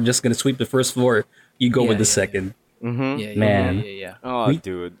 floor. We're just gonna sweep the first floor. You go with the Yeah, yeah, second. Yeah, Man. yeah. Oh,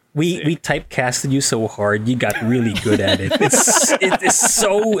 dude. We typecasted you so hard. You got really good at it. It is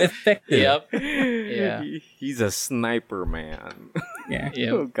so effective. Yep. Yeah. He's a sniper, man. Yeah.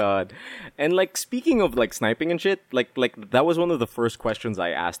 Yep. Oh god. And like speaking of like sniping and shit, like that was one of the first questions I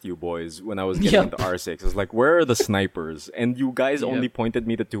asked you boys when I was getting Yep. into R6. It's like, where are the snipers? And you guys only Yep. pointed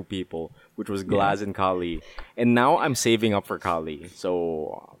me to two people, which was Glaz and Kali. And now I'm saving up for Kali.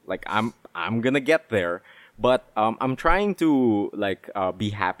 So like I'm gonna get there. But I'm trying to like be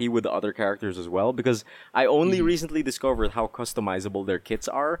happy with the other characters as well because I only recently discovered how customizable their kits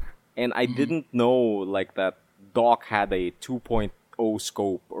are, and I didn't know like that Doc had a 2.0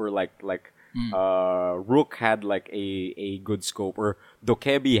 scope or like Rook had like a good scope or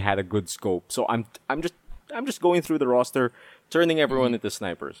Dokebi had a good scope. So I'm just going through the roster, turning everyone into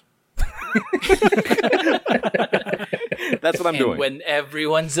snipers. That's what I'm And doing. when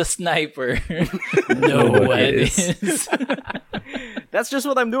everyone's a sniper, no one is. That's just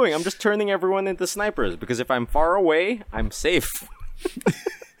what I'm doing. I'm just turning everyone into snipers because if I'm far away, I'm safe.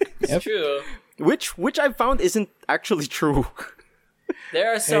 It's true. Which I've found isn't actually true.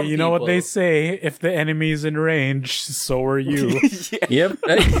 There are some Hey, you know what they people- say? If the enemy's in range, so are you. Yep.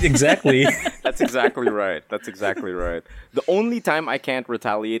 Exactly. That's exactly right. That's exactly right. The only time I can't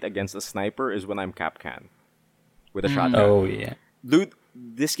retaliate against a sniper is when I'm Capcan with a shotgun. Oh yeah. Dude,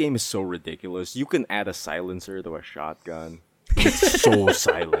 this game is so ridiculous. You can add a silencer to a shotgun. It's so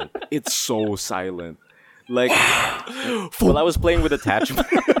silent. It's so silent. Like, while I was playing with attachments,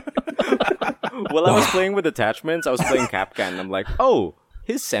 while I was playing with attachments, I was playing Capcan. And I'm like, oh,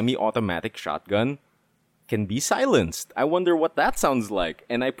 his semi-automatic shotgun can be silenced. I wonder what that sounds like.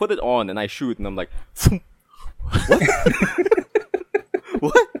 And I put it on and I shoot, and I'm like, what?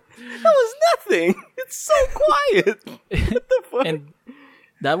 What? That was nothing. It's so quiet. What the fuck? And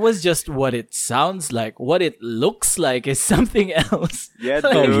that was just what it sounds like. What it looks like is something else. Yeah,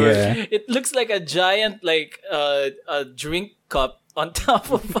 Like, Oh dude. yeah. It looks like a giant a drink cup on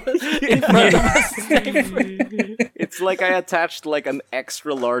top of in front of a sniper. It's like I attached like an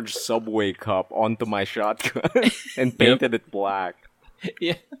extra large Subway cup onto my shotgun and painted it black.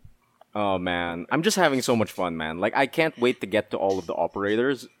 Yeah. Oh man, I'm just having so much fun, man. Like I can't wait to get to all of the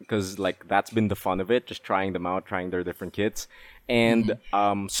operators because like that's been the fun of it, just trying them out, trying their different kits. And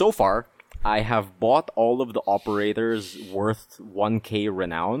so far, I have bought all of the operators worth 1k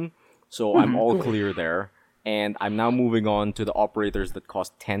renown, so I'm all clear there. And I'm now moving on to the operators that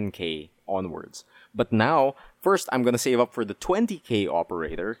cost 10k onwards. But now, first I'm gonna save up for the 20k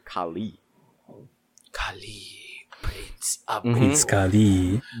operator, Kali. Kali, Prince of It's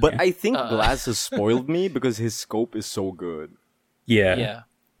Kali. But I think Glass has spoiled me because his scope is so good. Yeah. Yeah.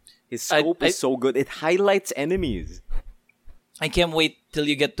 His scope is so good. It highlights enemies. I can't wait till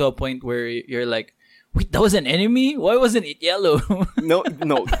you get to a point where you're like, wait, that was an enemy? Why wasn't it yellow? No,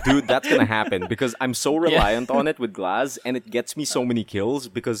 dude, that's gonna happen because I'm so reliant on it with Glass, and it gets me so many kills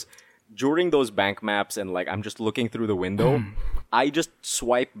because during those bank maps and like I'm just looking through the window, I just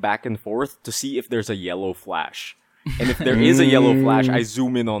swipe back and forth to see if there's a yellow flash. And if there is a yellow flash, I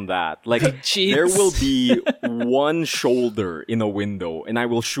zoom in on that. Like Cheats. there will be one shoulder in a window, and I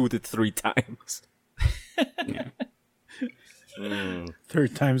will shoot it 3 times.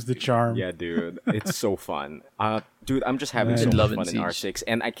 Third time's the charm. Yeah, dude, it's so fun. Dude, I'm just having so Did much Love fun and in Siege. R6,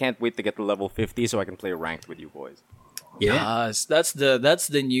 and I can't wait to get to level 50 so I can play ranked with you boys. Yes, that's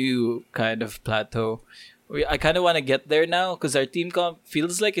the new kind of plateau. I kind of want to get there now because our team comp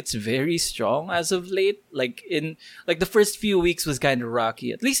feels like it's very strong as of late. Like the first few weeks was kind of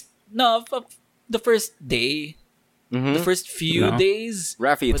rocky. At least the first day, the first few days.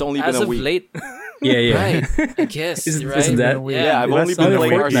 Rafi, it's But only been as a of week. late, Yeah. right? I guess Isn't- right. isn't that- Yeah, I've only Less been than a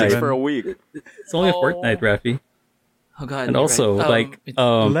playing fortnight. R6 for a week. It's only a Oh. fortnight, Rafi. Oh god! And you're also, right. like,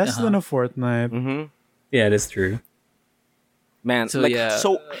 Less than a fortnight. yeah, that's true. Man, So, like, yeah.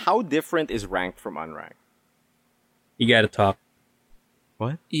 so how different is ranked from unranked? You gotta talk.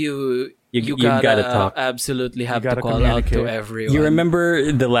 What? you You gotta, gotta talk. absolutely have to gotta call out to communicate. everyone. You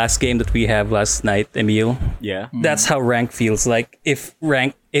remember the last game that we have last night, Emil? Yeah. That's how rank feels like. If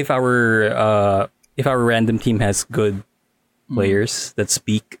our random team has good players that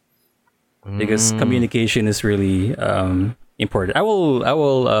speak, because communication is really important. I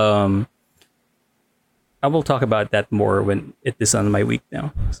will talk about that more when it is on my week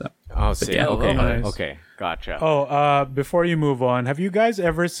now. So Oh, sick. yeah, okay. nice. Okay. Gotcha. Oh, before you move on, have you guys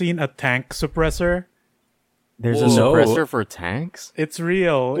ever seen a tank suppressor? There's a Whoa. suppressor for tanks? It's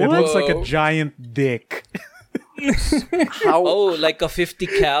real. It looks like a Whoa. giant dick. How Oh, like a 50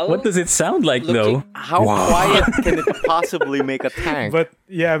 cal? What does it sound like though? how quiet can it possibly make a tank? But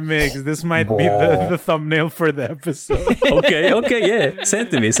yeah, Migs, this might be the thumbnail for the episode. Okay, yeah.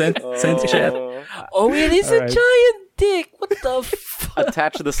 Send to me. Send to chat. Oh, it is a Alright. giant dick. What the fuck?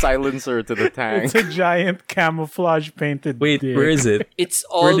 Attach the silencer to the tank. It's a giant camouflage painted Wait, dick. where is it? It's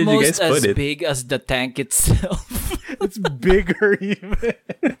Where did you almost guys put as it? big as the tank itself. It's bigger even.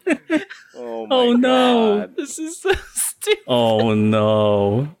 Oh, my Oh no. God. This is so stupid. Oh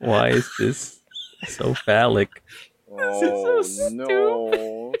no. Why is this so phallic? Oh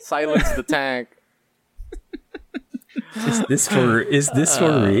no! Silence the tank. Is this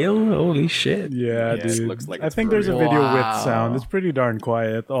for real? Holy shit. Yeah, Yes, dude. looks like I it's think for there's a real. video with Wow. sound. It's pretty darn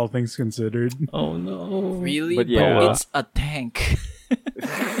quiet, all things considered. Oh no. Really? But yeah. It's a tank.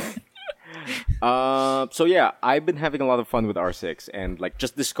 So yeah, I've been having a lot of fun with R6, and like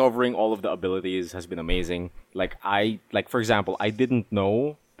just discovering all of the abilities has been amazing. For example, I didn't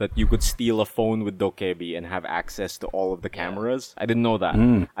know that you could steal a phone with Dokebi and have access to all of the cameras. I didn't know that.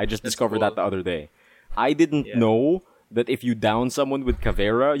 I just discovered cool. that the other day. I didn't know that if you down someone with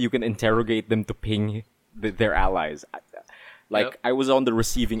Caveira, you can interrogate them to ping their allies. Yep. I was on the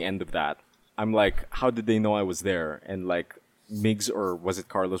receiving end of that. I'm like, how did they know I was there? And like, Migs or was it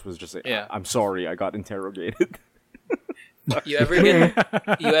Carlos was just like, Yeah. I'm sorry, I got interrogated. You ever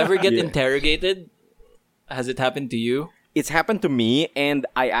get interrogated? Has it happened to you? It's happened to me, and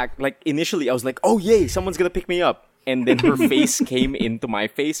I act like initially I was like, oh yay, someone's gonna pick me up. And then her face came into my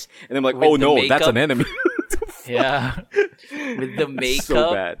face, and I'm like, With oh the no, that's makeup? an enemy. Yeah. With the makeup.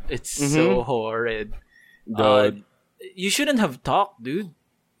 So bad. It's so horrid. Dude. You shouldn't have talked, dude.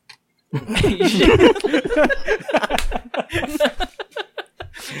 you, should...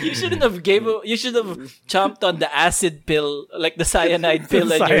 you shouldn't have you should have chomped on the acid pill, like the cyanide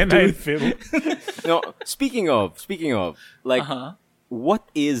pill in your Cyanide tooth. film. No, speaking of, like, Uh-huh. what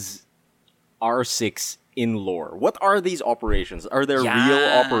is R6 in lore? What are these operations? Are there real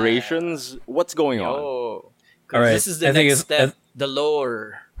Yeah. operations? What's going on? Oh. All right. This is the I think next it's- step. The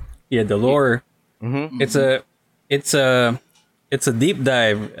lore. Yeah, the lore. It's a deep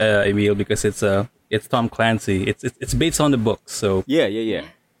dive, Emil, because it's Tom Clancy. It's based on the books. So Yeah.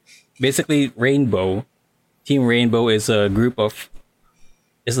 basically, Team Rainbow is a group of.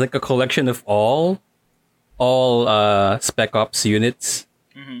 It's like a collection of all Spec Ops units.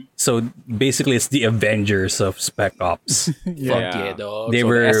 So basically, it's the Avengers of Spec Ops. Fuck yeah, dog. They So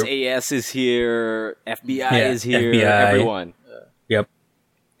were the SAS is here, FBI Yeah, is here, FBI. everyone. Yep.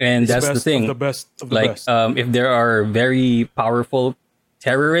 And that's the Best thing. Of the best of the Like, best. if there are very powerful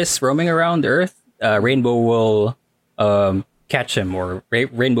terrorists roaming around Earth, Rainbow will catch him, or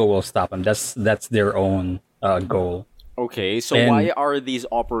Rainbow will stop him. That's their own goal. Okay, so And- why are these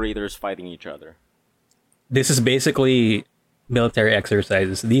operators fighting each other? This is basically military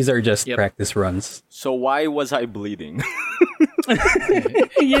exercises. These are just Yep. practice runs. So why was I bleeding?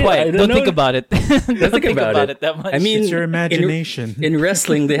 Quiet. Don't think about it. Don't think about it that much. I mean, It's your imagination. In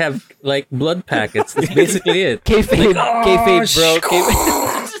wrestling, they have like blood packets. That's basically it. kayfabe, kayfabe, bro.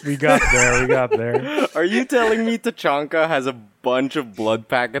 Kayfabe. We got there. Are you telling me Tachanka has a bunch of blood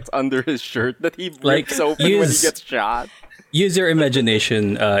packets under his shirt that he Like, rips open when he use- gets shot? Use your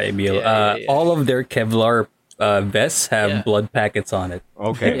imagination, Emil. Yeah. All of their Kevlar vests have Yeah. blood packets on it.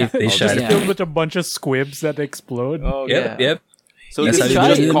 Okay. If they shot Just it. Yeah. filled with a bunch of squibs that explode. Oh, Yep, Yeah. yep. So That's this is how they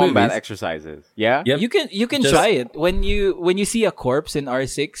just do it in the combat movies. exercises. Yeah? Yep. You can Just- try it when you see a corpse in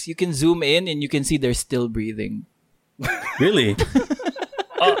R6. You can zoom in and you can see they're still breathing, Really?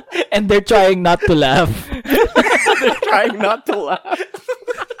 and they're trying not to laugh. Trying not to laugh.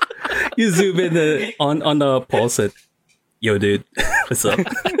 You zoom in on the pulse it. Yo, dude. What's up?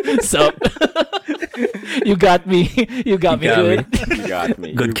 So you got me. You got me got good. You got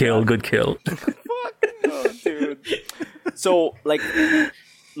me. Good kill, good kill. Oh, dude. So, like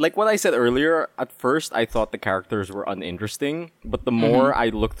what I said earlier, at first I thought the characters were uninteresting, but the more I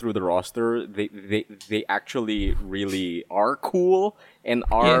look through the roster, they actually really are cool and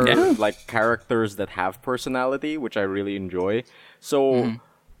are Yeah. like characters that have personality, which I really enjoy. So,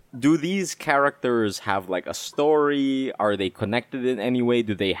 do these characters have like a story? Are they connected in any way?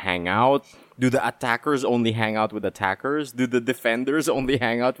 Do they hang out? Do the attackers only hang out with attackers? Do the defenders only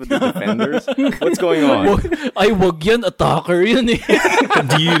hang out with the defenders? What's going on? Ay, wag yan. Attacker yun eh.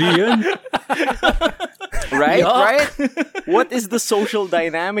 Duty yun. Right? Yuck. Right? What is the social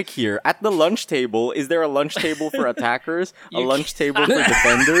dynamic here? At the lunch table, is there a lunch table for attackers? A lunch table for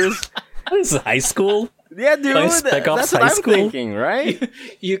defenders? This is high school. Yeah, dude. Like Spec Ops That's what High I'm School? thinking, right?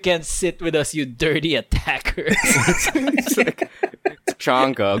 You can't sit with us, you dirty attackers. It's like,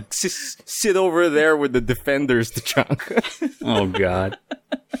 Tachanka. Sit over there with the defenders, Tachanka. Oh god.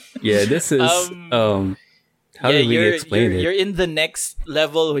 Yeah, this is how do we explain it? You're in the next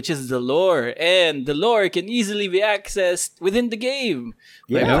level, which is the lore, and the lore can easily be accessed within the game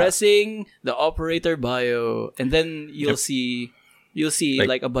by Yeah. pressing the operator bio, and then you'll see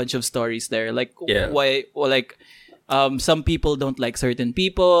like a bunch of stories there, like why, or like some people don't like certain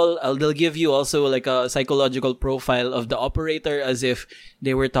people. They'll give you also like a psychological profile of the operator as if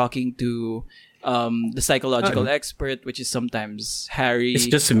they were talking to the psychological expert, which is sometimes Harry. It's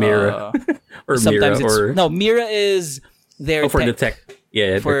just Mira. Or Sometimes Mira, or Mira is their for the tech.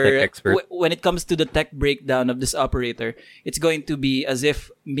 Yeah, for the tech expert. when it comes to the tech breakdown of this operator, it's going to be as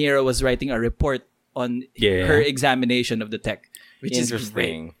if Mira was writing a report on her examination of the tech, which is great.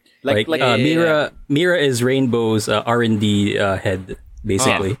 Interesting. Like Mira is Rainbow's R&D head,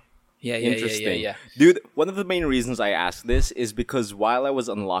 basically. Yeah. Interesting. Dude, one of the main reasons I asked this is because while I was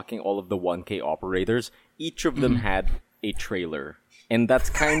unlocking all of the 1K operators, each of them had a trailer. And that's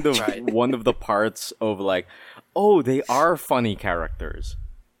kind of one of the parts of like, oh, they are funny characters.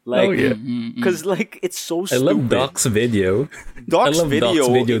 Like, because like it's so stupid. I love Doc's video. Doc's I love Doc's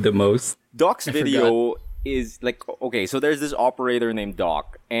video the most. Doc's video is like, okay, so there's this operator named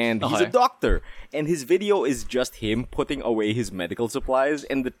Doc, and he's a doctor, and his video is just him putting away his medical supplies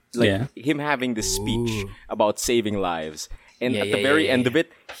and him having this speech about saving lives. And at the very end of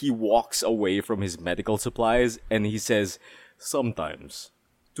it, he walks away from his medical supplies and he says, "Sometimes,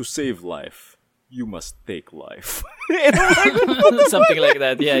 to save life, you must take life." And I'm like, Something like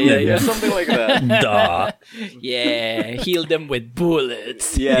that. Yeah. something like that. Duh. Yeah, heal them with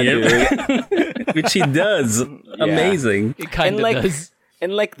bullets. Yeah, dude. Which he does. Amazing. It kind of like, does.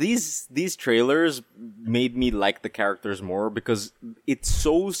 And like these trailers made me like the characters more because it's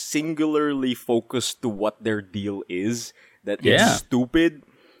so singularly focused to what their deal is that it's stupid.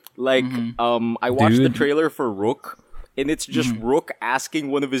 Like I watched the trailer for Rook, and it's just Rook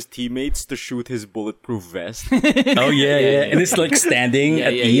asking one of his teammates to shoot his bulletproof vest. Oh yeah. And it's like standing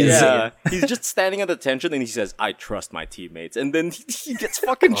at ease. Yeah, he's just standing at attention, and he says, "I trust my teammates," and then he gets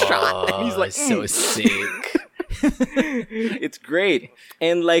fucking shot, and he's like, so sick. It's great.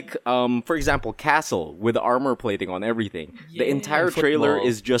 And like for example, Castle with armor plating on everything. The entire trailer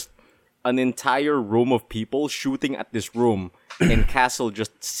is just an entire room of people shooting at this room and Castle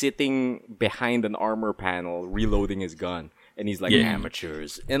just sitting behind an armor panel reloading his gun, and he's like,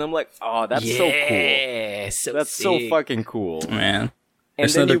 amateurs. And I'm like, oh, that's so cool. That's so fucking cool. Man. And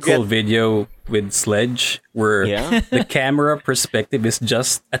There's then another you cool get- video with Sledge where the camera perspective is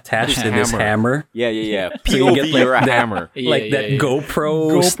just attached to this hammer. Yeah. So you POV, get, like, you're a that- hammer. That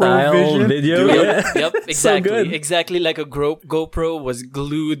GoPro style vision. video. Yep, exactly. good. Exactly like a GoPro was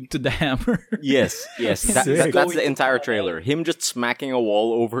glued to the hammer. Yes. That's the entire trailer. Him just smacking a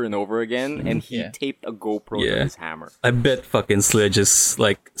wall over and over again, and he taped a GoPro to his hammer. I bet fucking Sledge is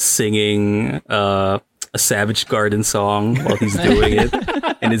like singing a Savage Garden song while he's doing it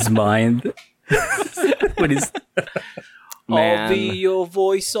in his mind. When he's I'll be your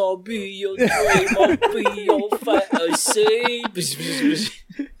voice, I'll be your dream, I'll be your fight, I say.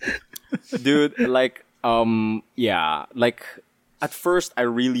 Dude, like like at first I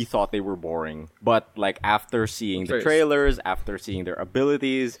really thought they were boring, but like after seeing the trailers, after seeing their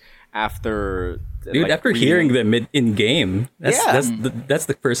abilities, after after hearing them in game, that's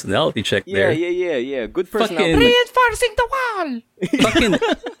the personality check there. Yeah. Good personality. Reinforcing the wall!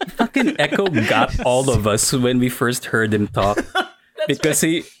 Fucking Echo got all of us when we first heard him talk. Because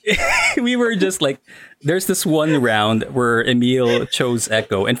we were just like, there's this one round where Emil chose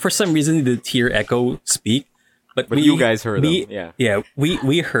Echo, and for some reason he didn't hear Echo speak. But you guys heard him,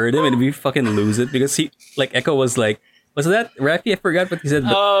 we heard him and we fucking lose it because Echo was like, was that Rafi? I forgot what he said.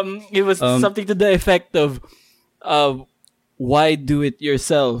 It was something to the effect of, why do it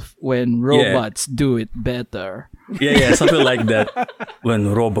yourself when robots do it better? Yeah, something like that.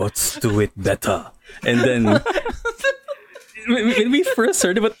 When robots do it better. And then when we first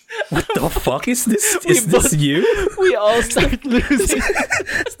heard it, what the fuck is this? Is this you? We all start losing.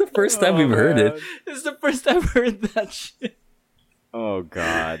 It's the first time we've heard it. It's the first time I heard that shit. Oh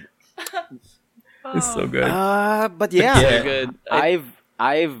god. It's so good. But yeah, So good.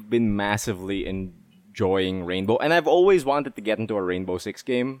 I've been massively enjoying Rainbow, and I've always wanted to get into a Rainbow Six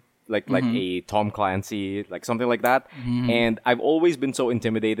game, like a Tom Clancy, like something like that. And I've always been so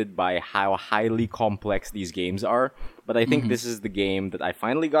intimidated by how highly complex these games are. But I think this is the game that I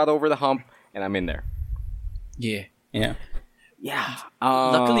finally got over the hump, and I'm in there. Yeah. Yeah. Yeah.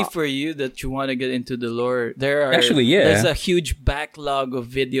 Luckily for you that you want to get into the lore, Actually, yeah. there's a huge backlog of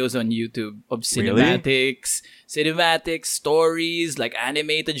videos on YouTube of cinematics, stories, like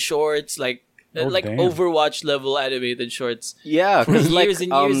animated shorts, like Oh, damn. Overwatch level animated shorts yeah, for because years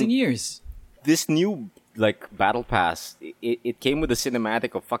and years and years. this new like battle pass, it came with a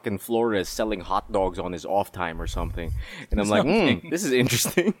cinematic of fucking Flores selling hot dogs on his off time or something, and I'm like, this is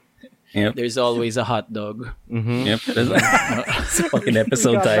interesting. Yep. There's always a hot dog. Yep. That's a fucking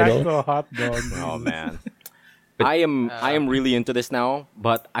episode Got back title. to a hot dog. Oh man. I am really into this now,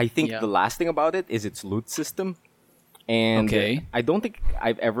 but I think Yeah. the last thing about it is its loot system. And Okay. I don't think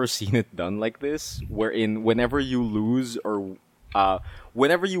I've ever seen it done like this, wherein whenever you lose or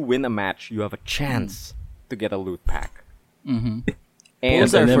whenever you win a match, you have a chance to get a loot pack. Those And, are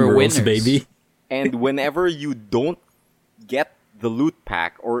for Emeralds, winners. baby. and whenever you don't get the loot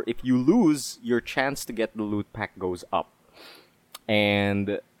pack, or if you lose, your chance to get the loot pack goes up. And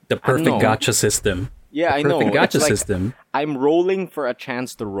The I don't perfect know. gotcha system. Yeah, I know. Perfect It's gotcha like, system. I'm rolling for a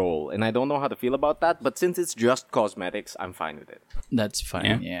chance to roll, and I don't know how to feel about that. But since it's just cosmetics, I'm fine with it. That's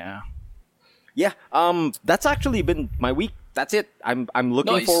fine. Yeah. Yeah. That's actually been my week. That's it. I'm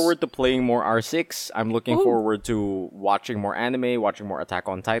looking Nice. forward to playing more R6. I'm looking forward to watching more anime, watching more Attack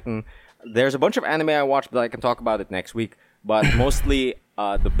on Titan. There's a bunch of anime I watched, but I can talk about it next week. But mostly,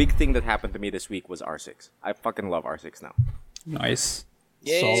 the big thing that happened to me this week was R6. I fucking love R6 now. Nice.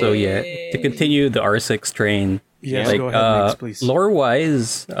 Yay. So yeah, to continue the R6 train, Yes, like go ahead, Mix, please.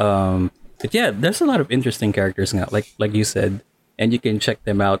 lore-wise, but yeah, there's a lot of interesting characters now, like you said, and you can check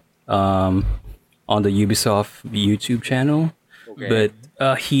them out on the Ubisoft YouTube channel. Okay. But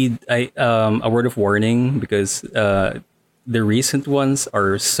a word of warning, because the recent ones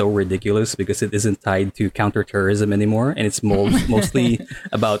are so ridiculous because it isn't tied to counterterrorism anymore, and it's mostly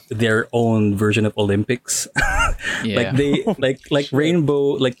about their own version of Olympics. Yeah. Like they like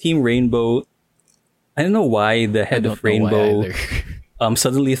Rainbow, like Team Rainbow. I don't know why the head of Rainbow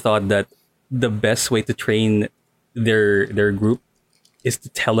suddenly thought that the best way to train their group is to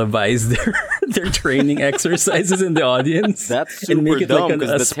televise their training exercises in the audience. That's and super make it dumb like a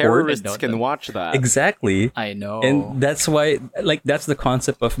because the sport. terrorists can watch that. Exactly. I know. And that's why, like, that's the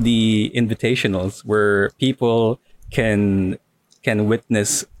concept of the invitationals, where people can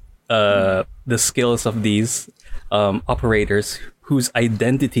witness the skills of these operators whose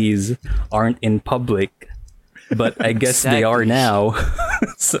identities aren't in public, but I guess they are now.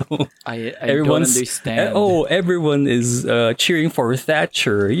 So I don't everyone's understand. everyone is cheering for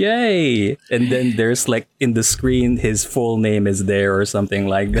Thatcher, yay! And then there's like in the screen his full name is there or something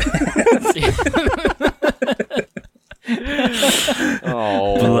like that.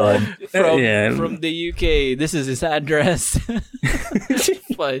 Oh, Blood. From the UK. This is his address.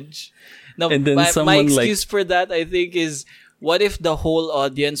 Fudge. No, And then my someone, like- excuse for that, I think, is what if the whole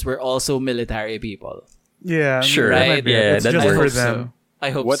audience were also military people? Yeah, Sure. that might Right? be it. Yeah, It's that just works. for hope them. so. I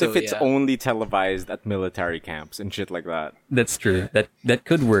hope what so. if it's yeah. only televised at military camps and shit like that? That's true. That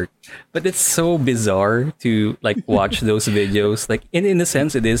could work. But it's so bizarre to like watch those videos. Like in a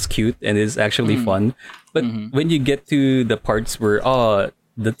sense it is cute and is actually fun. But when you get to the parts where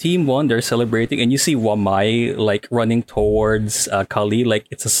the team won, they're celebrating, and you see Wamai like running towards Kali like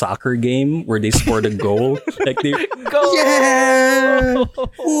it's a soccer game where they scored a goal. Like they Go! yeah,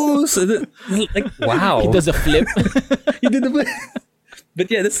 ooh, so like wow, He does a flip. he did the. But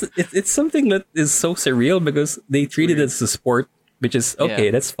yeah, it's something that is so surreal because they treat it as a sport, which is okay.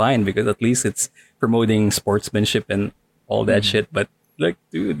 Yeah. That's fine because at least it's promoting sportsmanship and all that shit. But like,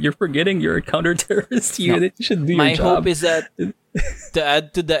 dude, you're forgetting you're a counter-terrorist unit. You should do My your job. hope is that to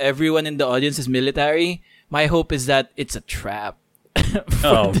add to the everyone in the audience is military. My hope is that it's a trap.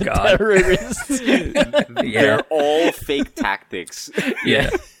 Oh god, Terrorists. yeah, They're all fake tactics. yeah,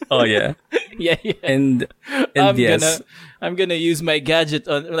 oh yeah, yeah. and I'm yes, I'm gonna use my gadget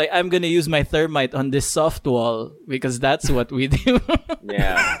on I'm gonna use my thermite on this soft wall because that's what we do.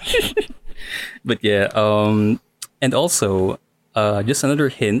 Yeah. but yeah, and also, just another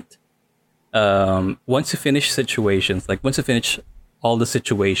hint. Once you finish situations, like once you finish all the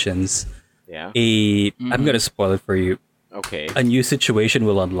situations, Yeah. I'm gonna spoil it for you. Okay. A new situation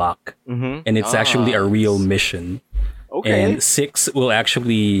will unlock, and it's actually a real mission. Okay. And 6 will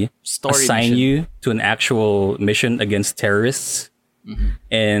actually Story assign mission. you to an actual mission against terrorists,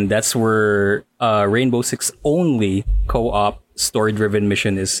 and that's where Rainbow Six only co-op story-driven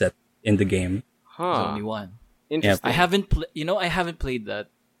mission is set in the game. There's Huh. only one. Interesting. I haven't I haven't played that.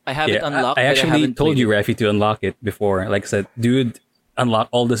 I have it Yeah, unlocked. I but actually haven't told played you, it. Rafi, to unlock it before. Like I said, dude, unlock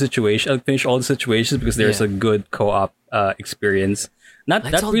all the situations, finish all the situations because there's Yeah. a good co-op experience. Not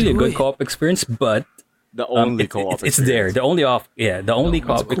Let's all really a do good it. co-op experience, but The only It's, co-op. it's there. The only that's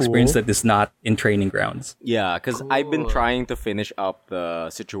co-op experience cool. that is not in Training Grounds. Yeah, because I've been Cool. trying to finish up the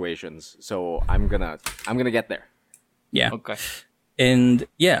situations, so I'm gonna get there. Yeah. Okay. And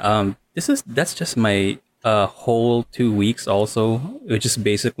yeah, that's just my whole 2 weeks also, which is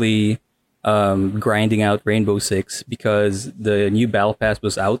basically grinding out Rainbow Six because the new battle pass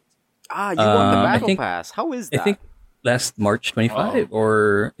was out. Ah, you won the I battle think- pass. How is I that? think last March 25,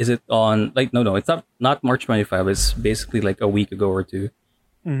 or is it on like no, it's not March 25. It's basically like a week ago or two.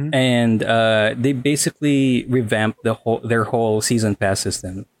 Mhm. And they basically revamped their whole season pass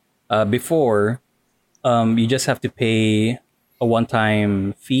system. Before, you just have to pay a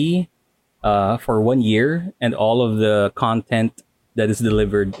one-time fee for 1 year, and all of the content that is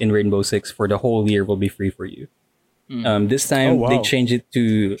delivered in Rainbow Six for the whole year will be free for you. This time Oh, they wow. changed it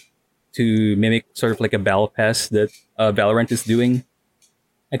to mimic sort of like a battle pass that Valorant is doing,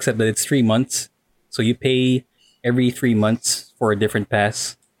 except that it's 3 months. So you pay every 3 months for a different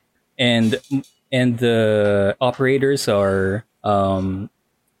pass, and the operators are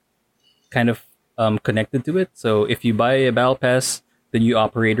kind of connected to it. So if you buy a battle pass, the new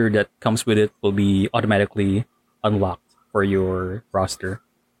operator that comes with it will be automatically unlocked for your roster.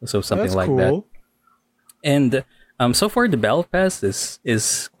 So something That's like cool. that. And so far the battle pass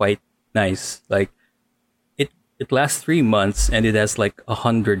is quite nice. Like it lasts 3 months and it has like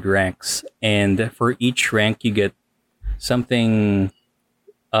 100 ranks. And for each rank you get something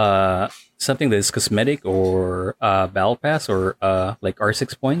something that is cosmetic or battle pass or like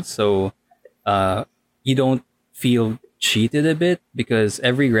R6 points. So you don't feel cheated a bit because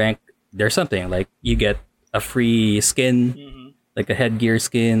every rank there's something like you get a free skin, like a headgear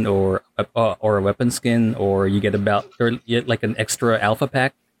skin or a weapon skin, or you get or you get like an extra alpha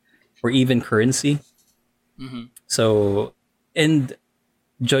pack, or even currency. So, and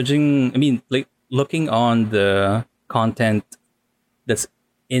judging, I mean, like looking on the content that's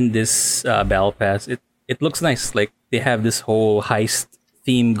in this battle pass, it looks nice. Like they have this whole heist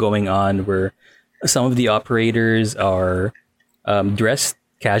theme going on where some of the operators are dressed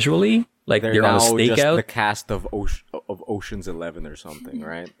casually, like they're on a now just stakeout. the cast of Ocean's 11 or something,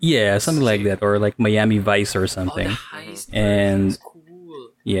 right? Yeah, something like that, or like Miami Vice or Oh, something. the heist And- version's cool.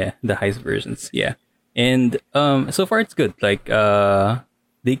 Yeah, the heist versions. Yeah, and so far it's good. Like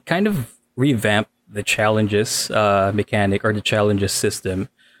they kind of revamped the challenges mechanic or the challenges system,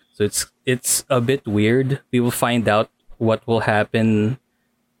 so it's a bit weird. We will find out what will happen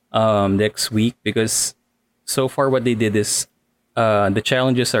next week, because so far what they did is the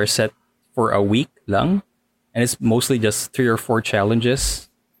challenges are set for a week long, and it's mostly just 3 or 4 challenges,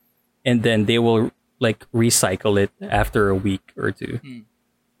 and then they will like recycle it after a week or two.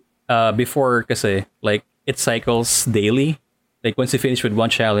 Before, kasi like it cycles daily. Like once you finish with one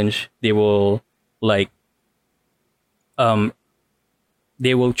challenge, they will like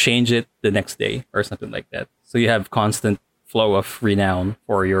they will change it the next day or something like that. So you have constant flow of renown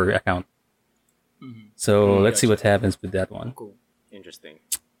for your account. So let's see what happens with that one. Cool. Interesting.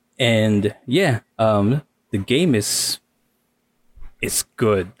 And yeah, the game is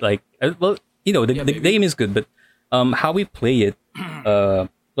good. Like well, you know, the game is good, but how we play it,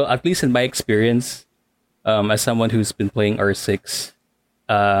 well, at least in my experience, as someone who's been playing R6,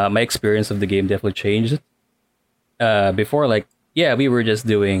 my experience of the game definitely changed. Before, like, yeah, we were just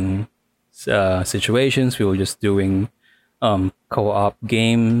doing situations. We were just doing co-op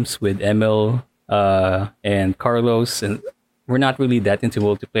games with Emil and Carlos, and we're not really that into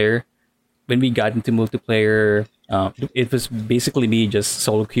multiplayer. When we got into multiplayer, it was basically me just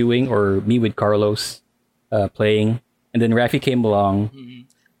solo queuing or me with Carlos playing, and then Rafi came along,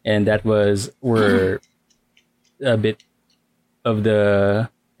 and that was where a bit of the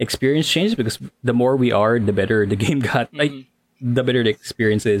experience changed, because the more we are, the better the game got. Like the better the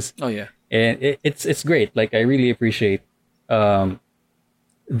experience is, Oh yeah. and it's great. Like I really appreciate I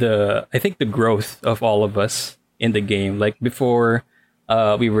think the growth of all of us in the game. Like before,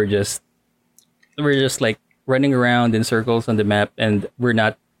 we were just like running around in circles on the map, and we're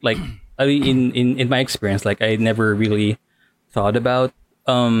not like I mean, in my experience, like I never really thought about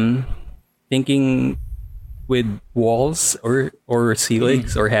thinking with walls or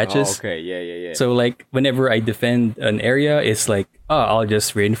ceilings or hatches. Oh, okay, yeah. So like whenever I defend an area, it's like, oh, I'll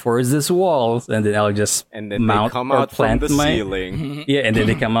just reinforce this walls, and then I'll just And then they mount come or out from plant the my ceiling. yeah, and then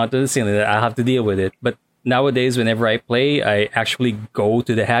they come out to the ceiling. I have to deal with it. But nowadays, whenever I play, I actually go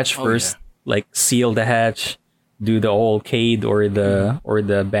to the hatch first, like seal the hatch, do the old Cade or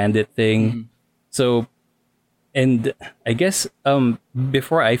the bandit thing. So, and I guess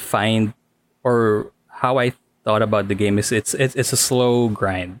before I find, or how I thought about the game is it's a slow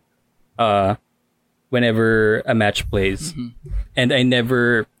grind. whenever a match plays, and I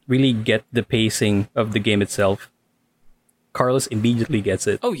never really get the pacing of the game itself. Carlos immediately gets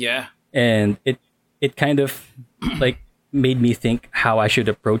it, Oh yeah. and it kind of like made me think how I should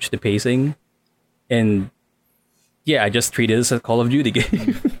approach the pacing, and yeah, I just treat it as a Call of Duty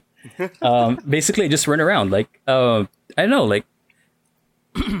game. Basically, I just run around like I don't know, like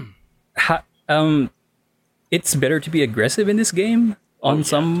it's better to be aggressive in this game on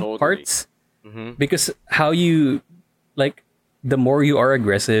some totally. parts, because how you like the more you are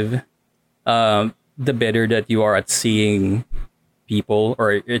aggressive, the better that you are at seeing people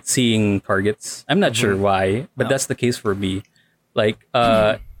or at seeing targets. I'm not sure why, but that's the case for me. Like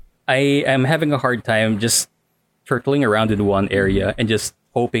I am having a hard time just turtling around in one area and just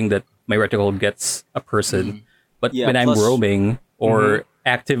hoping that my reticle gets a person. But Yeah, when I'm plus- roaming or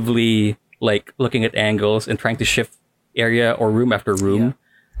actively like looking at angles and trying to shift area or room after room,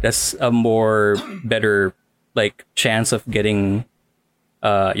 that's a more better like chance of getting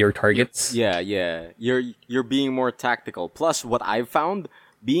your targets. Yeah, you're being more tactical. Plus, what I've found,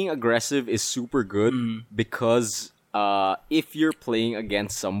 being aggressive is super good because if you're playing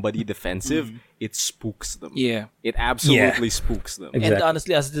against somebody defensive, it spooks them. Yeah. It absolutely spooks them. Exactly. And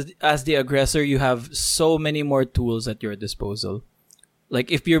honestly, as the aggressor, you have so many more tools at your disposal. Like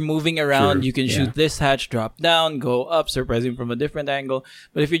if you're moving around, True, you can yeah. shoot this hatch, drop down, go up, surprising from a different angle.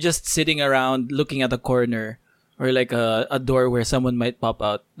 But if you're just sitting around looking at a corner or like a door where someone might pop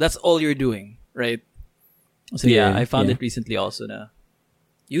out, that's all you're doing, right? So yeah, Yeah, I found yeah. it recently also na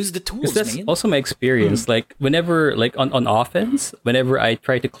use the tools, Because that's man. also my experience. Like whenever, like on offense, whenever I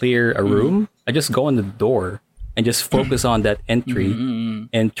try to clear a room, I just go on the door and just focus on that entry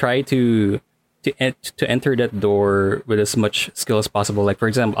and try to enter that door with as much skill as possible. Like for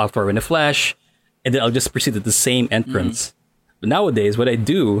example, I'll throw in a flash, and then I'll just proceed at the same entrance. But nowadays, what I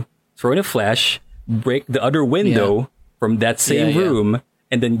do, throw in a flash, break the other window from that same Yeah, yeah. room,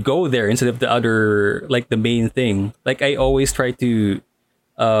 and then go there instead of the other, like the main thing. Like I always try to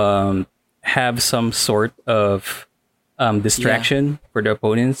have some sort of distraction for the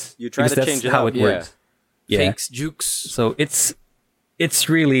opponents. You try because to that's change it how up, it yeah. works. Yeah. Fakes, jukes. So it's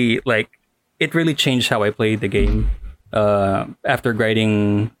really like it really changed how I played the game after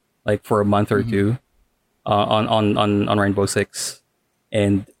grinding like for a month or two on Rainbow Six,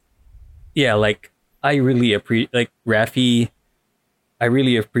 and yeah, like I really appreciate like Rafi. I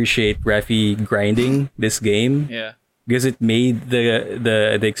really appreciate Rafi grinding this game Yeah. because it made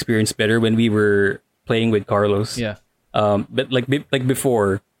the experience better when we were playing with Carlos. Yeah. But like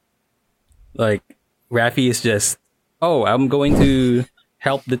before, like Rafi is just, oh, I'm going to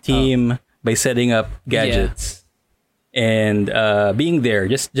help the team by setting up gadgets and being there,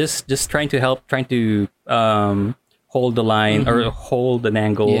 just trying to help, trying to hold the line or hold an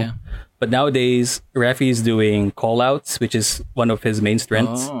angle. Yeah. But nowadays, Rafi is doing call outs, which is one of his main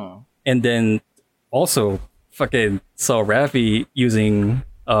strengths. Oh. And then also fucking saw Rafi using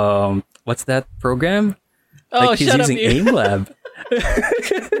what's that program? Oh, Like he's shut up, using you. Aim Lab.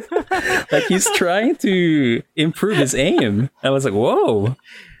 Like he's trying to improve his aim. I was like, whoa,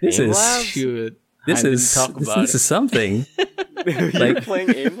 this Aim is Lab? Shoot. this I didn't is talk this, about this is something. You're Like-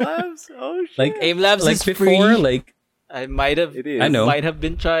 playing Aim Labs? Oh shit. Like Aim Labs like is before, free. like I might have. It is. I know. Might have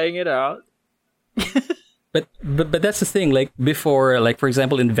been trying it out. but that's the thing. Like before, like for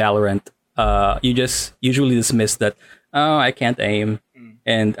example in Valorant, you just usually dismiss that. Oh, I can't aim,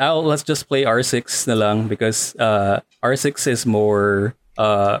 and let's just play R6 na lang because R6 is more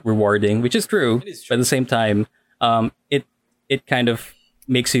rewarding, which is true. But at the same time, it kind of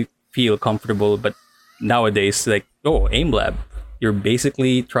makes you feel comfortable. But nowadays, like Aim Lab, you're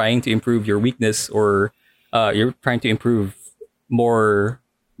basically trying to improve your weakness, or you're trying to improve more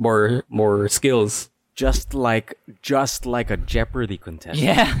skills. just like a Jeopardy contestant.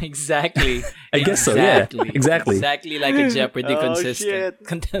 Yeah, exactly. I guess so, yeah. Exactly. Exactly like a Jeopardy Oh, consistent shit.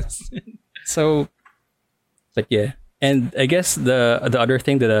 contestant. So, but yeah, and I guess the other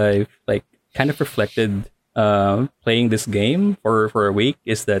thing that I like kind of reflected playing this game for a week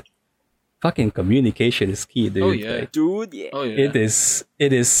is that fucking communication is key, dude. Oh, yeah. Like, Dude, yeah. Oh yeah. it is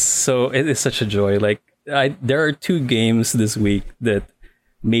such a joy. Like there are 2 games this week that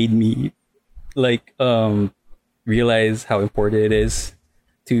made me like realize how important it is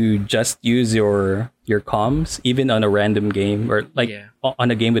to just use your comms even on a random game or like Yeah. on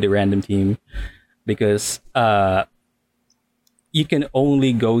a game with a random team, because you can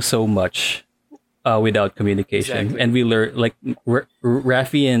only go so much without communication. Exactly. And we learned like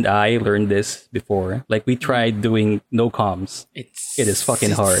Rafi and I learned this before. Like we tried doing no comms. It is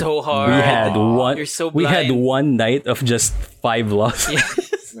fucking it's hard. So hard. We had one. You're so we had blind. one night of just 5 losses.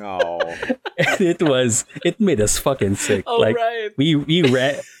 No. it made us fucking sick. Oh, like right. we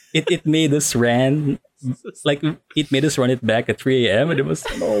ran it made us ran like it made us run it back at 3 a.m. and it was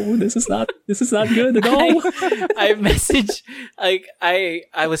no, this is not good at all. I messaged like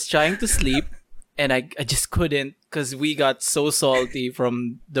I was trying to sleep and I just couldn't because we got so salty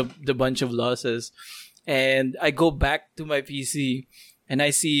from the bunch of losses. And I go back to my PC and I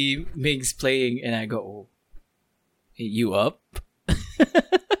see Migs playing and I go, oh, hey, you up?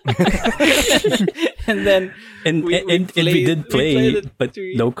 And then we did play, but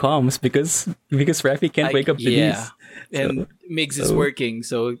three. no comms because Rafi can't wake up to yeah. these. And Migs is working,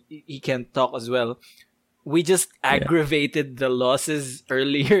 so he can't talk as well. We just aggravated the losses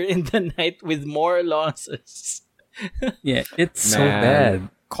earlier in the night with more losses. Yeah, it's so Man. bad.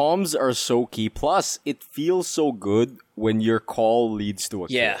 Comms are so key. Plus, it feels so good when your call leads to a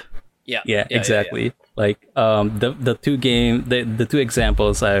kill. Yeah, exactly. Like the two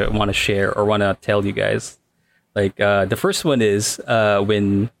examples I want to share or want to tell you guys. Like the first one is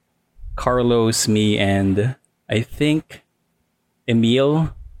when Carlos, me, and I think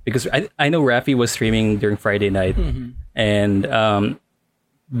Emil, because I know Rafi was streaming during Friday night, and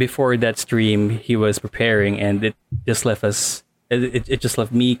before that stream he was preparing, and it just left us. It just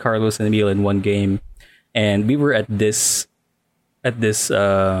left me, Carlos, and Emil in one game, and we were at this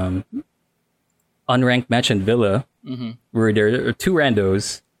unranked match in Villa, where there are two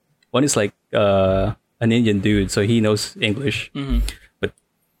randos. One is like an Indian dude, so he knows English, but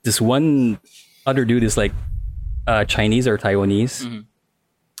this one other dude is like Chinese or Taiwanese,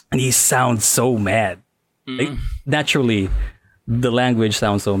 and he sounds so mad. Like, naturally, the language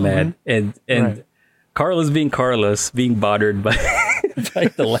sounds so mad, and Right. Carlos being bothered by by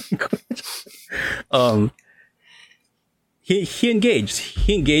the language. He engaged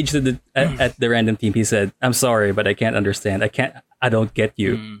at the random team. He said, "I'm sorry, but I can't understand. I don't get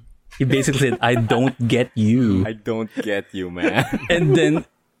you." He basically said, "I don't get you." I don't get you, man. and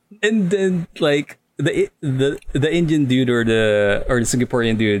then like the Indian dude or the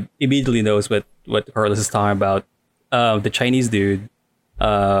Singaporean dude immediately knows what Carlos is talking about. The Chinese dude,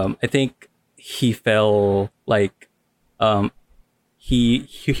 I think he fell like he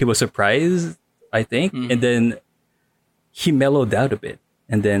was surprised, I think, and then he mellowed out a bit,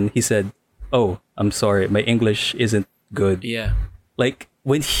 and then he said, "Oh, I'm sorry, my English isn't good." Yeah. Like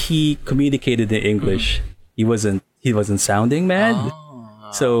when he communicated in English, he wasn't sounding mad.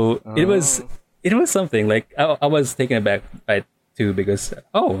 So it was something like I was taken aback by it too, because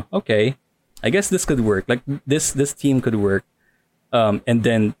okay, I guess this could work. Like this team could work. And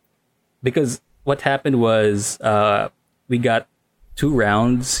then because what happened was we got 2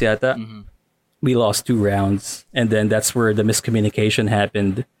 rounds, yata. We lost 2 rounds, and then that's where the miscommunication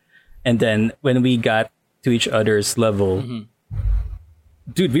happened. And then when we got to each other's level,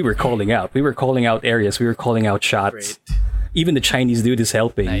 dude, we were calling out. We were calling out areas. We were calling out shots. Great. Even the Chinese dude is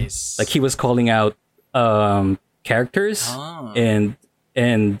helping. Nice. Like he was calling out characters and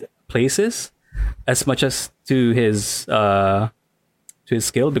places as much as to his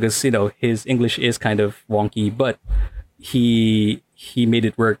skill, because his English is kind of wonky, but he made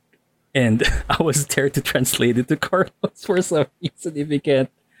it work. And I was there to translate it to Carlos for some reason if he can't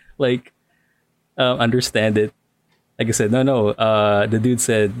understand it. Like I said, no. The dude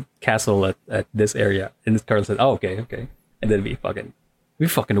said castle at this area, and Carlos said, "Oh, okay." And then we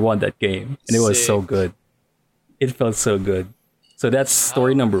fucking won that game, and it was so Sick. good. It felt so good. So that's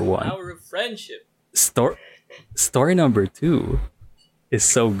story number 1. Power of friendship. Story number 2 is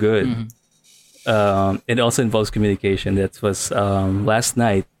so good. It also involves communication. That was last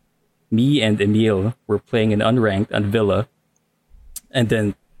night. Me and Emil were playing an unranked on Villa, and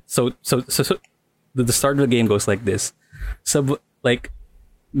then so the start of the game goes like this. So like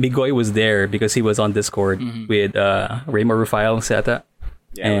Migoy was there because he was on Discord with Raymond Rufile, Seta,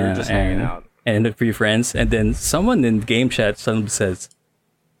 Yeah, we were just hanging out. and a few friends, and then someone in game chat suddenly says,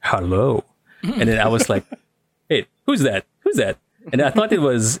 "Hello," and then I was like, "Hey, who's that? And I thought it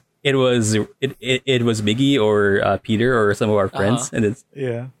was Miggy or Peter or some of our friends, and it's.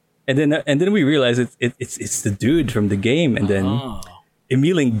 Yeah. And then we realized it's the dude from the game, and then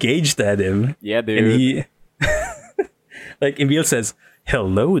Emil engaged at him. Yeah, dude. And he like Emil says,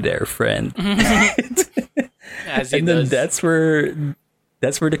 "Hello there, friend." As he And then does. that's where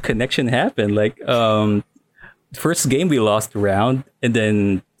the connection happened. Like first game we lost the round, and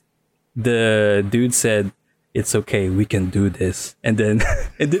then the dude said, "It's okay, we can do this." And then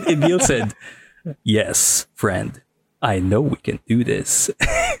Emil said, "Yes, friend. I know we can do this."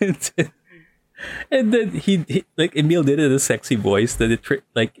 And then he like Emil did it in a sexy voice that it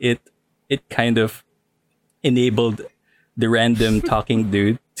kind of enabled the random talking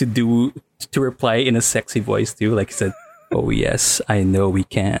dude to to reply in a sexy voice too. Like he said, "Oh yes, I know we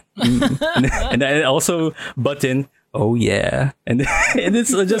can't," and I also button, "Oh yeah," and and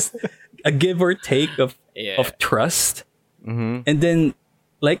it's just a give or take of trust, and then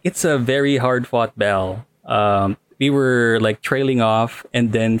like it's a very hard fought battle. We were like trailing off,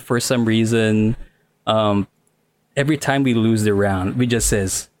 and then for some reason, every time we lose the round, we just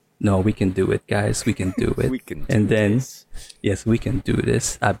says, "No, we can do it, guys. We can do it." We can do and then, this. yes, we can do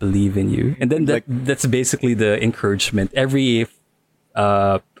this. I believe in you. And then that's basically the encouragement. Every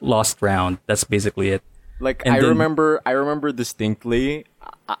lost round, that's basically it. Like And I then- remember distinctly.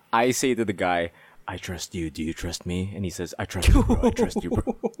 I say to the guy, "I trust you. Do you trust me?" And he says, "I trust you, bro. I trust you,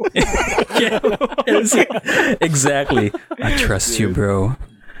 bro." Yes, exactly. I trust you, bro.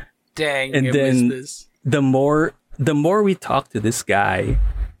 Dang, And I then- missed this. The more we talk to this guy,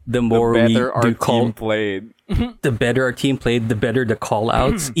 the more we Better our do call. team played. The better our team played, the better the call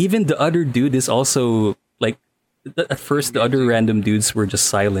outs. Even the other dude is also like. At first, the other random dudes were just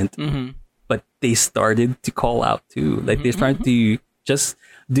silent, but they started to call out too. Like they started to just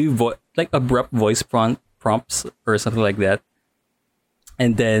do like abrupt voice prompts or something like that.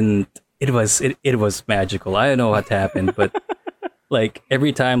 And then it was magical. I don't know what happened, but like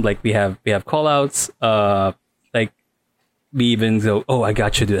every time like we have call outs, like we even go, "Oh, I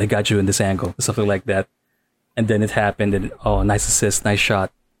got you, dude. I got you in this angle," something like that. And then it happened, and oh, nice assist, nice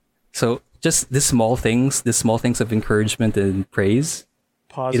shot. So just the small things of encouragement and praise.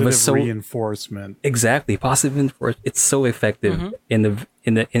 Positive so- reinforcement. Exactly, positive enforcement. It's so effective in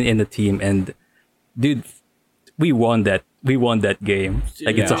the team, and dude, we won that. We won that game.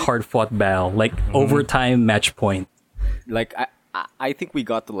 Like it's a Yeah. hard fought battle, like overtime match point. Like I think we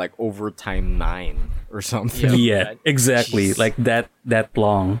got to like overtime 9 or something. Yeah, exactly, like that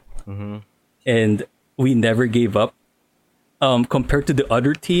long, and we never gave up. Compared to the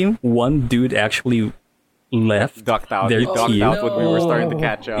other team, one dude actually left. Ducked out. Their He ducked team. out when we were starting to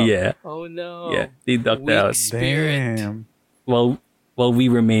catch up. Yeah, Oh no. yeah, they ducked Weak out. spirit. Damn. Well, we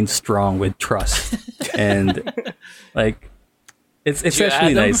remain strong with trust, and like it's Did you actually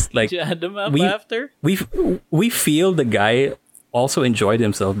add him? nice. Like Did you add him up we- after? we feel the guy also enjoyed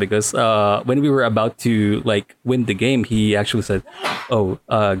himself because when we were about to like win the game, he actually said, "Oh,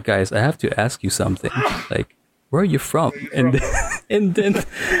 guys, I have to ask you something. Like, where are you from?" And and then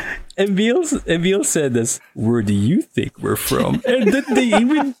Emil said this, "Where do you think we're from?" And then they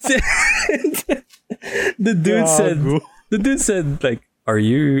even the dude said like, "Are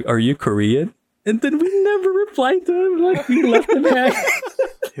you Korean?" And then we never replied to him. Like we left him hanging.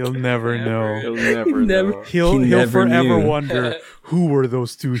 He'll never know. He'll never Never- know. He'll He never forever knew. wonder who were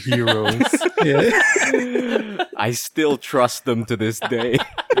those two heroes. Yeah. I still trust them to this day.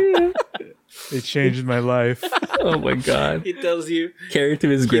 They changed my life. Oh my god. He tells you. Carried to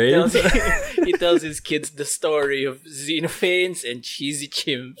his He grave. tells, he tells his kids the story of xenophanes and cheesy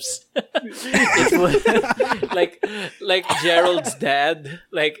chimps. It was like Gerald's dad.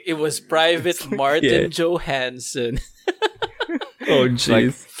 Like it was Private Martin Yeah. Johansson. Oh Like,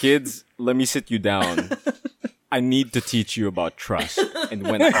 jeez. kids, let me sit you down. I need to teach you about trust and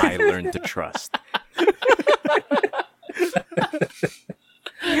when I learned to trust.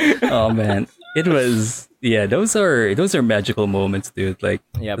 Oh man. It was those are magical moments, dude. Like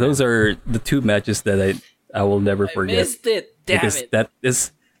Yeah, those are the two matches that I will never I forget. missed it. Damn because it. that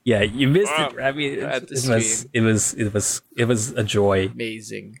is you missed it. I mean At the it was a joy.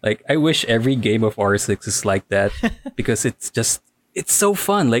 Amazing. Like I wish every game of R6 is like that because it's so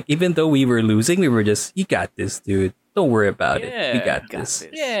fun. Like even though we were losing, we were just, "You got this, dude. Don't worry about it. We Yeah, got this."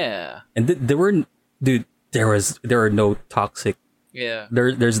 Yeah. And there are no toxic. Yeah.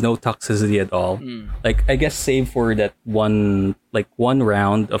 There's no toxicity at all. Like I guess save for that one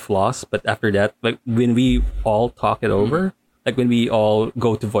round of loss, but after that, like when we all talk it over, like when we all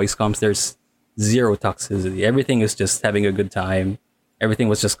go to voice comms, there's zero toxicity. Everything is just having a good time. Everything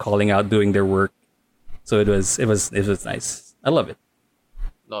was just calling out, doing their work. So it was nice. I love it.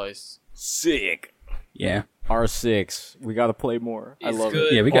 Nice. Sick. Yeah. R6. We gotta play more. I It's love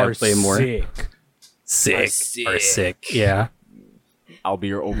good. it. Yeah, we gotta Are play more. sick. Sick. Or sick. sick. Yeah. I'll be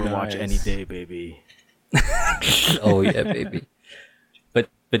your Overwatch Nice. any day, baby. Oh yeah, baby. But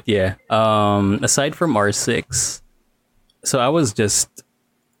yeah. Aside from R6, so I was just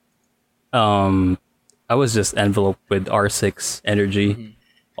enveloped with R6 energy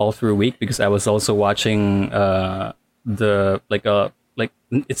all through week because I was also watching the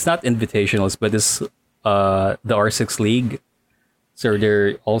it's not invitationals, but it's the R6 League. So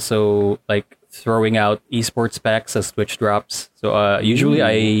they're also like throwing out esports packs as Twitch drops. So usually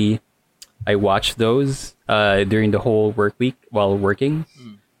I watch those during the whole work week while working.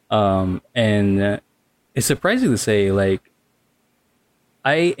 And it's surprising to say, like,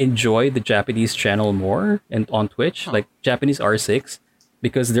 I enjoy the Japanese channel more and on Twitch, like Japanese R6,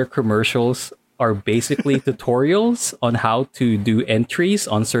 because their commercials are basically tutorials on how to do entries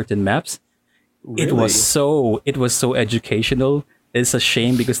on certain maps. It was so educational. It's a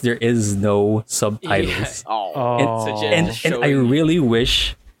shame because there is no subtitles. Oh, And I really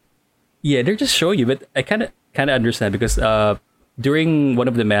wish, yeah, they're just showing you, but I kind of understand because during one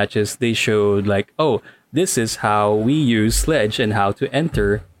of the matches they showed like, oh, this is how we use sledge and how to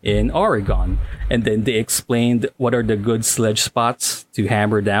enter in Oregon, and then they explained what are the good sledge spots to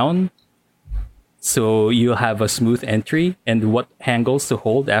hammer down, so you'll have a smooth entry, and what angles to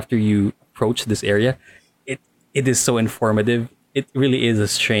hold after you approach this area. It is so informative. It really is a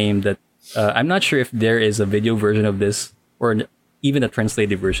shame that I'm not sure if there is a video version of this or even a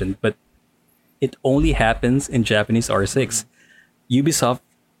translated version, but it only happens in Japanese R6.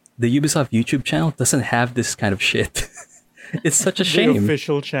 The Ubisoft YouTube channel doesn't have this kind of shit. It's such a shame. The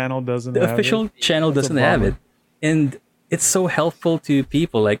official channel doesn't The have official it. channel doesn't have it. And it's so helpful to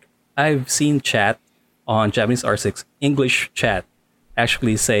people. Like, I've seen chat on Japanese R6, English chat,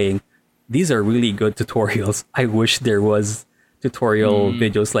 actually saying, these are really good tutorials. I wish there was tutorial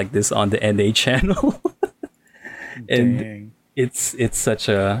videos like this on the NA channel. And Dang. it's such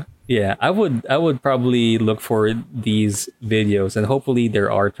a, yeah, I would probably look for these videos, and hopefully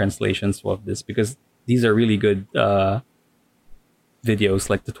there are translations of this because these are really good videos,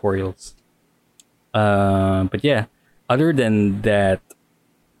 like tutorials. But yeah, other than that,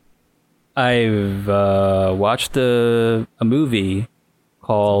 I've watched a movie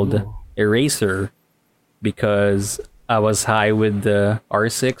called Eraser because I was high with the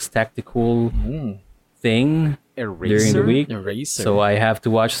R6 tactical thing during the week. Eraser. So I have to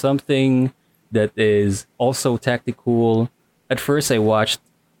watch something that is also tactical. At first I watched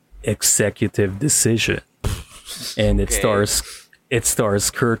Executive Decision. And it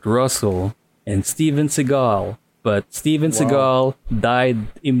stars Kurt Russell and Steven Seagal. But Steven Seagal died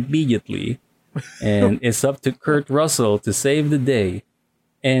immediately. And it's up to Kurt Russell to save the day.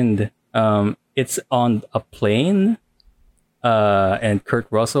 And it's on a plane. And Kurt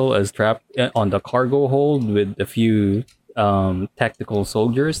Russell is trapped on the cargo hold with a few tactical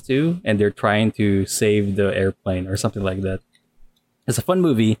soldiers too, and they're trying to save the airplane or something like that. It's a fun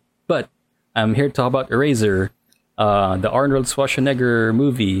movie, but I'm here to talk about Eraser, the Arnold Schwarzenegger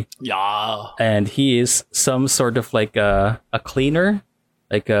movie. Yeah. And he is some sort of like a cleaner.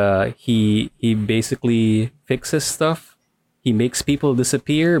 Like he basically fixes stuff. He makes people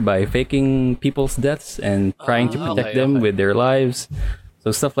disappear by faking people's deaths and trying to protect them with their lives.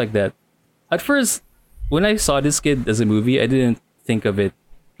 So stuff like that. At first, when I saw this kid as a movie, I didn't think of it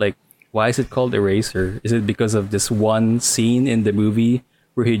like, why is it called Eraser? Is it because of this one scene in the movie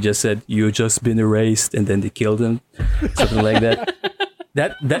where he just said, "You just been erased," and then they killed him? Something like that.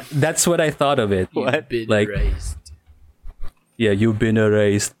 That's what I thought of it. What? Been Like, erased. yeah, you've been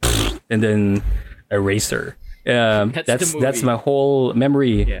erased, and then Eraser. That's the That's movie. my whole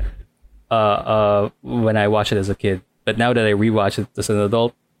memory. Yeah. When I watched it as a kid, but now that I rewatch it as an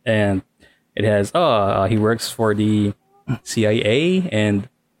adult, and it has he works for the CIA, and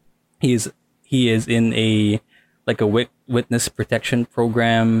he is in a like a witness protection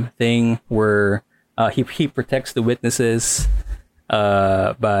program thing where he protects the witnesses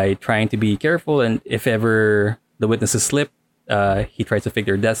by trying to be careful, and if ever the witnesses slip, he tries to fake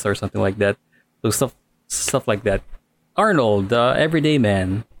their deaths or something like that. So stuff like that. Arnold, everyday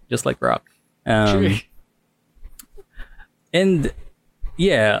man, just like Rock. And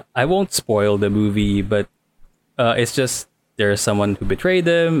yeah, I won't spoil the movie, but it's just there's someone who betrayed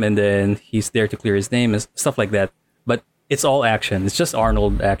him, and then he's there to clear his name and stuff like that. But it's all action. It's just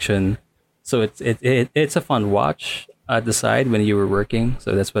Arnold action. So it's a fun watch at the side when you were working.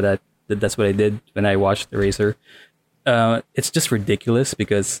 So that's what I did when I watched Eraser. It's just ridiculous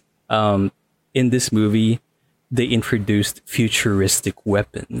because in this movie, they introduced futuristic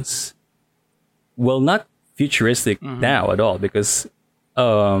weapons. Well, not futuristic now at all, because,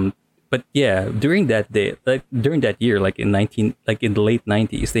 but yeah, during that year, like in the late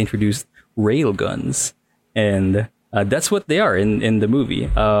 90s, they introduced rail guns, and that's what they are in the movie.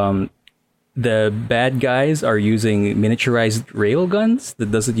 The bad guys are using miniaturized rail guns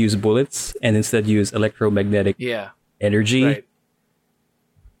that doesn't use bullets and instead use electromagnetic energy. Right.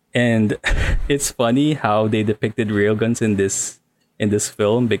 And it's funny how they depicted railguns in this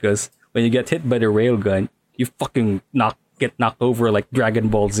film, because when you get hit by the railgun, you fucking get knocked over like Dragon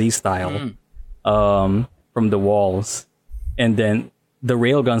Ball Z style from the walls. And then the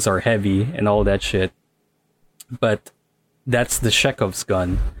railguns are heavy and all that shit. But that's the Chekhov's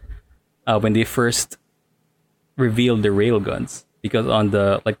gun. when they first revealed the railguns, because on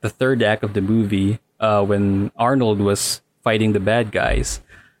the third act of the movie, when Arnold was fighting the bad guys,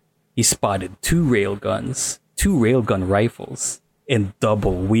 he spotted two railgun rifles, and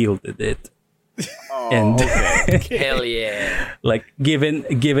double wielded it. And Hell yeah. like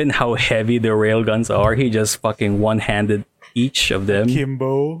given how heavy the railguns are, he just fucking one-handed each of them.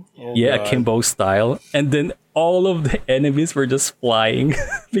 Kimbo. Akimbo style. And then all of the enemies were just flying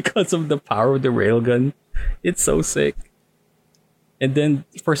because of the power of the railgun. It's so sick. And then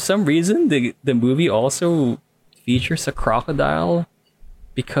for some reason the movie also features a crocodile,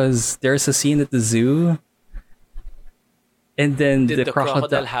 because there's a scene at the zoo. And then Did the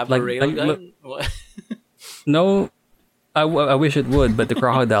crocodile have a railgun? No, I wish it would, but the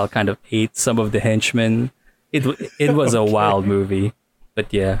crocodile kind of ate some of the henchmen. It was a wild movie,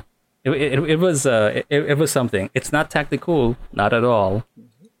 but yeah, it was something. It's not tactical, not at all,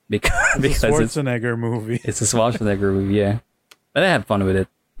 because It's a Schwarzenegger movie. it's a Schwarzenegger movie, yeah. But I had fun with it.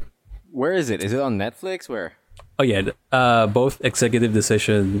 Where is it? Is it on Netflix? Where? Oh yeah, both Executive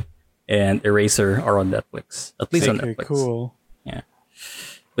Decision and Eraser are on Netflix. At least on Okay, Netflix. cool. Yeah.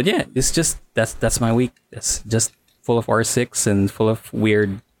 But yeah, it's just that's my week. It's just full of R6 and full of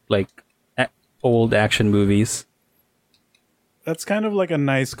weird old action movies. That's kind of like a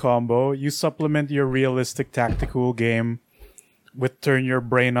nice combo. You supplement your realistic tactical game with turn your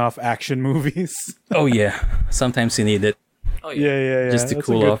brain off action movies. Oh yeah, sometimes you need it Oh yeah. yeah. just to That's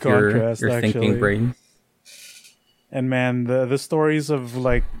a cool good off your contrast, thinking actually. brain. And man, the stories of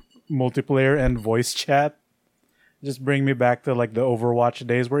like multiplayer and voice chat just bring me back to like the Overwatch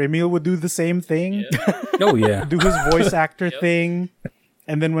days where Emil would do the same thing, Oh yeah, do his voice actor thing,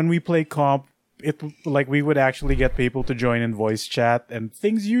 and then when we play comp, it like we would actually get people to join in voice chat, and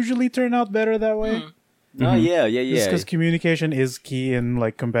things usually turn out better that way. Oh yeah, Just because communication is key in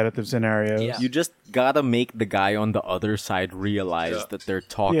like competitive scenarios. Yeah. You just gotta make the guy on the other side realize that they're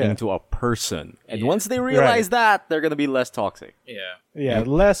talking Yeah. to a person, and once they realize that, they're gonna be less toxic. Yeah. Yeah,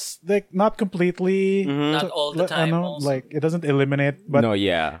 less like not completely. Not all the I time. know, Also. like it doesn't eliminate, but No,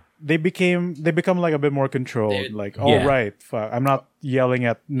 yeah. they become like a bit more controlled. They- Like, all Yeah. right, fuck, I'm not yelling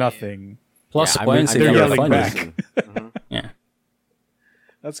at nothing. plus Yeah, points I'm if they're you're yelling funny. back. Yeah,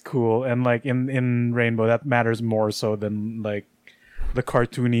 That's cool, and like in Rainbow, that matters more so than like the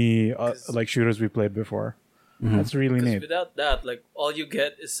cartoony like shooters we played before. That's really Because neat. without that, like all you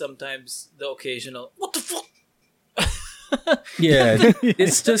get is sometimes the occasional "What the fuck." yeah.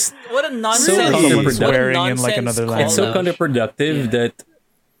 It's just What a nonsense! counterproductive. What a Swearing in, like, nonsense another call it's so out. counterproductive that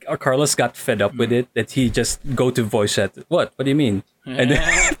Carlos got fed up with it, that he just go to voice chat. What do you mean? And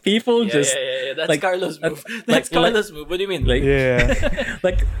then people Yeah, just yeah. That's like, Carlos' move. like- That's like- Carlos' move. What do you mean? like Yeah,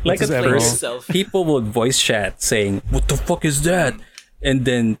 like That's at his first MO. people would voice chat saying, "What the fuck is that?" And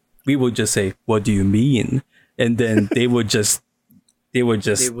then we would just say, "What do you mean?" And then they would just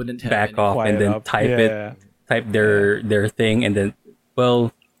wouldn't have back any- off and Quiet then up. type Yeah. their thing, and then,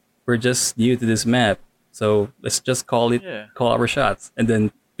 well, we're just new to this map, so let's just call our shots, and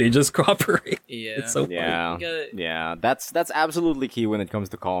then they just cooperate. Yeah. It's so funny. Yeah, You gotta- yeah, that's absolutely key when it comes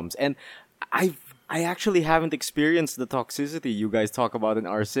to comms. And I actually haven't experienced the toxicity you guys talk about in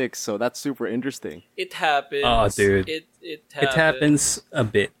R6, so that's super interesting. It happens. Oh, dude. It It happens a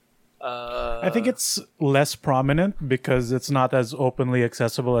bit. I think it's less prominent because it's not as openly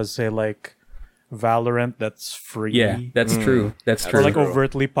accessible as say like Valorant. That's free. Yeah, that's true. That's true. or like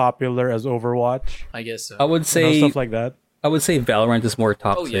overtly popular as Overwatch. I guess so. I would You know, say stuff like that. Valorant is more Oh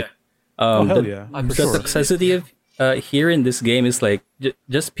toxic. yeah. Oh hell the, yeah, I for the sure. toxicity of here in this game is like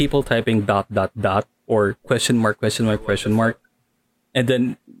just people typing ... or question mark, and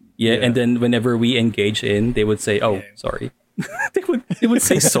then and then whenever we engage in, they would say, "Oh, sorry." they would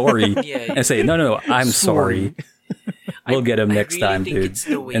say sorry Yeah. and say, "No, I'm sorry. We'll get him next I really time, think dude." it's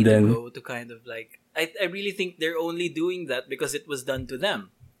the way And to then go to kind of like I really think they're only doing that because it was done to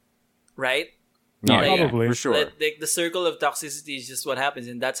them, right? No, Like, Probably. for sure. Like the circle of toxicity is just what happens,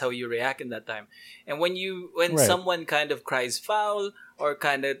 and that's how you react in that time. And when Right. someone kind of cries foul or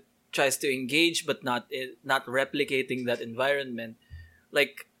kind of tries to engage but not replicating that environment,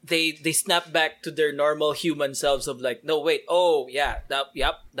 like they snap back to their normal human selves of like, no wait, oh yeah, that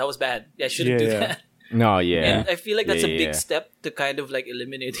was bad. I shouldn't do Yeah. that. No, yeah. And I feel like that's a Yeah, big yeah. step to kind of like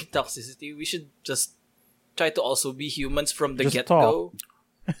eliminating toxicity. We should just try to also be humans from the Just get go.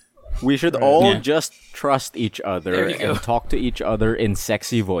 We should all Yeah. just trust each other There you go. and talk to each other in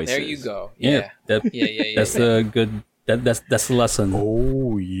sexy voices. There you go. yeah, Yeah. that, Yeah. that's a good that's the lesson.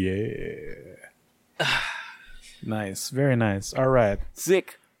 Oh yeah. Nice, very nice. All right.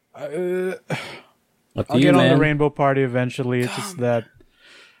 Sick. Up to I'll you, get on man. the rainbow party eventually. It's just that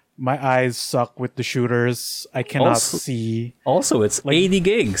My eyes suck with the shooters. I cannot Also- see. Also, it's 80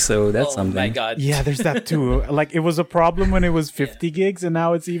 gigs, so that's Oh something. my god. Yeah, there's that too. Like, it was a problem when it was 50 gigs, and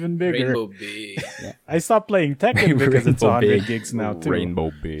now it's even bigger. Rainbow Big. I stopped playing Tekken because it's Rainbow 100 Big. gigs now too.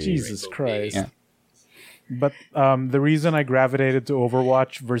 Rainbow Big. Jesus Rainbow Christ. Big. Yeah. But the reason I gravitated to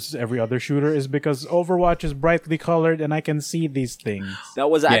Overwatch versus every other shooter is because Overwatch is brightly colored and I can see these things. That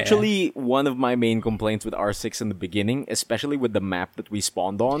was actually one of my main complaints with R6 in the beginning, especially with the map that we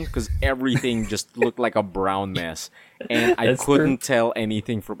spawned on, because everything just looked like a brown mess. And I That's couldn't tell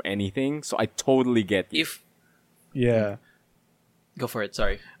anything from anything, so I totally get you. If Yeah. go for it,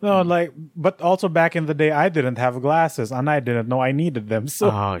 sorry. No, like, but also back in the day, I didn't have glasses and I didn't know I needed them.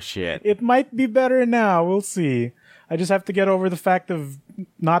 So Oh, shit. it might be better now. We'll see. I just have to get over the fact of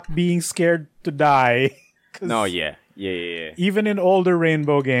not being scared to die. 'Cause No, yeah. even in older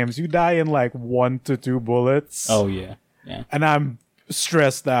Rainbow games, you die in like 1 to 2 bullets. Oh, yeah. Yeah. And I'm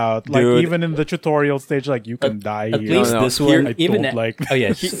stressed out. Like, Dude. even in the tutorial stage, like, you can die At here. least No, this here- one, I even don't like oh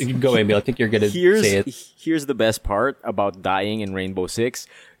yeah, go Emil. I think you're gonna say it. Here's the best part about dying in Rainbow Six.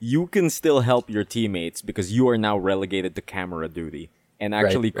 You can still help your teammates because you are now relegated to camera duty and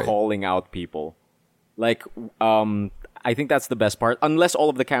actually right. calling out people. Like, I think that's the best part. Unless all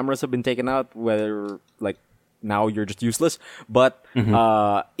of the cameras have been taken out, whether like now you're just useless. But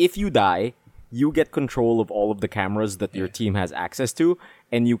if you die, you get control of all of the cameras that your team has access to,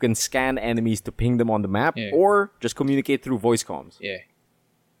 and you can scan enemies to ping them on the map, Yeah. or just communicate through voice comms. Yeah.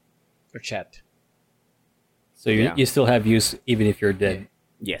 Or chat. So you, Yeah. you still have use even if you're dead.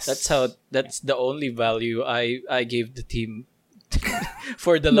 Yes, That's the only value I gave the team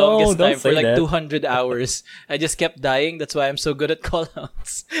for the No, longest don't time, for say like that. 200 hours. I just kept dying. That's why I'm so good at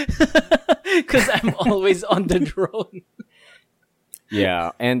callouts. Because I'm always on the drone.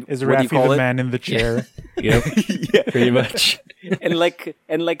 Yeah, and Is what do you Rafi call the it? man in the chair? Yep, pretty much. and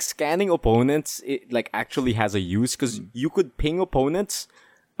like scanning opponents, it like actually has a use because you could ping opponents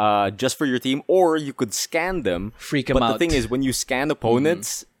just for your team, or you could scan them. Freak 'em but out. the thing is, when you scan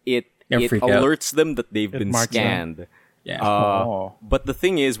opponents, it They're freak out. alerts them that they've been marks them. scanned. Yeah. Oh. But the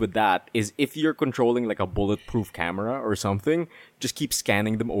thing is with that is if you're controlling like a bulletproof camera or something, just keep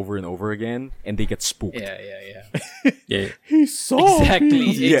scanning them over and over again, and they get spooked. Yeah. Yeah. He saw Exactly.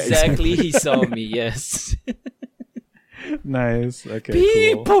 me. Yeah, Exactly. He saw me. Yes. Nice. Okay,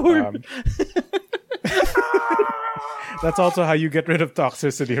 People. cool. That's also how you get rid of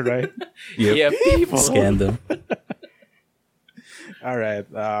toxicity, right? Yep. Yeah. People. Scan them. All right.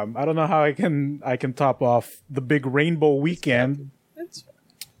 I don't know how I can top off the big Rainbow weekend,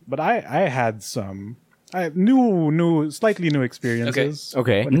 but I had some slightly new experiences.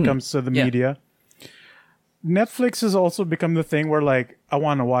 Okay. When it comes to the Yeah. media, Netflix has also become the thing where like I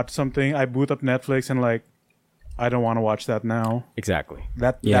want to watch something, I boot up Netflix and like I don't want to watch that now. Exactly.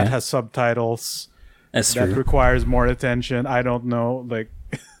 That Yeah. has subtitles. That's That true. requires more attention. I don't know, like,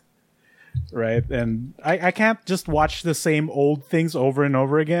 right? And I can't just watch the same old things over and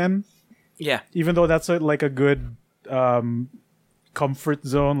over again, Yeah. even though that's like a good comfort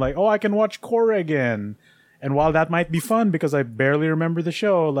zone. Like, oh, I can watch Korra again, and while that might be fun because I barely remember the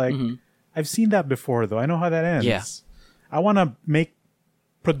show, like I've seen that before, though. I know how that ends. Yeah. I want to make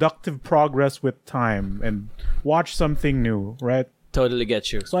productive progress with time and watch something new, right? Totally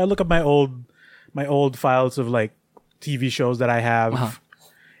get you. So I look at my old files of like TV shows that I have,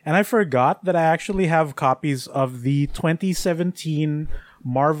 and I forgot that I actually have copies of the 2017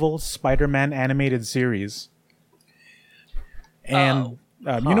 Marvel Spider-Man animated series. And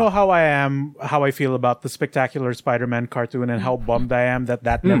you know how I feel about the Spectacular Spider-Man cartoon and how bummed I am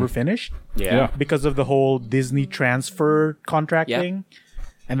that never finished Yeah. because of the whole Disney transfer contract Yeah. thing.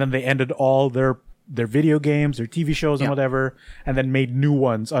 And then they ended all their video games, their TV shows, and Yeah. whatever, and then made new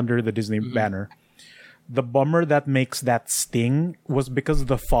ones under the Disney banner. The bummer that makes that sting was because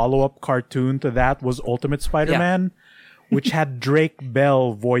the follow-up cartoon to that was Ultimate Spider-Man, which had Drake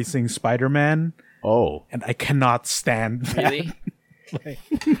Bell voicing Spider-Man, Oh. and I cannot stand that. Really?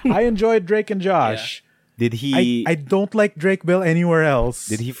 I enjoyed Drake and Josh. Did he? I don't like Drake Bell anywhere else.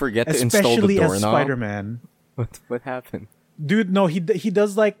 Did he forget to install the especially as doorknob? Spider-Man? What happened? Dude, no, he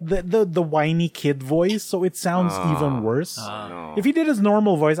does like the whiny kid voice, so it sounds even worse. No. If he did his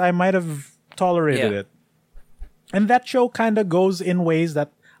normal voice, I might have tolerated Yeah. it. And that show kind of goes in ways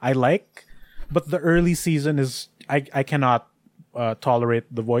that I like, but the early season is I cannot tolerate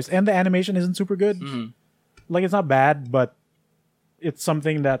the voice, and the animation isn't super good. Like it's not bad, but it's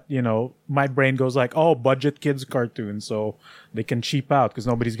something that my brain goes like, oh, budget kids cartoon, so they can cheap out because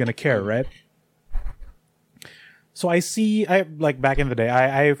nobody's gonna care, right? So I like back in the day,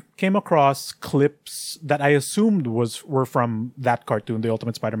 I came across clips that I assumed were from that cartoon, the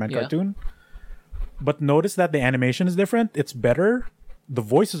Ultimate Spider-Man Yeah. cartoon. But notice that the animation is different. It's better. The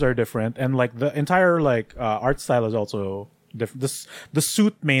voices are different, and like the entire like art style is also different. The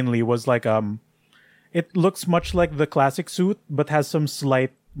suit mainly was like it looks much like the classic suit, but has some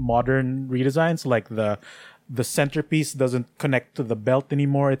slight modern redesigns. Like the centerpiece doesn't connect to the belt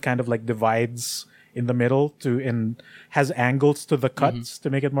anymore. It kind of like divides in the middle and has angles to the cuts to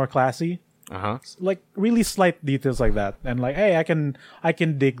make it more classy. Like really slight details like that. And like, hey, I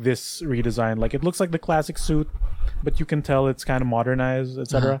can dig this redesign. Like it looks like the classic suit, but you can tell it's kind of modernized,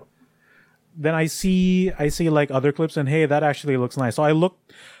 etc. Then I see like other clips and hey, that actually looks nice. So I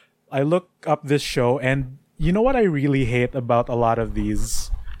look up this show, and you know what I really hate about a lot of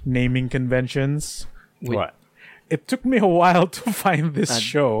these naming conventions? What? It took me a while to find this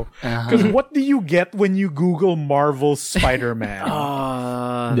show. Because what do you get when you Google Marvel Spider-Man?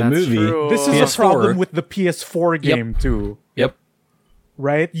 The movie. true. This is PS4. a problem with the PS4 game too, Yep.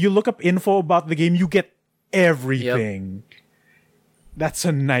 right? You look up info about the game, you get everything. That's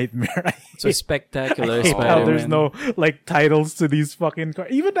a nightmare. So spectacular I hate Spider-Man. how there's no like titles to these fucking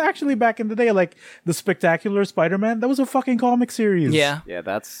even actually back in the day, like the Spectacular Spider-Man, that was a fucking comic series. Yeah. Yeah,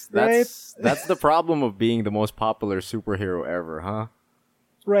 that's Right? that's the problem of being the most popular superhero ever, huh?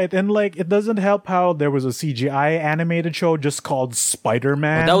 Right, and like it doesn't help how there was a CGI animated show just called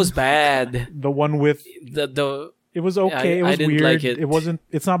Spider-Man. That was bad. the one with The it was okay. It I was didn't weird. like it. It wasn't.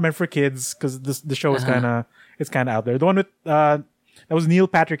 It's not meant for kids because the show is kind of out there. The one with that was Neil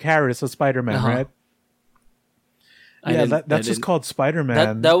Patrick Harris as Spider-Man, right? That's just called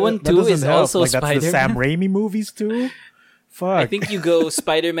Spider-Man. That one too doesn't is help. also like, that's the Sam Spider-Man. Raimi movies too. Fuck. I think you go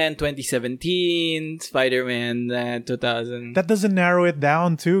Spider-Man 2017, Spider-Man 2000. that doesn't narrow it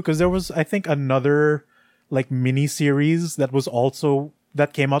down too, because there was I think another like mini series that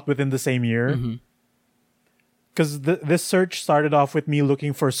came out within the same year. Because this search started off with me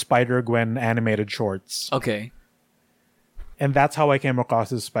looking for Spider-Gwen animated shorts. Okay. And that's how I came across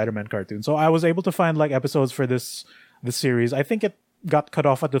this Spider-Man cartoon. So I was able to find like episodes for this series. I think it got cut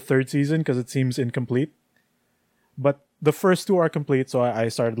off at the third season because it seems incomplete. But the first two are complete, so I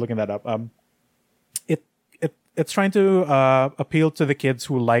started looking that up. It's trying to appeal to the kids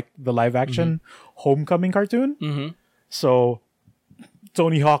who like the live action Homecoming cartoon. So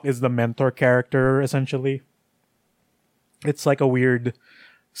Tony Hawk is the mentor character essentially. It's like a weird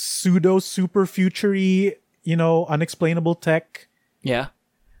pseudo super future-y, unexplainable tech. Yeah.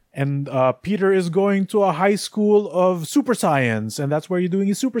 And Peter is going to a high school of super science, and that's where you're doing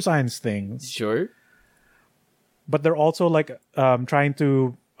his super science things. Sure. But they're also like trying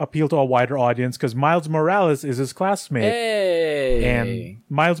to appeal to a wider audience because Miles Morales is his classmate. Hey. And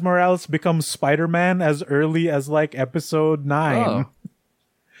Miles Morales becomes Spider-Man as early as like episode 9. Oh.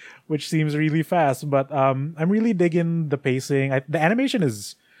 Which seems really fast, but I'm really digging the pacing. The animation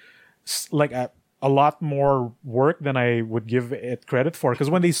is like a lot more work than I would give it credit for, because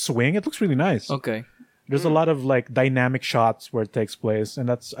when they swing, it looks really nice. Okay. There's a lot of like dynamic shots where it takes place,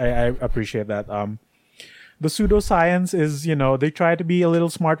 and I appreciate that. The pseudoscience is, they try to be a little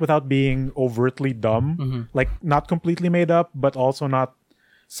smart without being overtly dumb, like not completely made up, but also not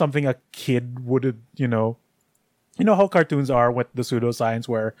something a kid would, You know how cartoons are with the pseudoscience,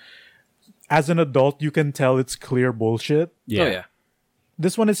 where as an adult you can tell it's clear bullshit. Yeah. Oh, yeah.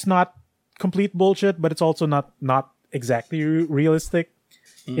 This one is not complete bullshit, but it's also not exactly realistic.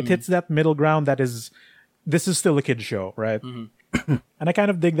 It hits that middle ground that is, this is still a kid show, right? And I kind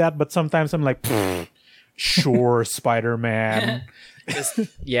of dig that, but sometimes I'm like, sure, Spider-Man.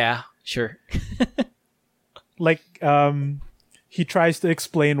 Yeah, sure. Like, he tries to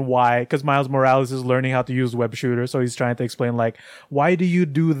explain why, because Miles Morales is learning how to use web shooter, so he's trying to explain like, why do you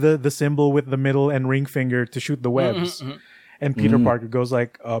do the symbol with the middle and ring finger to shoot the webs? And Peter Parker goes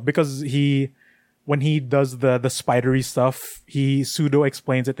like, because when he does the spidery stuff, he pseudo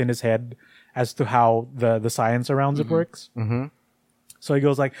explains it in his head as to how the science around it works. So he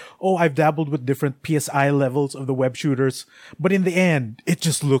goes like, oh, I've dabbled with different PSI levels of the web shooters, but in the end, it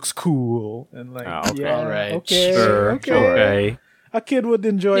just looks cool. And like, Oh, okay. yeah, All right. okay, Sure. okay. Okay. A kid would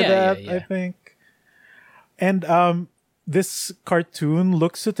enjoy Yeah, that, yeah. I think. And this cartoon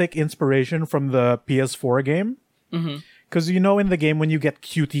looks to take inspiration from the PS4 game. Because in the game when you get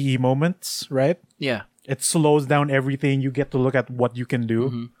QTE moments, right? Yeah. It slows down everything. You get to look at what you can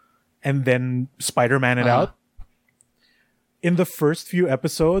do and then Spider-Man it out. In the first few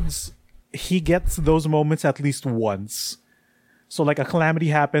episodes, he gets those moments at least once. So like a calamity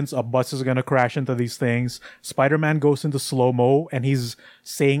happens, a bus is gonna crash into these things. Spider-Man goes into slow-mo and he's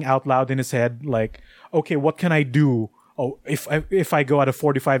saying out loud in his head, like, okay, what can I do? Oh, if I go at a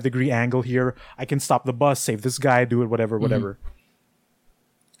 45-degree angle here, I can stop the bus, save this guy, do it, whatever.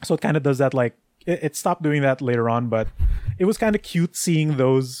 So it kind of does that. Like it stopped doing that later on, but it was kind of cute seeing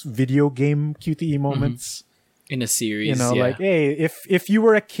those video game QTE moments in a series. You know, like, hey, if you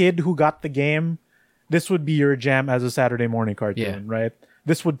were a kid who got the game, this would be your jam as a Saturday morning cartoon, right?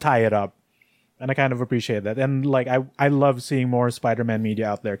 This would tie it up. And I kind of appreciate that. And like, I love seeing more Spider-Man media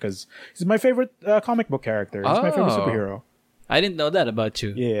out there because he's my favorite comic book character. He's my favorite superhero. I didn't know that about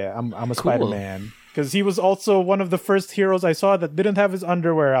you. Yeah, I'm a Spider-Man. Because he was also one of the first heroes I saw that didn't have his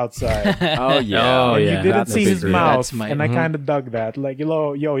underwear outside. Oh yeah, and you didn't see his mouth, my, and I kind of dug that. Like,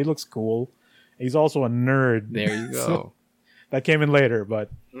 yo, he looks cool. He's also a nerd. There you go. That came in later, but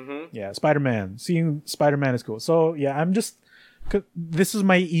yeah, Spider-Man. Seeing Spider-Man is cool. So yeah, I'm just. This is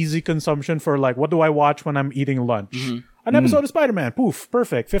my easy consumption for like, what do I watch when I'm eating lunch? An episode of Spider-Man. Poof,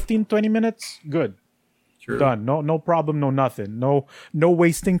 perfect. 15, 20 minutes, good. True. Done. No problem. No nothing. No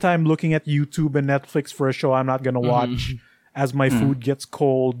wasting time looking at YouTube and Netflix for a show I'm not gonna watch as my food gets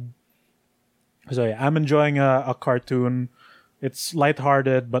cold. So yeah, I'm enjoying a cartoon. It's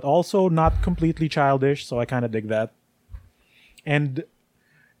lighthearted, but also not completely childish. So I kind of dig that. And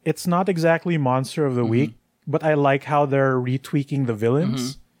it's not exactly Monster of the Week, but I like how they're retweaking the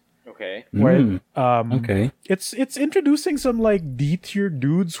villains. Okay. Where Okay. it's introducing some like D-tier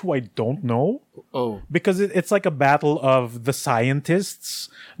dudes who I don't know. Oh. Because it's like a battle of the scientists.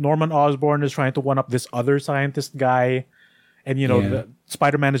 Norman Osborn is trying to one up this other scientist guy, and you know, the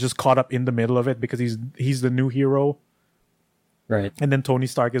Spider-Man is just caught up in the middle of it because he's the new hero. Right. And then Tony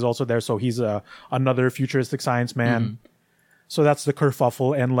Stark is also there, so he's another futuristic science man. So that's the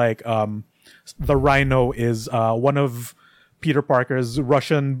kerfuffle, and like the Rhino is one of Peter Parker's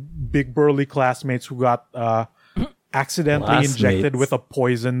Russian big burly classmates who got accidentally injected with a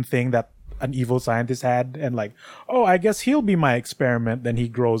poison thing that an evil scientist had, and like, oh, I guess he'll be my experiment. Then he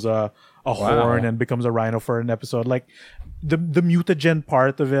grows a horn and becomes a rhino for an episode. Like the mutagen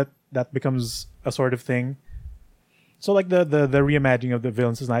part of it, that becomes a sort of thing. So like the reimagining of the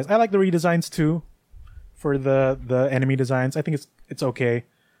villains is nice. I like the redesigns too for the enemy designs. I think it's okay.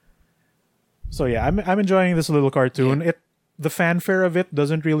 So yeah, I'm enjoying this little cartoon. The fanfare of it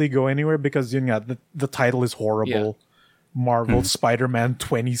doesn't really go anywhere because you know the title is horrible. Marvel Spider-Man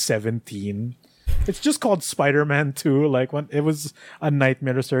 2017. It's just called Spider-Man 2. Like when it was a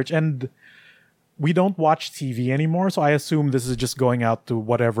nightmare to search, and we don't watch TV anymore, so I assume this is just going out to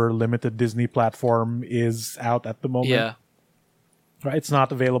whatever limited Disney platform is out at the moment. Yeah. Right, it's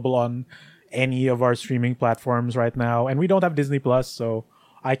not available on any of our streaming platforms right now, and we don't have Disney Plus, so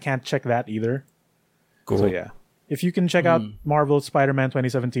I can't check that either. Cool. So yeah, if you can check out Marvel Spider-Man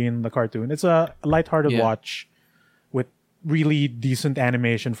 2017, the cartoon, it's a lighthearted watch with really decent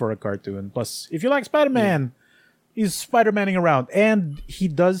animation for a cartoon. Plus, if you like Spider-Man, he's Spider-Manning around, and he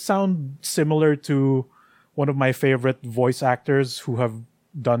does sound similar to one of my favorite voice actors who have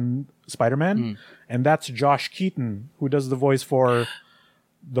done Spider-Man, and that's Josh Keaton, who does the voice for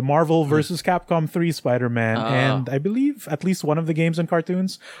the Marvel vs. Capcom 3 Spider-Man, and I believe at least one of the games and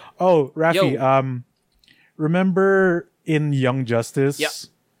cartoons. Oh, Rafi, remember in Young Justice? Yep.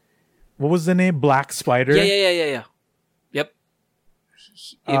 What was the name? Black Spider? Yeah. Yep.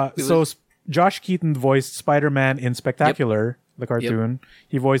 Josh Keaton voiced Spider-Man in Spectacular, the cartoon.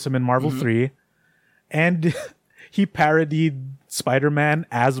 He voiced him in Marvel 3. And he parodied Spider-Man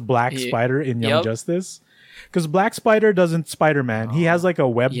as Black Spider in Young Justice. Because Black Spider doesn't Spider-Man. He has like a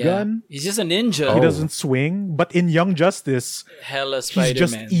web gun. He's just a ninja. He doesn't swing. But in Young Justice, Hella Spider-Man. he's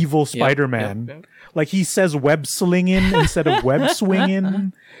just evil Spider-Man. Yep. Like he says web slinging instead of web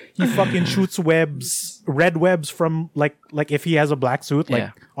swinging. He fucking shoots webs, red webs from like if he has a black suit,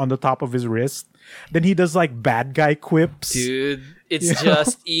 like on the top of his wrist. Then he does like bad guy quips. Dude, it's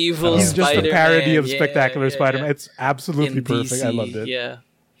just evil He's Spider-Man. just a parody of Spectacular Spider-Man. It's absolutely In perfect. DC, I loved it. Yeah.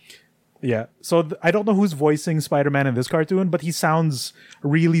 Yeah. So I don't know who's voicing Spider-Man in this cartoon, but he sounds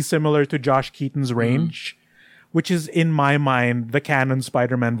really similar to Josh Keaton's range, which is in my mind the canon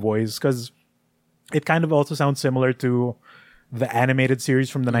Spider-Man voice, because it kind of also sounds similar to the animated series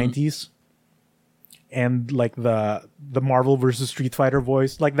from the 90s. And like the Marvel versus Street Fighter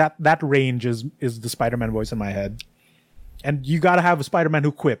voice, like that range is the Spider-Man voice in my head. And you gotta have a Spider-Man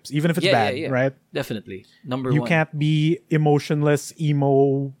who quips, even if it's bad, right? Definitely. Number You one. can't be emotionless,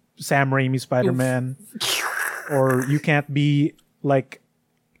 emo Sam Raimi Spider-Man. Or you can't be like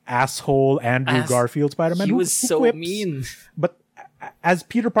asshole Andrew Garfield Spider-Man. He who was so quips. mean. But as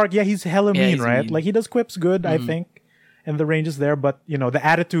Peter Parker, he's hella mean, he's right? mean. Like he does quips good, I think. and the range is there, but the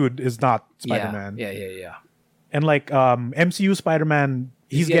attitude is not Spider-Man. Yeah. And like MCU Spider-Man,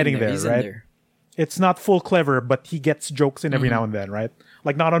 he's getting there, He's in right? there. It's not full clever, but he gets jokes in every now and then, right?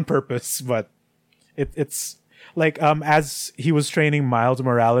 Like not on purpose, but it's like as he was training Miles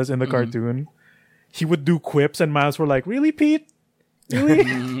Morales in the cartoon, he would do quips, and Miles were like, "Really, Pete?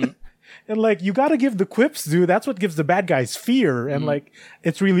 Really?" And like, you gotta give the quips, dude. That's what gives the bad guys fear, and like,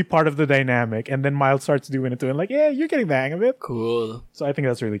 it's really part of the dynamic. And then Miles starts doing it too, and like, yeah, you're getting the hang of it. Cool. So I think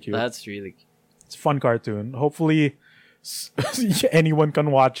that's really cute. That's really It's a fun cartoon. Hopefully, anyone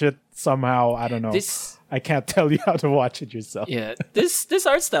can watch it somehow. I don't know. this. I can't tell you how to watch it yourself. Yeah, this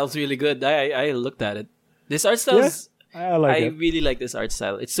art style's really good. I looked at it. This art style's I like I it. really like this art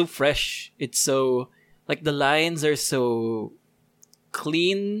style. It's so fresh. It's so like the lines are so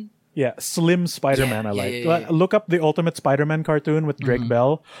clean. Yeah, Slim Spider-Man. Yeah, I like. yeah. Look up the Ultimate Spider-Man cartoon with Drake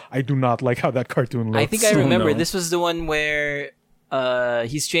Bell. I do not like how that cartoon looks. I think I remember no. this was the one where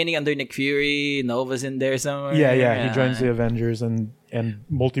he's training under Nick Fury. Nova's in there somewhere. Yeah. He joins the Avengers and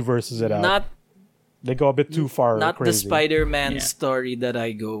multiverses it out. They go a bit too far. Not crazy. the Spider-Man story that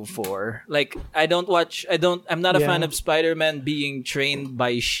I go for. Like I'm not a fan of Spider-Man being trained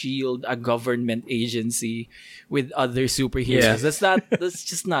by SHIELD, a government agency with other superheroes. Yeah. That's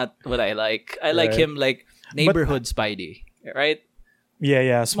just not what I like. I like him like neighborhood Spidey, right?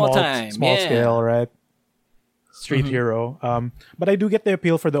 Yeah. Small time, small yeah. scale, right? Street hero. But I do get the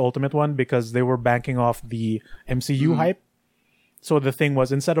appeal for the Ultimate one because they were banking off the MCU hype. So the thing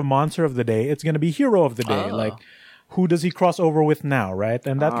was, instead of Monster of the Day, it's going to be Hero of the Day. Like, who does he cross over with now, right?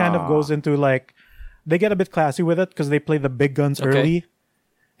 And that kind of goes into, like, they get a bit classy with it because they play the big guns early.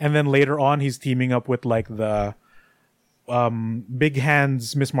 And then later on, he's teaming up with, like, the Big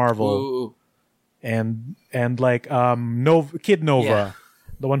Hands Miss Marvel. Ooh. And like, Kid Nova.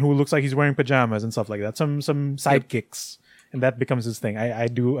 The one who looks like he's wearing pajamas and stuff like that. Some sidekicks. And that becomes his thing. I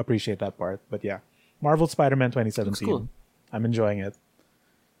do appreciate that part. But yeah. Marvel Spider-Man 2017. Looks cool. I'm enjoying it.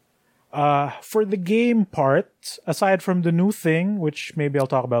 For the game part, aside from the new thing, which maybe I'll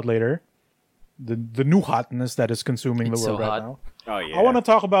talk about later, the new hotness that is consuming It's the world so right hot. now. Oh yeah. I want to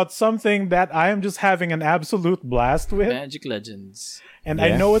talk about something that I am just having an absolute blast with. Magic Legends. And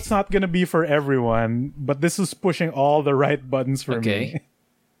I know it's not going to be for everyone, but this is pushing all the right buttons for me.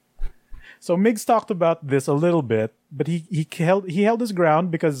 So Migs talked about this a little bit, but he held his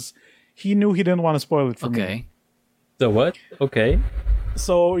ground because he knew he didn't want to spoil it for me. Okay. The what? Okay.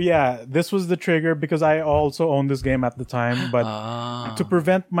 So yeah, this was the trigger because I also owned this game at the time, but to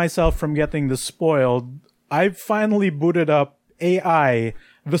prevent myself from getting this spoiled, I finally booted up AI,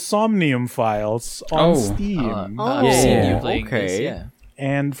 the Somnium Files on Steam. I've seen you Oh, playing this, okay. yeah.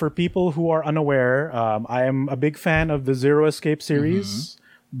 And for people who are unaware, I am a big fan of the Zero Escape series,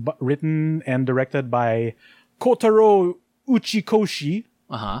 written and directed by Kotaro Uchikoshi,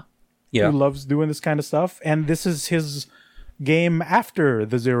 Uh-huh. Yeah. who loves doing this kind of stuff. And this is his game after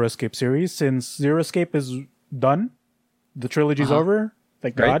the Zero Escape series, since Zero Escape is done. The trilogy's over,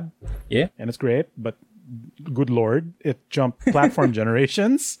 thank Right. God. Yeah. And it's great, but good Lord, it jumped platform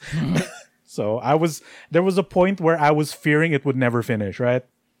generations. So there was a point where I was fearing it would never finish, right?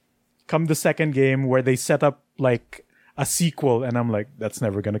 Come the second game where they set up like a sequel, and I'm like, that's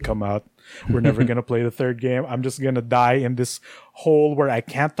never gonna come out. We're never gonna play the third game. I'm just gonna die in this hole where I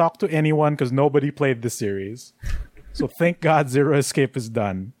can't talk to anyone because nobody played this series. So thank God Zero Escape is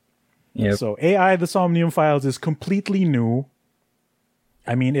done. Yep. So AI, the Somnium Files is completely new.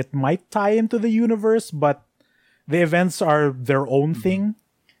 I mean, it might tie into the universe, but the events are their own thing.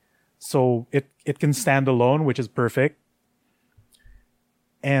 So it can stand alone, which is perfect.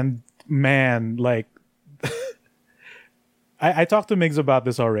 And man, like, I talked to Migs about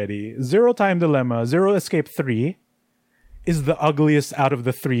this already. Zero Time Dilemma, Zero Escape 3 is the ugliest out of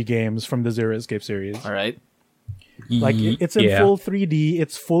the 3 games from the Zero Escape series. All right. Like, it's in full 3D.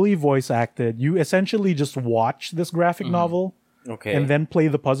 It's fully voice acted. You essentially just watch this graphic novel Okay. and then play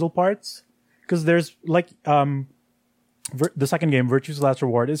the puzzle parts. Because there's, like, the second game, Virtue's Last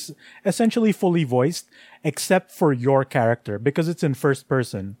Reward, is essentially fully voiced, except for your character, because it's in first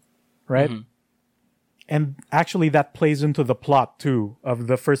person, right? And actually, that plays into the plot, too, of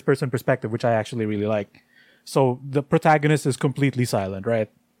the first person perspective, which I actually really like. So the protagonist is completely silent, right?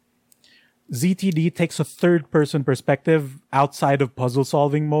 ZTD takes a third-person perspective outside of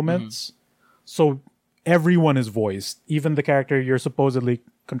puzzle-solving moments. So everyone is voiced, even the character you're supposedly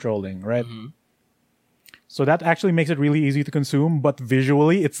controlling, right? So that actually makes it really easy to consume, but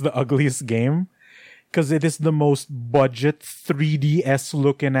visually, it's the ugliest game because it is the most budget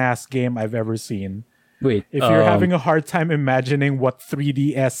 3DS-looking-ass game I've ever seen. Wait. If you're having a hard time imagining what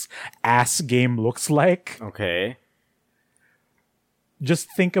 3DS ass game looks like, Okay. just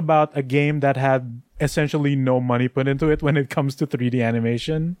think about a game that had essentially no money put into it when it comes to 3D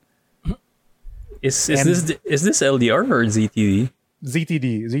animation. Is this LDR or ZTD?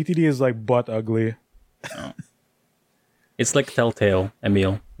 ZTD is like butt ugly, It's like Telltale,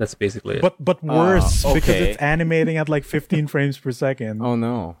 Emil. That's basically it. but worse because okay. it's animating at like 15 frames per second. Oh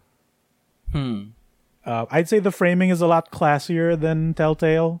no. I'd say the framing is a lot classier than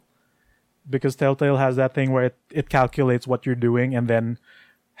Telltale, because Telltale has that thing where it calculates what you're doing and then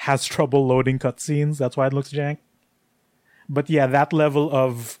has trouble loading cutscenes. That's why it looks jank. But yeah, that level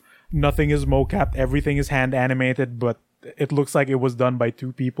of nothing is mocapped, everything is hand animated, but it looks like it was done by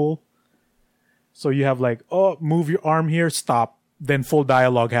two people. So you have like, oh, move your arm here, stop, then full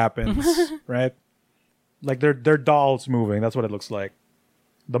dialogue happens, right? Like they're dolls moving. That's what it looks like.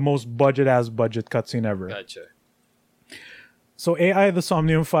 The most budget cutscene ever. Gotcha. So AI the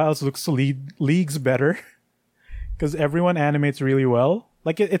Somnium Files looks leagues better because everyone animates really well.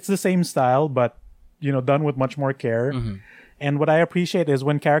 Like it's the same style, but done with much more care. And what I appreciate is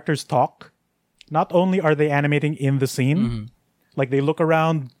when characters talk, not only are they animating in the scene, like they look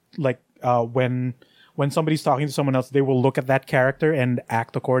around, like when somebody's talking to someone else, they will look at that character and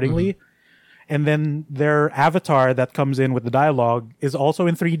act accordingly. And then their avatar that comes in with the dialogue is also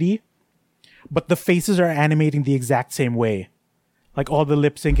in 3D, but the faces are animating the exact same way. Like all the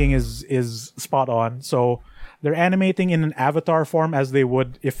lip syncing is spot on. So they're animating in an avatar form as they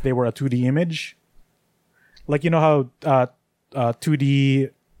would if they were a 2D image. Like how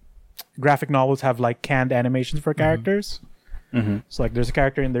 2D graphic novels have like canned animations for characters. So like there's a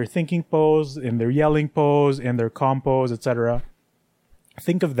character in their thinking pose, in their yelling pose, in their calm pose, etc.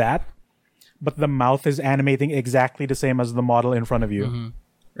 Think of that, but the mouth is animating exactly the same as the model in front of you.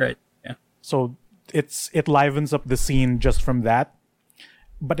 Right. Yeah. So it livens up the scene just from that.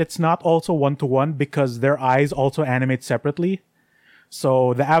 But it's not also one-to-one because their eyes also animate separately.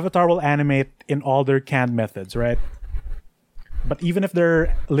 So the avatar will animate in all their canned methods, right? But even if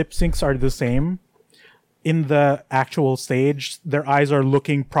their lip syncs are the same, in the actual stage, their eyes are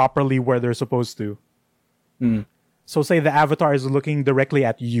looking properly where they're supposed to. So say the avatar is looking directly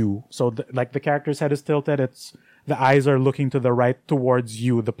at you. So like the character's head is tilted, the eyes are looking to the right towards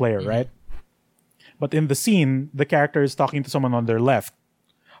you, the player, right? But in the scene, the character is talking to someone on their left.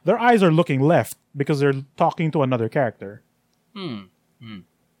 Their eyes are looking left because they're talking to another character.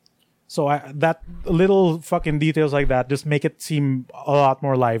 So that little fucking details like that just make it seem a lot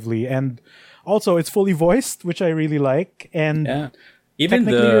more lively. And also, it's fully voiced, which I really like. And Yeah. Even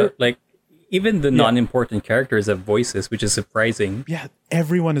technically the non-important characters have voices, which is surprising. yeah,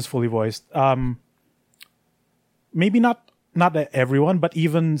 everyone is fully voiced. Maybe not everyone, but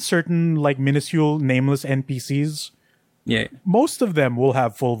even certain like minuscule nameless NPCs. Yeah. Most of them will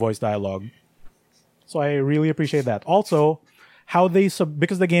have full voice dialogue. So I really appreciate that. Also, how they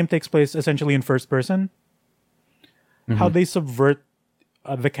because the game takes place essentially in first person, how they subvert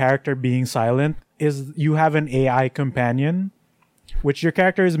the character being silent is you have an AI companion, which your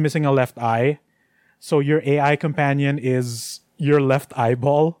character is missing a left eye. So your AI companion is your left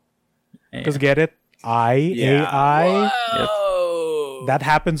eyeball. Because get it? AI. Oh. That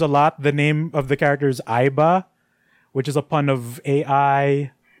happens a lot. The name of the character is Aiba, which is a pun of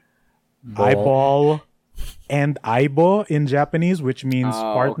AI, eyeball, and aibo in Japanese, which means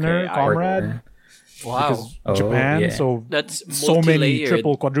partner, okay. comrade. Wow. Because Oh, Japan, yeah. so That's so many multi-layered.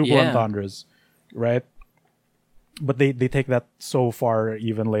 triple, quadruple Yeah. entendres, right? But they take that so far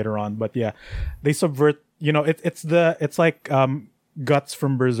even later on. But yeah, they subvert. It's like Guts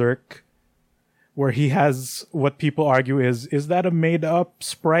from Berserk, where he has what people argue is that a made up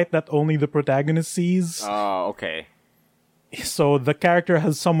sprite that only the protagonist sees? Oh, okay. So the character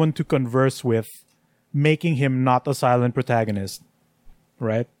has someone to converse with, making him not a silent protagonist,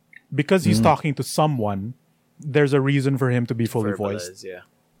 right? Because he's talking to someone, there's a reason for him to be fully voiced, Verbalize, yeah.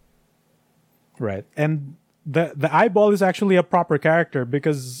 right? And the eyeball is actually a proper character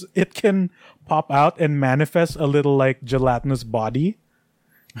because it can pop out and manifest a little like gelatinous body.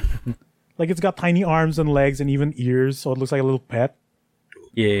 Like it's got tiny arms and legs and even ears, so it looks like a little pet.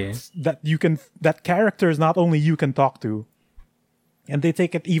 Yeah. That characters not only you can talk to. And they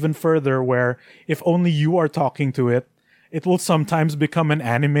take it even further where if only you are talking to it, it will sometimes become an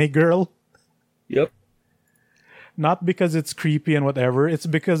anime girl. Yep. Not because it's creepy and whatever. It's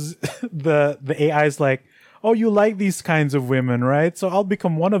because the AI is like, oh, you like these kinds of women, right? So I'll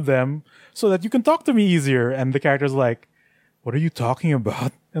become one of them so that you can talk to me easier. And the character's like, what are you talking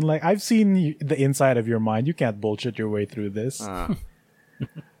about? And like, I've seen the inside of your mind. You can't bullshit your way through this.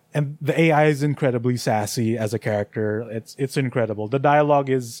 And the AI is incredibly sassy as a character. It's incredible. The dialogue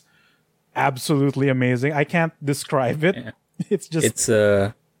is absolutely amazing. I can't describe it. It's just It's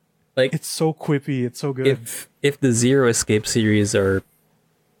it's so quippy. It's so good. if the Zero Escape series are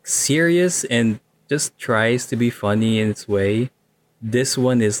serious and just tries to be funny in its way, this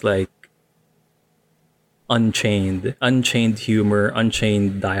one is like unchained humor,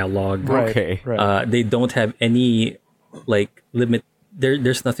 unchained dialogue. Right, Okay. right. They don't have any like limit.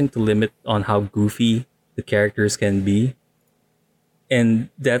 There's nothing to limit on how goofy the characters can be, and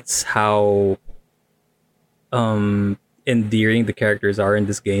that's how endearing the characters are in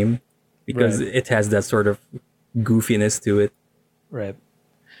this game, because Right. it has that sort of goofiness to it. Right.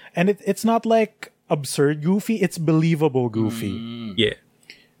 And it's not like absurd goofy, it's believable goofy, Yeah,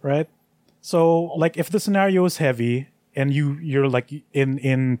 right? So like if the scenario is heavy and you're like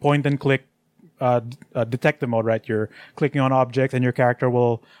in point and click detective mode, right? You're clicking on objects and your character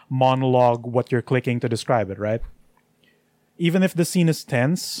will monologue what you're clicking to describe it, right? Even if the scene is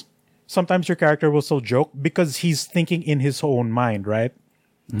tense, sometimes your character will still joke because he's thinking in his own mind, right?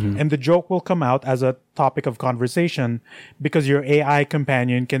 And the joke will come out as a topic of conversation because your AI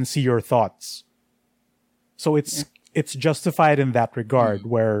companion can see your thoughts. So it's justified in that regard,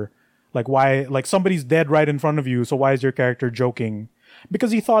 where like why like somebody's dead right in front of you, so why is your character joking?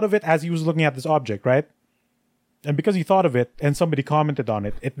 Because he thought of it as he was looking at this object, right? And because he thought of it and somebody commented on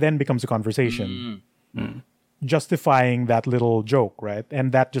it, it then becomes a conversation. Justifying that little joke, right?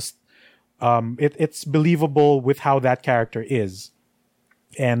 And that just it's believable with how that character is.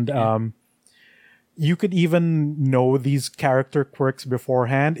 And you could even know these character quirks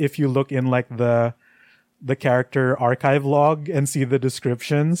beforehand if you look in like the character archive log and see the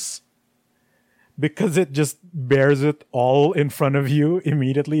descriptions, because it just bears it all in front of you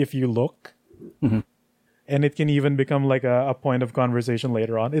immediately if you look. And it can even become like a point of conversation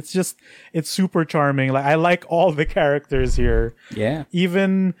later on. It's super charming. Like I like all the characters here. yeah.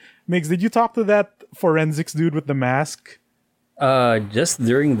 Even Migs, did you talk to that forensics dude with the mask? Just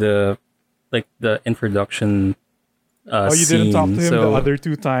during the introduction. Oh, you didn't talk to him scene, the so- other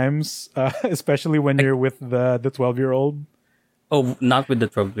two times, especially when you're with the 12-year-old. Oh, not with the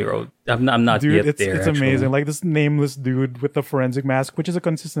 12-year-old. I'm not Dude, yet it's there. it's actually. amazing. Like this nameless dude with the forensic mask, which is a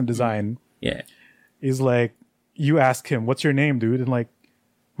consistent design, Yeah. is like, you ask him, "What's your name, dude?" And like,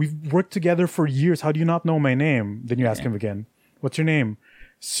 we've worked together for years. How do you not know my name? Then you ask him again, "What's your name?"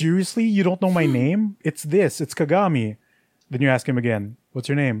 Seriously, you don't know my name? It's this. It's Kagami. Then you ask him again, "What's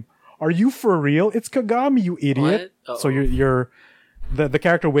your name?" Are you for real? It's Kagami, you idiot. What? So you're the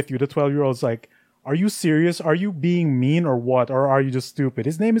character with you, the 12-year-old, is like, are you serious? Are you being mean or what? Or are you just stupid?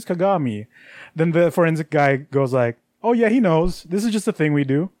 His name is Kagami. Then the forensic guy goes like, "Oh yeah, he knows. This is just a thing we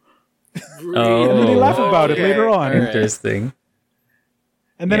do." Oh, And then they laugh about it Okay. later on. Alright. interesting.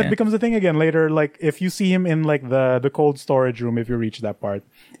 And then Yeah. it becomes a thing again later. Like if you see him in like the cold storage room, if you reach that part,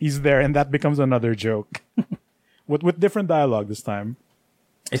 he's there, and that becomes another joke. with different dialogue this time.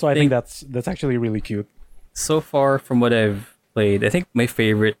 So I think that's actually really cute. So far from what I've played, I think my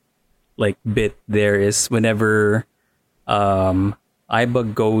favorite like bit there is whenever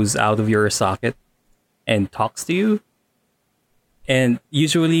Aiba goes out of your socket and talks to you. And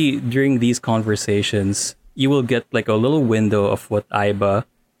usually during these conversations, you will get like a little window of what Aiba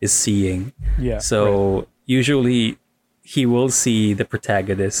is seeing. Yeah. So usually he will see the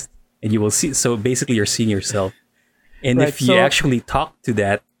protagonist and you will see, so basically you're seeing yourself. And Right, if you so- actually talk to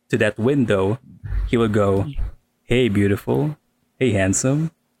that window, he will go, "Hey beautiful, hey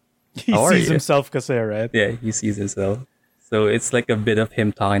handsome." He How are sees you? himself, Kase, right? Yeah, he sees himself. So it's like a bit of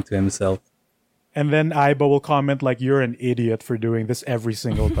him talking to himself. And then Aiba will comment like, "You're an idiot for doing this every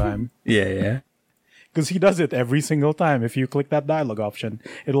single time." Yeah, yeah. Because he does it every single time. If you click that dialogue option,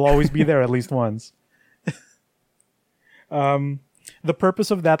 it'll always be there at least once. The purpose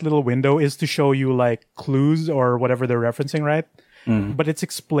of that little window is to show you like clues or whatever they're referencing, right? But it's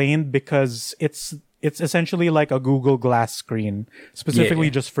explained because it's essentially like a Google Glass screen specifically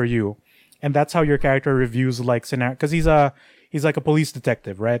Yeah. just for you, and that's how your character reviews like scenario. Because he's like a police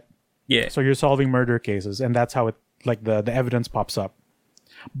detective, right? Yeah. So you're solving murder cases, and that's how it like the evidence pops up.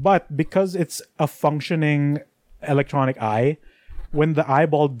 But because it's a functioning electronic eye, when the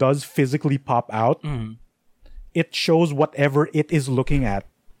eyeball does physically pop out, it shows whatever it is looking at.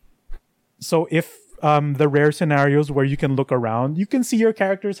 So if the rare scenarios where you can look around, you can see your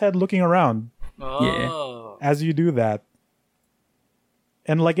character's head looking around Oh. as you do that.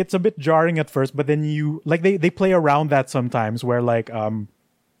 And like it's a bit jarring at first, but then you like they play around that sometimes where like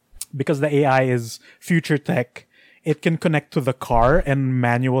because the AI is future tech, it can connect to the car and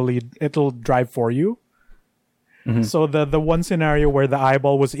manually it'll drive for you. So the one scenario where the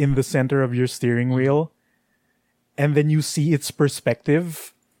eyeball was in the center of your steering wheel and then you see its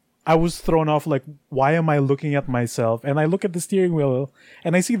perspective I was thrown off. Like, why am I looking at myself? And I look at the steering wheel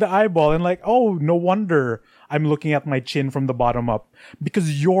and I see the eyeball and like, oh, no wonder I'm looking at my chin from the bottom up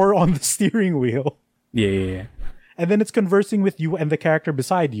because you're on the steering wheel. Yeah. And then it's conversing with you and the character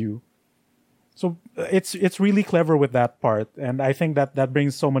beside you. So it's really clever with that part, and I think that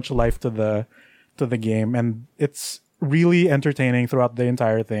brings so much life to the game, and it's really entertaining throughout the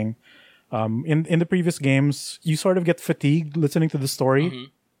entire thing. In the previous games, you sort of get fatigued listening to the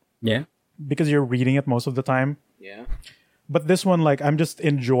story Yeah. because you're reading it most of the time. Yeah. But this one, like, I'm just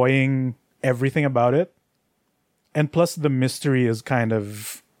enjoying everything about it, and plus the mystery is kind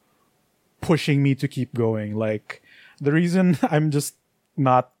of pushing me to keep going. Like, the reason I'm just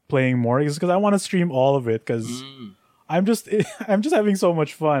not playing more is because I want to stream all of it because I'm just having so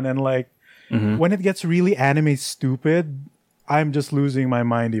much fun, and like when it gets really anime stupid, I'm just losing my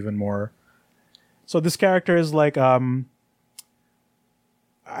mind even more. So this character is like I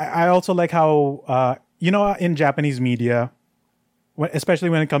also like how in Japanese media, especially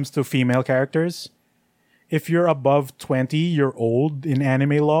when it comes to female characters, if you're above 20, you're old in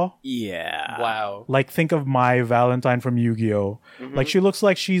anime law. Yeah. Wow. Like, think of my Valentine from Yu-Gi-Oh! Like, she looks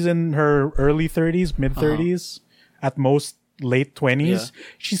like she's in her early 30s, mid 30s, at most late 20s. Yeah.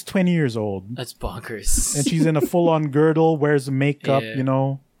 She's 20 years old. That's bonkers. And she's in a full-on girdle, wears makeup,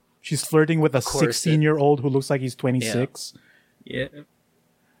 Yeah. She's flirting with a corset. 16-year-old who looks like he's 26. Yeah.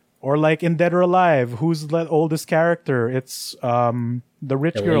 Or like in Dead or Alive, who's the oldest character? It's the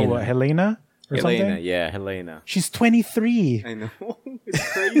rich girl, Helena. Helena? Or Helena, something? yeah, Helena. She's 23. I know.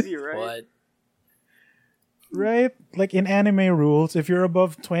 It's crazy, right? What? Right? Like in anime rules, if you're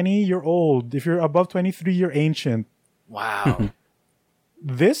above 20, you're old. If you're above 23, you're ancient. Wow.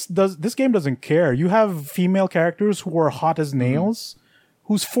 This game doesn't care. You have female characters who are hot as nails,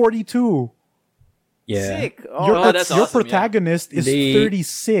 who's 42. Yeah. Sick. Your, Oh, that's your awesome, yeah. protagonist is They-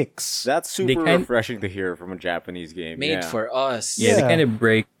 36. That's super kind- refreshing to hear from a Japanese game. Made yeah. for us. Yeah, they Yeah. kind of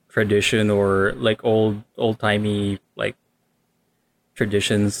break tradition or like old timey like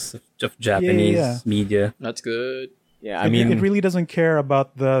traditions of Japanese yeah. media. That's good. Yeah, I It mean, really doesn't care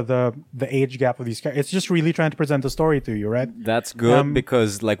about the age gap of these characters. It's just really trying to present a story to you, right? that's good Um,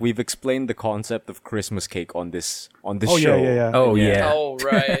 because like we've explained the concept of Christmas cake on this Oh, show. yeah. Oh Yeah. yeah. Oh,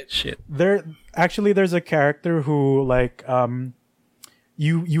 right. Shit. There's a character who like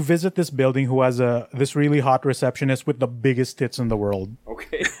you visit this building who has this really hot receptionist with the biggest tits in the world.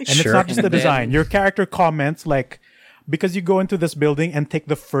 Okay. And it's not just the And then- design. Your character comments like, because you go into this building and take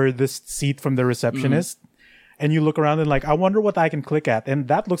the furthest seat from the receptionist, and you look around and like, I wonder what I can click at. And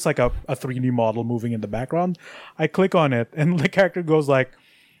that looks like a 3D model moving in the background. I click on it, and the character goes like,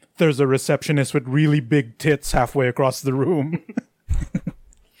 there's a receptionist with really big tits halfway across the room.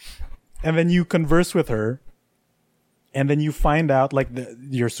 And then you converse with her, and then you find out like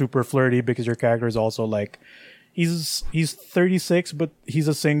you're super flirty because your character is also like, he's 36, but he's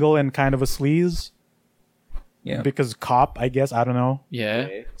a single and kind of a sleaze. Yeah. Because cop, I guess, I don't know. Yeah.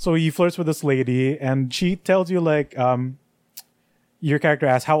 So he flirts with this lady, and she tells you like, your character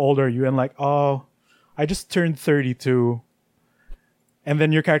asks, "How old are you?" And like, "Oh, I just turned 32." And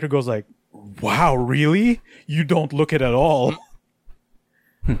then your character goes like, "Wow, really? You don't look it at all."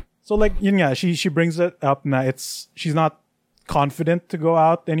 So like, yeah, she brings it up now. She's not confident to go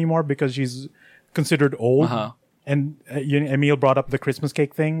out anymore because she's considered old. Uh-huh. And Emil brought up the Christmas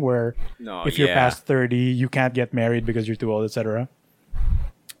cake thing, where No, if you're yeah. past 30, you can't get married because you're too old, etc.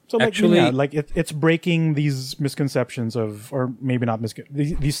 So like, Actually- yeah, like it's breaking these misconceptions of, or maybe not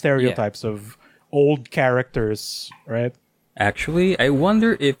these stereotypes of old characters, right? Actually, I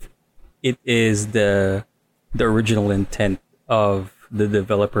wonder if it is the original intent of the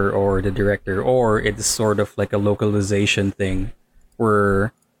developer or the director, or it's sort of like a localization thing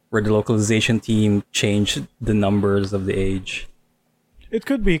where the localization team changed the numbers of the age It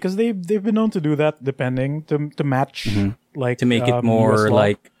could be because they've been known to do that, depending to match like to make it US more law.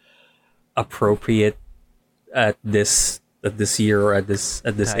 like appropriate at this year or at this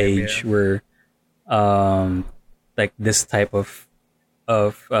Time, age yeah. where like this type of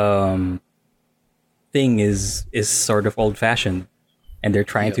thing is sort of old fashioned, and they're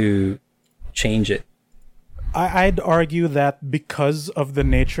trying Yep. to change it. I'd argue that because of the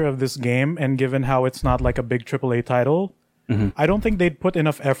nature of this game and given how it's not like a big AAA title, I don't think they'd put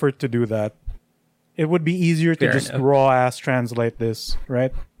enough effort to do that. It would be easier to Fair just enough. raw ass translate this,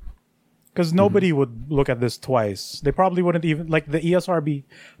 right? Because nobody would look at this twice. They probably wouldn't even, like the ESRB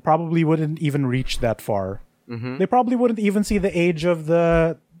probably wouldn't even reach that far. They probably wouldn't even see the age of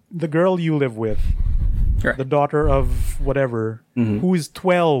the girl you live with, Right. the daughter of whatever, who is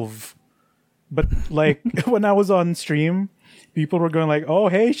 12. But like when I was on stream, people were going like, "Oh,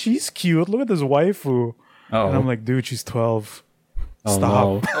 hey, she's cute. Look at this waifu." Oh, And I'm like, "Dude, she's 12. oh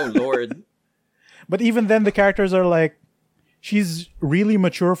Stop." no. Oh Lord. But even then, the characters are like, she's really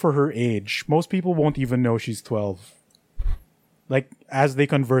mature for her age. Most people won't even know she's 12. Like, as they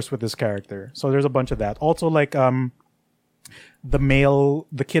converse with this character. So there's a bunch of that. Also, like,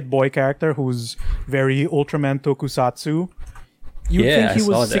 the kid boy character who's very Ultraman Tokusatsu. You Yeah, think he I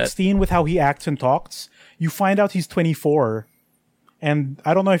saw was that. 16 with how he acts and talks. You find out he's 24. And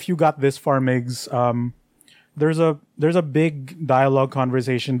I don't know if you got this far, Migs. There's a big dialogue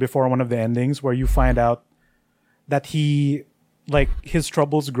conversation before one of the endings where you find out that he, like, his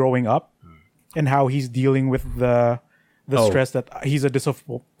troubles growing up and how he's dealing with the Oh. stress that he's a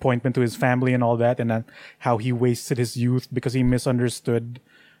disappointment to his family and all that, and then how he wasted his youth because he misunderstood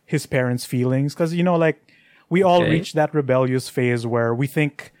his parents' feelings. Because, you know, like, we all Okay. reach that rebellious phase where we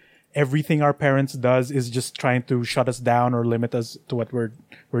think everything our parents does is just trying to shut us down or limit us to what we're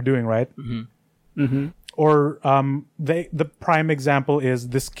doing, right? Or the prime example is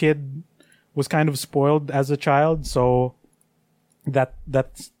this kid was kind of spoiled as a child, so that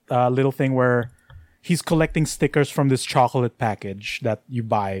little thing where he's collecting stickers from this chocolate package that you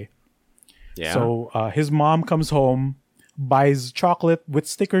buy. Yeah. So his mom comes home, buys chocolate with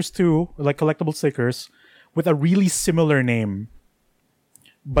stickers too, like collectible stickers, with a really similar name.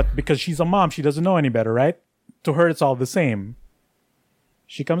 But because she's a mom, she doesn't know any better, right? To her, it's all the same.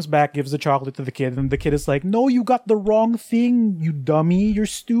 She comes back, gives the chocolate to the kid, and the kid is like, "No, you got the wrong thing, you dummy. You're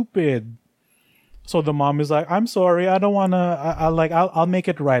stupid." So the mom is like, "I'm sorry, I don't want to. I'll make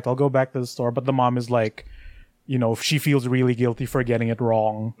it right. I'll go back to the store." But the mom is like, you know, she feels really guilty for getting it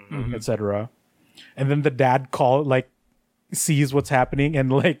wrong, etc. And then the dad sees what's happening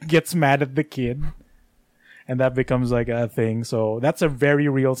and like gets mad at the kid, and that becomes like a thing. So that's a very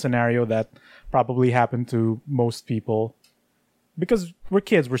real scenario that probably happened to most people because we're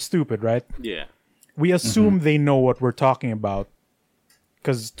kids, we're stupid, right? yeah. We assume they know what we're talking about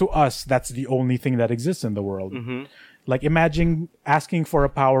because to us that's the only thing that exists in the world. Like, imagine asking for a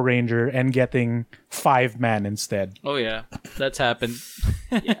Power Ranger and getting 5-man instead, Oh yeah, that's happened.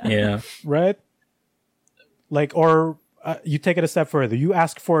 Yeah. right? Like, or you take it a step further. You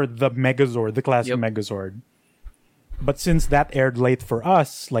ask for the Megazord, the classic Yep. Megazord. But since that aired late for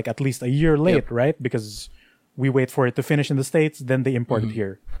us, like at least a year late, right? Because we wait for it to finish in the States, then they import it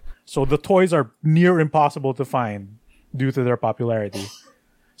here. So the toys are near impossible to find due to their popularity.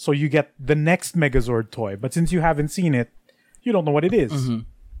 So you get the next Megazord toy, but since you haven't seen it, you don't know what it is.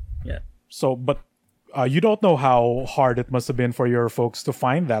 Yeah. So, but you don't know how hard it must have been for your folks to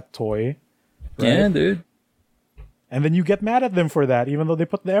find that toy. Yeah, dude. And then you get mad at them for that, even though they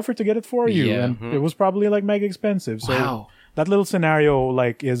put the effort to get it for you. Yeah. And it was probably like mega expensive. So Wow. that little scenario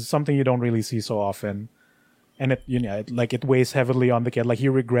like is something you don't really see so often. And it it weighs heavily on the kid. Like he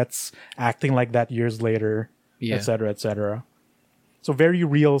regrets acting like that years later, Yeah. et cetera, et cetera. So very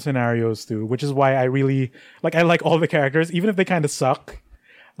real scenarios too, which is why I really I like all the characters, even if they kind of suck.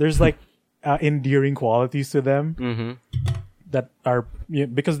 There's like endearing qualities to them that are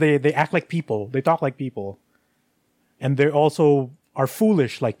because they act like people, they talk like people, and they also are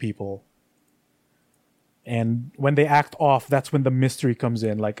foolish like people. And when they act off, that's when the mystery comes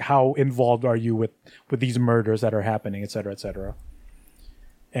in. Like, how involved are you with these murders that are happening, et cetera, et cetera.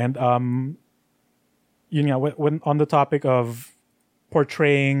 And when on the topic of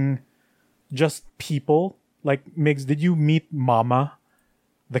portraying just people, like Migs, did you meet Mama,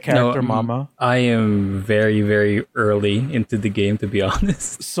 the character Mama? I am very, very early into the game, to be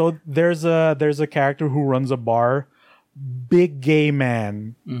honest. So there's a character who runs a bar, big gay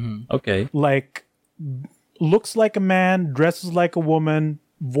man, Okay. like looks like a man, dresses like a woman,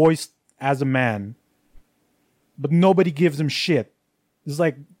 voiced as a man, but nobody gives him shit. It's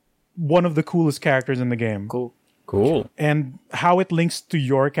like one of the coolest characters in the game. Cool. Cool. And how it links to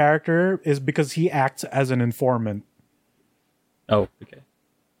your character is because he acts as an informant. Oh, okay.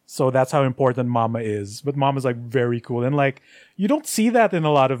 So that's how important Mama is. But Mama's like very cool. And like you don't see that in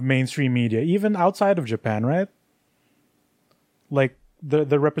a lot of mainstream media, even outside of Japan, right? Like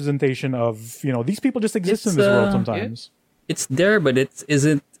the representation of, these people just exist in It's, this world yeah. sometimes. It's there, but it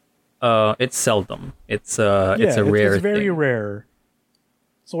isn't. It's seldom. It's a rare. It's very thing. rare.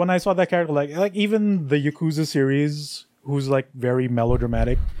 So when I saw that character, like even the Yakuza series, who's like very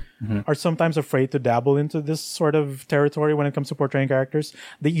melodramatic, are sometimes afraid to dabble into this sort of territory when it comes to portraying characters.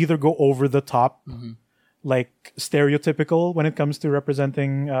 They either go over the top, like stereotypical when it comes to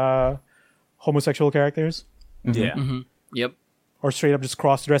representing homosexual characters, Yeah. Yep. or straight up just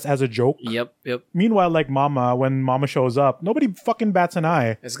cross-dress as a joke. Yep. Meanwhile, like Mama, when Mama shows up, nobody fucking bats an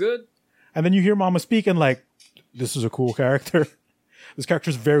eye. That's good. And then you hear Mama speak and like, this is a cool character. This character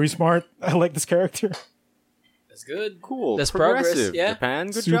is very smart. I like this character. That's good. Cool. That's progress. Progressive. Yeah.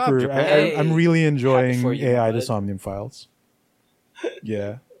 Japan. Good Super. job, Japan. I'm really enjoying Happy for you, AI: The bud. Somnium Files.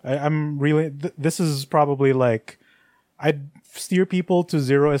 Yeah, I'm really. This is probably like, I'd steer people to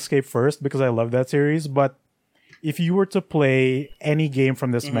Zero Escape first because I love that series. But if you were to play any game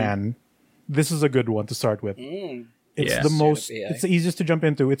from this man, this is a good one to start with. It's Yeah. the most. Straight up AI. It's the easiest to jump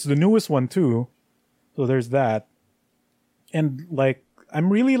into. It's the newest one too, so there's that. And like, I'm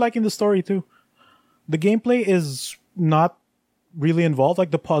really liking the story too. The gameplay is not really involved.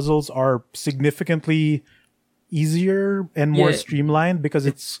 Like the puzzles are significantly easier and more Yeah. streamlined because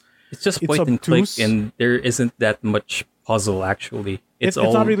it's just it's point and click, obtuse. and there isn't that much puzzle actually. it's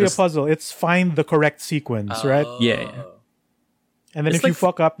all not really just- a puzzle. It's find the correct sequence, right? Yeah, yeah. And then It's if you like-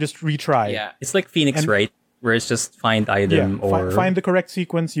 fuck up, just retry. Yeah. It's like Phoenix, And- right? Where it's just find Yeah, item or find the correct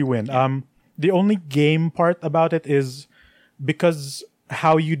sequence, you win. The only game part about it is because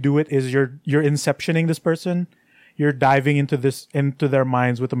how you do it is you're inceptioning this person. You're diving into their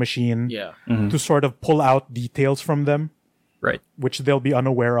minds with a machine Yeah. to sort of pull out details from them, right. which they'll be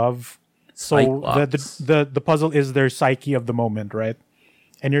unaware of. So the puzzle is their psyche of the moment, right?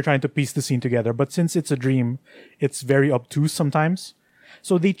 And you're trying to piece the scene together. But since it's a dream, it's very obtuse sometimes.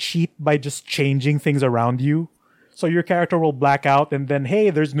 So they cheat by just changing things around you. So your character will black out and then,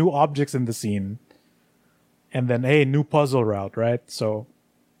 hey, there's new objects in the scene. And then, hey, new puzzle route, right? So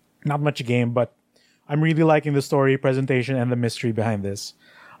not much game, but I'm really liking the story, presentation, and the mystery behind this.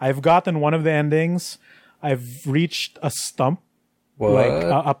 I've gotten one of the endings. I've reached a stump, What?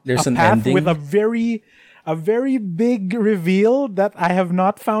 like There's a an path ending with a very big reveal that I have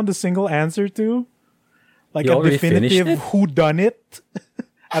not found a single answer to. Like You a already finished definitive it? who done it,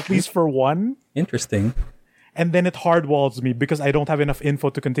 at least for one. Interesting. And then it hardwalls me because I don't have enough info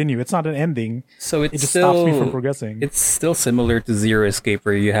to continue. It's not an ending. So it's It just still stops me from progressing. It's still similar to Zero Escape,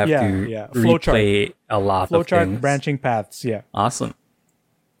 where you have Yeah, to yeah. Flowchart. replay a lot of Flowchart, things. branching paths, yeah. Awesome.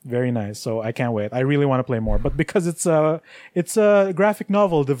 Very nice. So I can't wait. I really want to play more. But because it's a graphic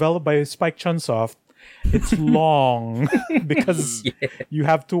novel developed by Spike Chunsoft, it's long because you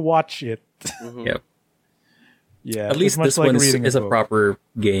have to watch it. Yep. Yeah. At least it's much this like one reading is a book. proper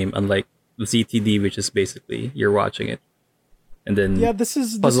game, unlike the ZTD, which is basically you're watching it, and then Yeah, this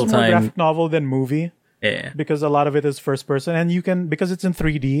is Puzzle more time. graphic novel than movie yeah. because a lot of it is first person, and you can, because it's in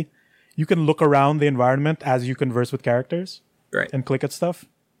 3D, you can look around the environment as you converse with characters Right. and click at stuff.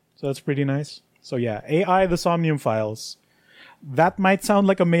 So that's pretty nice. So yeah, AI: The Somnium Files. That might sound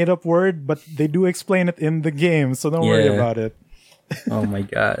like a made-up word, but they do explain it in the game, so don't worry Yeah. about it. Oh my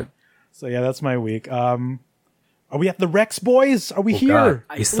god. So yeah, that's my week. Are we at the Rex, boys? Are we Oh here?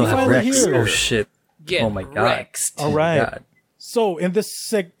 god. We still have finally Rex. here. Oh shit. Get Oh my god. wrecked. All Oh my right. god. So in this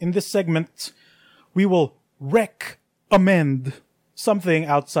segment, we will amend something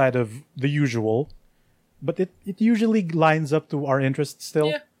outside of the usual, but it usually lines up to our interests still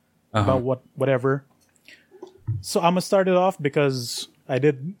Yeah. about whatever. So I'm gonna start it off because I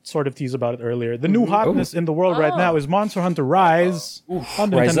did sort of tease about it earlier. The new hotness in the world right now is Monster Hunter Rise on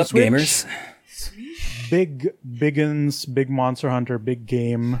the Rise Nintendo up, Switch. gamers. Big Monster Hunter, big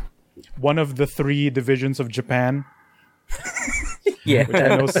game. One of the 3 divisions of Japan, Yeah. which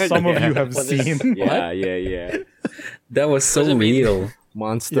I know some of you have seen. Yeah. That was so real.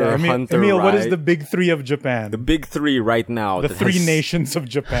 Monster Yeah, Hunter Emil, what is Rise. the big 3 of Japan? The big 3 right now? The that 3 has- nations of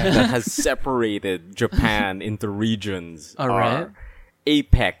Japan. that has separated Japan into regions. All right. are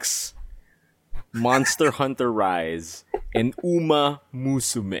Apex, Monster Hunter Rise, and Uma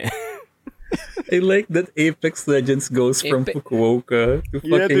Musume. I like that Apex Legends goes from Ape- Fukuoka to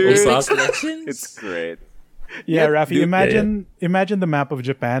Yeah, fucking dude. Osaka. It's great. Yeah, Rafi, dude, imagine the map of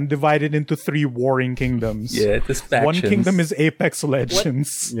Japan divided into 3 warring kingdoms. Yeah, it is factions. One kingdom is Apex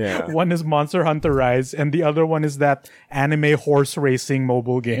Legends. Yeah. One is Monster Hunter Rise, and the other one is that anime horse racing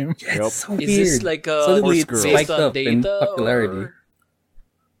mobile game. Yep. so Is weird. this like a Suddenly it Horse Girl. spiked based on up in data popularity. or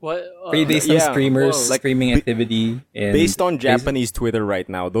what? Based on Yeah, streamers, whoa. Like, streaming activity, and Based on Japanese Twitter right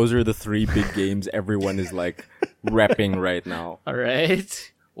now, those are the 3 big games everyone is like repping right now. All right.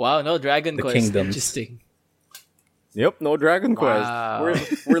 Wow. No Dragon The Quest. kingdoms. Interesting. Yep, no Dragon Wow.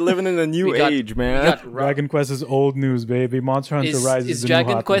 Quest. We're living in a new We got- age, We man. got Ro- Dragon Quest is old news, baby. Monster Hunter Rise is is the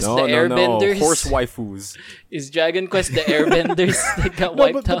Dragon new Quest hotness. no, the Airbenders? Horse waifus. Is Dragon Quest the Airbenders that got No,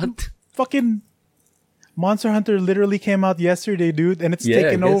 wiped but out? fucking Monster Hunter literally came out yesterday, dude, and it's Yeah,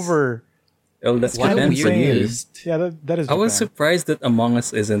 taken I guess. over. oh, that's What a Japan for weird years. beast. Yeah, that is. I was Japan. surprised that Among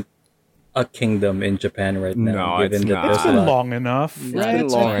Us isn't a kingdom in Japan right now. No, given it's that not. there's It's a been lot. long enough. It's right? been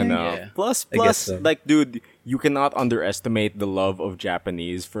long Okay. enough. Yeah. Plus, I guess so. like, dude, you cannot underestimate the love of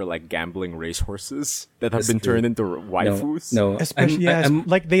Japanese for like gambling racehorses that have That's been true. turned into waifus. No, Especially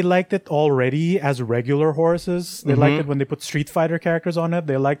like they liked it already as regular horses. They liked it when they put Street Fighter characters on it.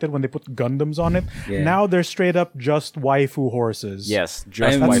 They liked it when they put Gundams on it. Yeah. Now they're straight up just waifu horses. Yes,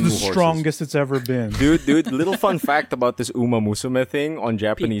 just I'm- That's waifu the horses. strongest it's ever been. Dude, little fun fact about this Uma Musume thing on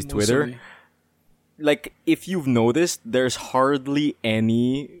Japanese Twitter. Musume. Like, if you've noticed, there's hardly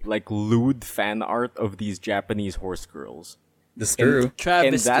any, like, lewd fan art of these Japanese horse girls. That's true. And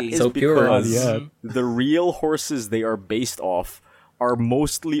Travesty. that is So pure. because Not yet. the real horses they are based off are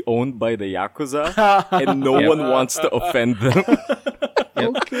mostly owned by the Yakuza, and no one wants to offend them.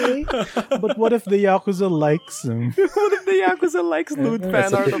 Okay. But what if the Yakuza likes them? What if the Yakuza likes lewd fan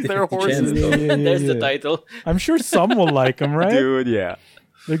That's a art of their 50-50 chance, horses? though. There's the title. I'm sure some will like them, right? Dude, yeah.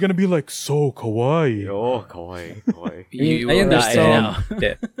 They're gonna be like, so kawaii. Oh, kawaii, kawaii. You I will die understand. now.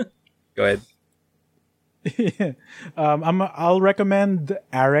 Yeah. Go ahead. I'll recommend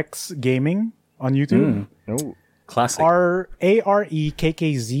Arex Gaming on YouTube. Oh. Classic.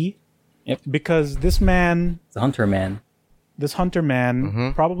 Arekkz. Yep. Because this man, The Hunter Man. this hunter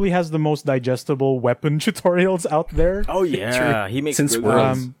man, probably has the most digestible weapon tutorials out there. Oh, yeah. He makes Since good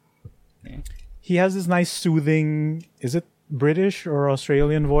Worlds. ones. He has this nice soothing, is it British or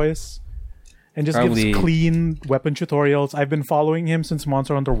Australian voice? And just Probably- gives clean weapon tutorials. I've been following him since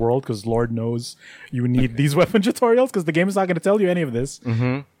Monster Hunter World because Lord knows you need these weapon tutorials because the game is not going to tell you any of this.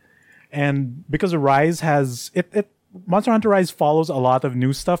 And because Rise has it Monster Hunter Rise follows a lot of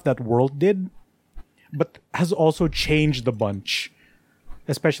new stuff that World did, but has also changed a bunch.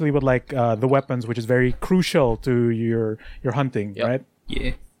 Especially with like the weapons, which is very crucial to your hunting, Yep. right?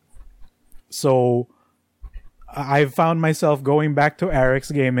 Yeah. So I've found myself going back to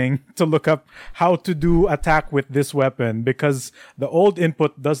Arex Gaming to look up how to do attack with this weapon because the old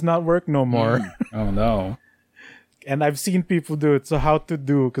input does not work no more. Oh no. And I've seen people do it, so how to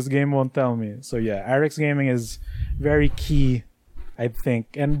do because game won't tell me. So yeah, Arex Gaming is very key, I think,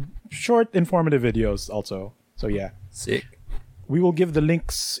 and short informative videos also. So yeah, Sick. we will give the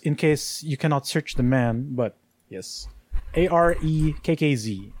links in case you cannot search the man, but yes,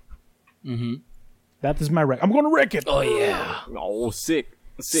 Arekkz. That is my wreck. I'm gonna wreck it. Oh yeah. Oh, sick.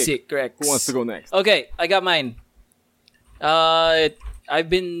 Sick, Rex. Who wants to go next? Okay, I got mine. I've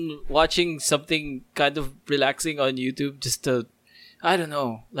been watching something kind of relaxing on YouTube just to, I don't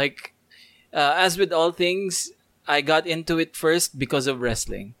know, like, as with all things, I got into it first because of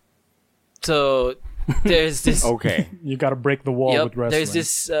wrestling. So there's this. Okay. You gotta break the wall with wrestling. There's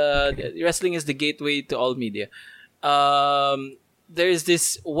this. Wrestling is the gateway to all media. There's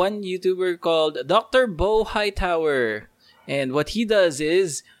this one YouTuber called Dr. Bo Hightower, and what he does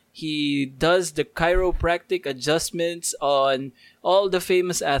is he does the chiropractic adjustments on all the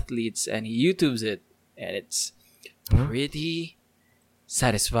famous athletes, and he YouTubes it, and it's pretty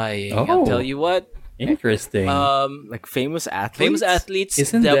satisfying. I'll Oh. tell you what. Interesting. Like famous athletes? Famous athletes,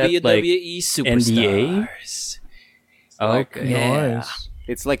 Isn't that, like, WWE superstars. okay. Yeah. Nice.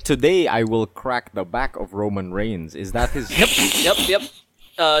 It's like today I will crack the back of Roman Reigns. Is that his? Yep.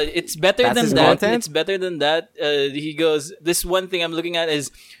 It's better That's than his that. content? It's better than that. He goes, this one thing I'm looking at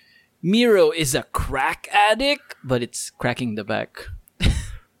is Miro is a crack addict, but it's cracking the back.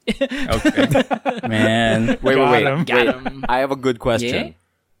 Okay. Man. Wait. Got him. Got him. I have a good question. Yeah?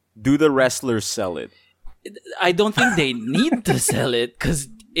 Do the wrestlers sell it? I don't think they need to sell it because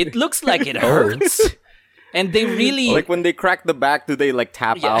it looks like it hurts. And they really... Like when they crack the back, do they like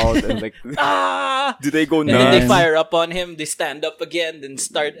tap Yeah. out and like? ah! Do they go And then they nuts? fire up on him. They stand up again, then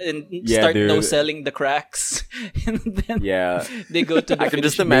start Yeah, dude. no selling the cracks, and then Yeah, they go to the I can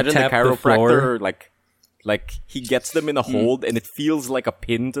just finish. imagine the tap the chiropractor floor. like he gets them in a hold and it feels like a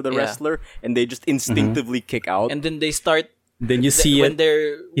pin to the Yeah. wrestler, and they just instinctively kick out. And then they start Then you see when it.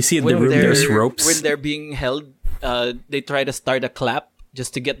 they're You see in when the room they're- there's ropes. when they're being held. They try to start a clap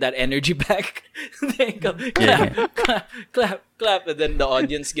just to get that energy back. They go clap, Yeah. clap, and then the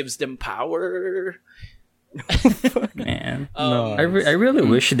audience gives them power. Man. No. I really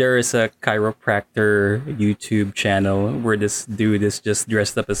wish there is a chiropractor YouTube channel where this dude is just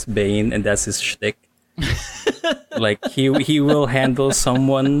dressed up as Bane and that's his shtick. Like he will handle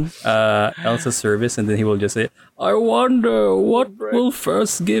someone else's service and then he will just say, "I wonder what will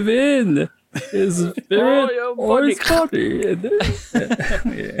first give in, his spirit your or his body." body." And then-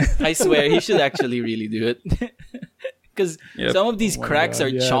 yeah. I swear he should actually really do it. Because Yep. some of these cracks God, are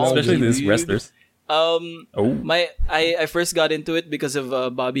yeah, chonky, Especially these dude. wrestlers. Oh, I first got into it because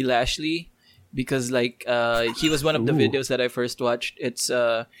of Bobby Lashley, because like he was one of the videos that I first watched. It's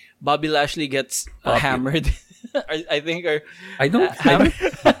Bobby Lashley gets hammered I think are I don't.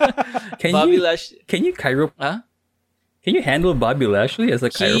 Can Bobby you Lash. can you chiro? Huh? Can you handle Bobby Lashley as a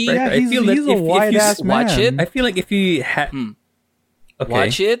chiropractor? Yeah, I feel that he's a if wide you ass man. watch it, I feel like if you had okay,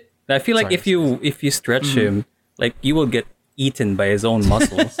 watch it. I feel like Sorry. if you stretch him, like you will get eaten by his own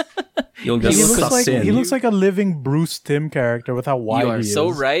muscles. You'll He just looks sucked like in. he looks like a living Bruce Timm character with how wide You are he so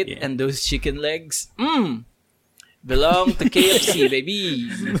is. right, Yeah. and those chicken legs, belong to KFC, baby.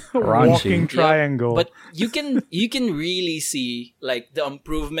 Walking Raunchy. triangle. But you can really see like the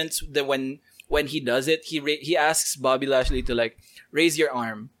improvements that when he does it, he asks Bobby Lashley to like raise your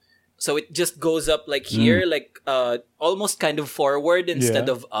arm, so it just goes up like here, like almost kind of forward instead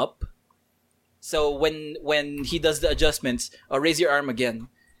Yeah. of up. So when he does the adjustments, raise your arm again,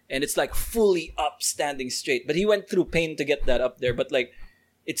 and it's like fully up, standing straight. But he went through pain to get that up there, but like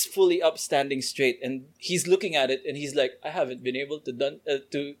it's fully up, standing straight, and he's looking at it and he's like, I haven't been able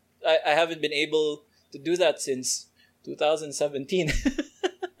to I haven't been able to do that since 2017.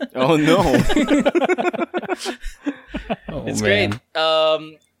 Oh no. Oh, It's man.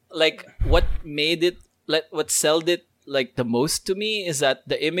 great. Like what made it, like what sold it like the most to me is that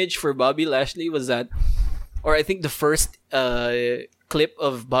the image for Bobby Lashley was that, or I think the first clip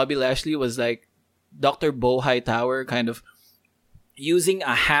of Bobby Lashley was like Dr. Bo Hightower kind of using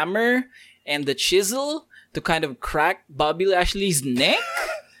a hammer and the chisel to kind of crack Bobby Lashley's neck.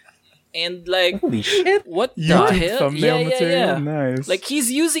 And like, Holy shit! what the YouTube hell? thumbnail material, nice. Like he's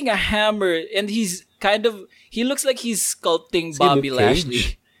using a hammer and he looks like he's sculpting he Bobby Luke Cage?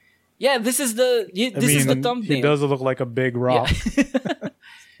 Lashley. Yeah, this is the thumbnail. He does look like a big rock.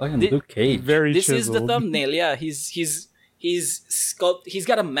 Fucking Thi- Luke Cage. Very This is chiseled. the thumbnail. Yeah, he's he's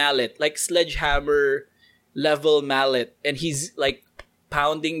got a mallet, like sledgehammer level mallet, and he's like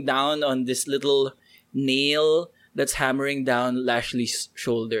pounding down on this little nail that's hammering down Lashley's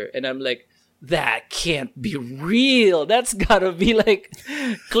shoulder. And I'm like, that can't be real. That's gotta be like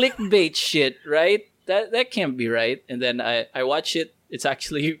clickbait shit, right? That can't be right. And then I watch it. It's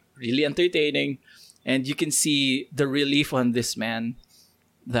actually really entertaining. And you can see the relief on this man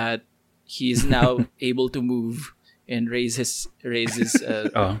that he's now able to move and raise his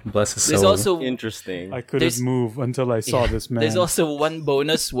Oh, bless his there's soul. also Interesting. I couldn't There's- move until I saw this man. there's also one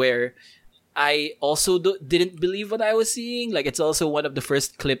bonus where I also didn't believe what I was seeing. Like, it's also one of the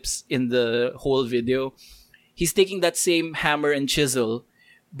first clips in the whole video. He's taking that same hammer and chisel,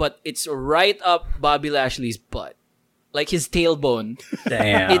 but it's right up Bobby Lashley's butt, like his tailbone.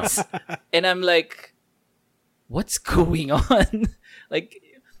 Damn. And I'm like, what's going on? Like,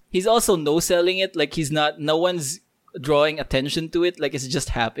 he's also no-selling it. Like, no one's drawing attention to it. Like, it's just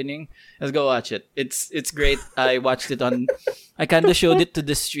happening. Let's go watch it. It's great. I watched it I kind of showed it to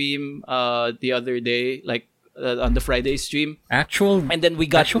the stream the other day, like on the Friday stream. Actual And then we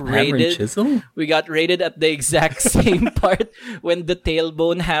got actual hammer and raided. chisel? We got raided at the exact same part when the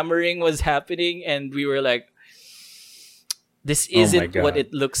tailbone hammering was happening, and we were like, this Oh my isn't God. what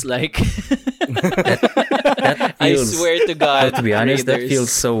it looks like. That I feels, swear to God. to be honest, that Raiders.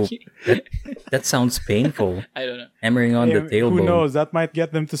 feels so. That sounds painful. I don't know. Hammering on the Hey, tailbone. who knows? That might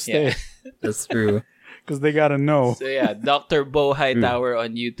get them to stay That's true. because they gotta know. So yeah, Dr. Bo Hightower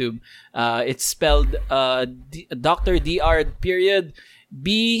on YouTube. It's spelled Dr. Dr. period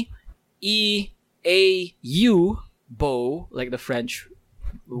Beau, Bo, like the French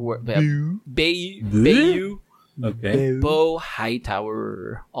word. Bayou. Okay. Bo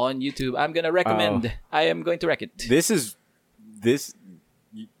Hightower on YouTube. I'm gonna recommend. I am going to wreck it. This.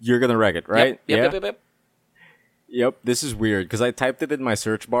 You're gonna wreck it, right? Yep. Yep, this is weird because I typed it in my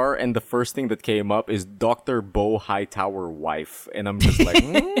search bar and the first thing that came up is Dr. Bo Hightower wife, and I'm just like,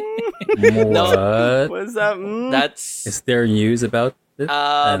 What? what is that? Mm? That's Is there news about this?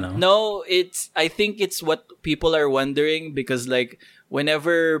 I don't know. no, I think it's what people are wondering, because like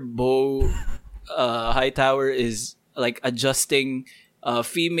whenever Bo Hightower is like adjusting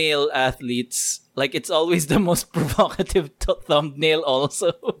female athletes, like it's always the most provocative thumbnail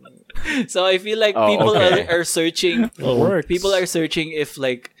also. So I feel like Oh, people okay. are searching. Works. People are searching if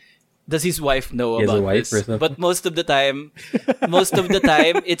like, does his wife know He has a about wife or this? something? But most of the time,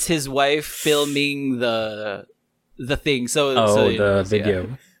 it's his wife filming the thing. So Oh, so, you know, the so, yeah.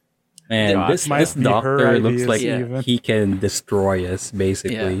 video. And Might this be her doctor looks ideas like even. he can destroy us,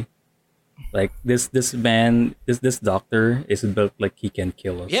 basically. Like this doctor is built like he can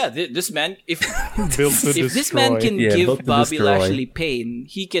kill us. Yeah, this man, if Built to if this man destroy. can Yeah, built give to Bobby destroy. Lashley pain,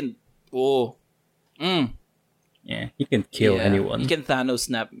 he can. Oh, Yeah, he can kill yeah, anyone. He can Thanos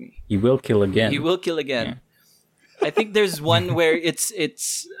snap me. He will kill again. He will kill again. I think there's one where it's.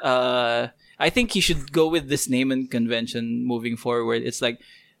 I think he should go with this name and convention moving forward. It's like,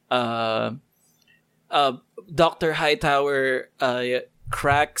 Dr. Hightower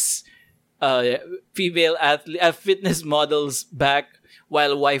cracks female athlete fitness models back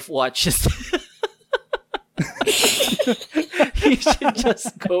while wife watches. You should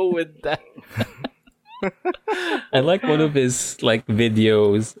just go with that. I like one of his like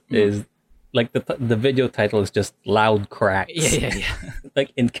videos is like the video title is just loud cracks. Yeah.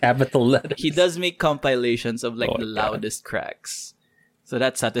 Like in capital letters. He does make compilations of like Oh the my God. loudest cracks. So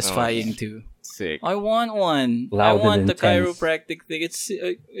that's satisfying too. Sick. I want one. Loud I and want the intense. chiropractic thing.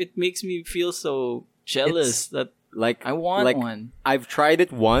 It makes me feel so jealous that Like I want like, one. I've tried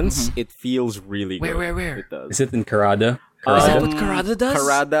it once. It feels really Where, good. where? It does. Is it in Karada? Is that Karada? what Karada does?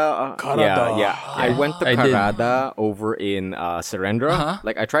 Karada, Karada. yeah. I went to I did. Karada over in Serendra. Uh-huh.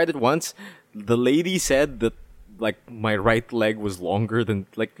 Like I tried it once. The lady said that like my right leg was longer than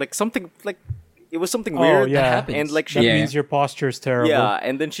like something like it was something Oh, weird. yeah. happens. And like That she Yeah. means your posture's terrible. yeah,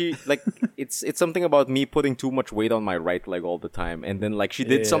 and then she like it's something about me putting too much weight on my right leg all the time, and then like she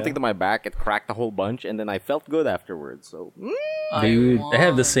did Yeah. something to my back, it cracked a whole bunch, and then I felt good afterwards. So Dude, I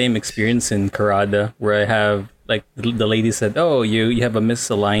have the same experience in Karada where I have like the lady said, "Oh, you have a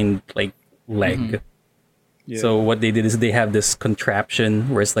misaligned like leg." So what they did is they have this contraption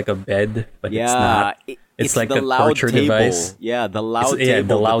where it's like a bed, but it's not. It's like the a loud torture table. device. Yeah, the loud yeah,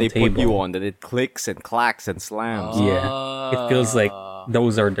 the table loud that they put you table. on, that it clicks and clacks and slams. Yeah, it feels like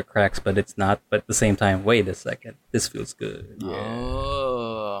those are the cracks, but it's not. But at the same time, wait a second, this feels good.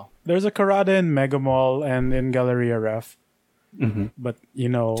 Oh. There's a Karada in Mega Mall and in Galleria Ref. But, you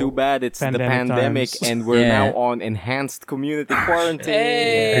know... Too bad it's the Pandemic pandemic times. and we're Yeah. now on enhanced community quarantine.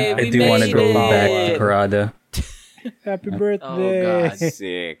 Hey, I we do want to made go back it. to Karada. Happy Oh, birthday! God.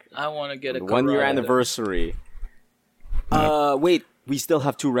 Sick. I want to get a 1 year Karada. anniversary. Wait, we still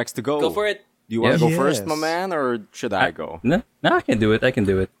have 2 recs to go. Go for it. Do you want to Yeah. go first, my Yes. man, or should I go? No, I can do it. I can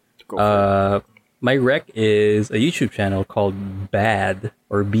do it. Go for it. My rec is a YouTube channel called Bad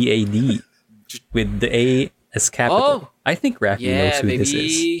or BAD with the A as capital. Oh. I think Rafi knows Yeah, who this is.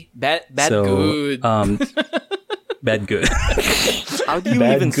 baby. Bad So, good. Bad good. How do you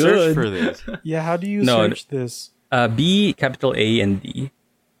bad even good. search for this? Yeah, how do you No, search this? B capital A and D.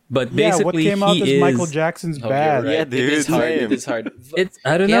 But Yeah, what basically came out he as is Michael Jackson's Oh, Bad? you're right. Yeah, It dude, is hard. same. It is hard. It's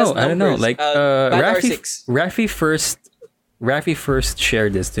I don't He has know. I don't know. numbers. Like Bad Rafi R6. Rafi first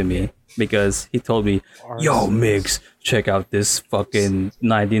shared this to me because he told me, "Yo, Migs, check out this fucking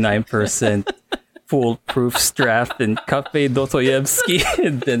 99% foolproof strap and Cafe Dostoevsky."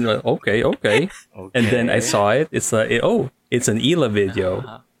 And then okay. And then I saw it. It's it's an Ela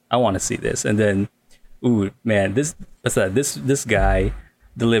video. I want to see this. And then, ooh, man, this guy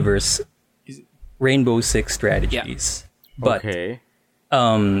delivers Rainbow Six strategies, but Okay.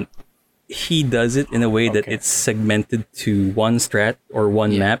 he does it in a way that Okay. it's segmented to one strat or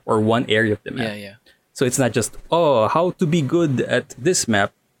one map or one area of the map. Yeah. So it's not just how to be good at this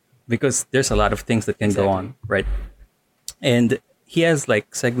map, because there's a lot of things that can go on, right? And he has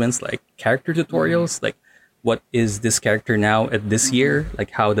like segments like character tutorials, like what is this character now at this year,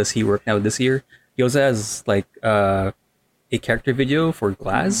 like how does he work now this year. He also has like a character video for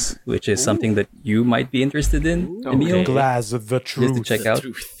Glass, which is something that you might be interested in, Emil. Okay. Glass of the Just truth. to check out.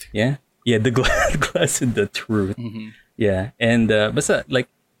 Truth. Yeah, the glass and the truth. Yeah, and but like,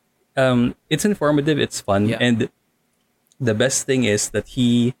 it's informative, it's fun, Yeah. and the best thing is that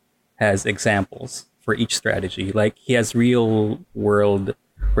he has examples for each strategy. Like he has real world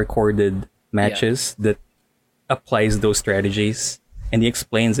recorded matches that applies those strategies, and he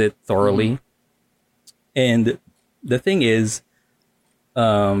explains it thoroughly. And the thing is,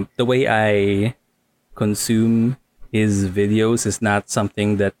 the way I consume his videos is not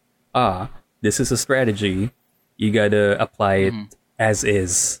something that this is a strategy, you gotta apply it as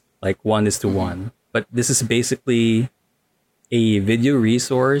is, like 1:1. But this is basically a video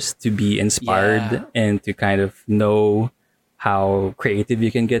resource to be inspired Yeah. and to kind of know how creative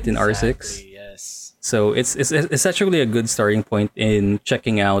you can get in R6. Exactly, yes. So it's actually a good starting point in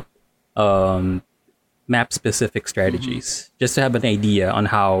checking out map specific strategies, just to have an idea on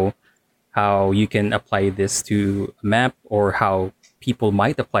how you can apply this to a map, or how people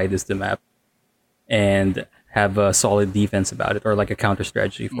might apply this to map and have a solid defense about it, or like a counter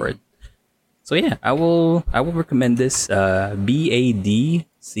strategy for it. So yeah, I will recommend this BAD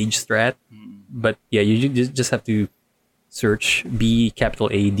Siege Strat. But yeah, you just have to search B capital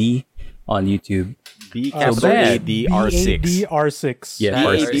AD on YouTube. B So capital bad. ADR6. BADR6. Yeah,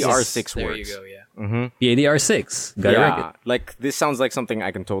 BADR6 There works. you go, yeah. BADR6. Gotta rank Yeah, it. like this sounds like something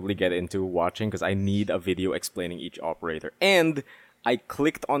I can totally get into watching because I need a video explaining each operator. And I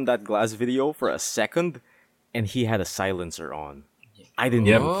clicked on that Glass video for a second, and he had a silencer on. I didn't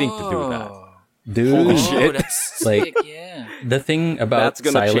even think to do that. Dude, Holy Oh, shit. that's Like- sick, yeah. the thing about That's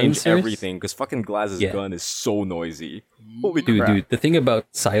gonna change silencers, everything because fucking Glaz's Yeah. gun is so noisy. Holy dude, crap. dude. The thing about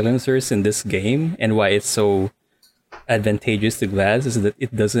silencers in this game and why it's so advantageous to Glaz is that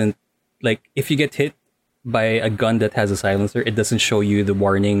it doesn't like if you get hit by a gun that has a silencer, it doesn't show you the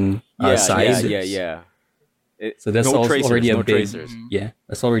warning Yeah, size. yeah. So that's no tracers, already a no big tracers. yeah.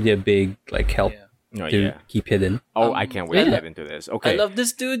 That's already a big like help Oh, to yeah. keep hidden. Oh, I can't wait to yeah. get into this. Okay. I love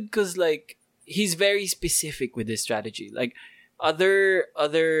this dude because like he's very specific with his strategy. Like other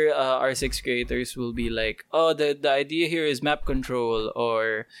R6 creators will be like, oh, the idea here is map control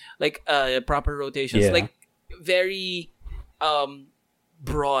or like proper rotations, Yeah. like very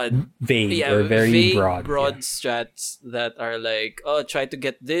broad. Vague or very vague, broad. strats that are like, oh, try to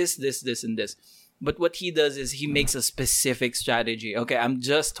get this, and this. But what he does is he makes a specific strategy. Okay, I'm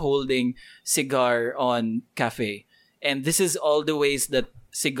just holding cigar on cafe, and this is all the ways that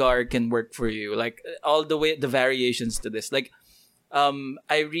cigar can work for you. Like all the way the variations to this. Like,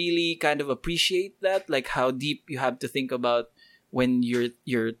 I really kind of appreciate that. Like how deep you have to think about when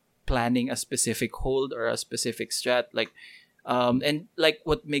you're planning a specific hold or a specific strat. Like, and like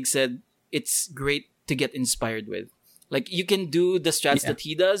what Mig said, it's great to get inspired with. Like you can do the strats that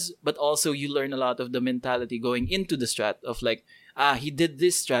he does, but also you learn a lot of the mentality going into the strat of like, he did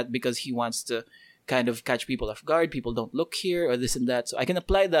this strat because he wants to kind of catch people off guard. People don't look here or this and that. So I can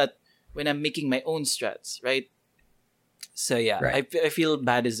apply that when I'm making my own strats, right? So yeah, Right. I feel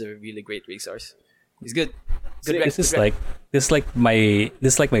Bad is a really great resource. It's good. This is like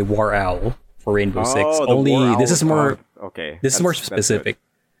my War Owl for Rainbow Six. the Only War this Owl is more card. Okay. this is more that's specific.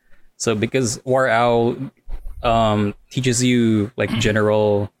 So because War Owl teaches you like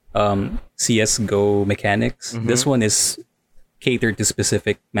general CS:GO mechanics, this one is catered to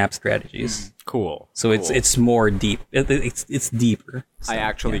specific map strategies. good. Cool. So cool. it's more deep. It's deeper. So, I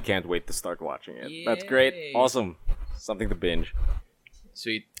actually yeah. can't wait to start watching it. That's great. Yay. Awesome. Something to binge.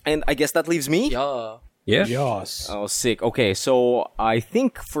 Sweet. And I guess that leaves me. Yeah. Yeah. Yes. Oh, sick. Okay, so I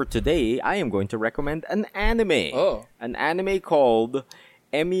think for today I am going to recommend an anime. Oh. An anime called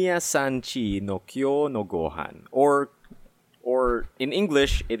Emiya Sanchi no Kyo no Gohan, or in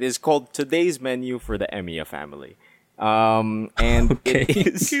English, it is called Today's Menu for the Emiya Family. And Okay.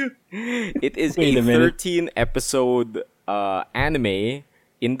 it is Wait a a minute. 13 episode anime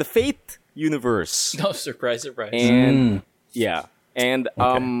in the Fate universe. No, surprise. And yeah. And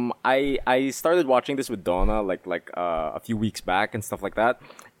I started watching this with Donna like a few weeks back and stuff like that.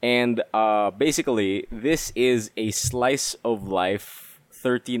 And basically this is a slice of life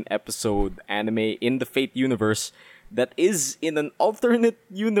 13 episode anime in the Fate universe that is in an alternate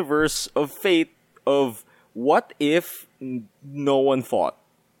universe of Fate of what if no one fought?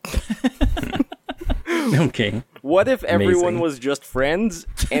 Okay. What if everyone Amazing. was just friends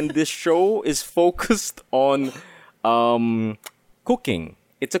and this show is focused on cooking?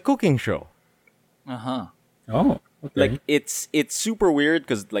 It's a cooking show. Uh-huh. Oh. Okay. Like it's super weird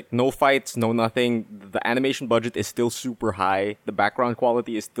because like no fights, no nothing. The animation budget is still super high. The background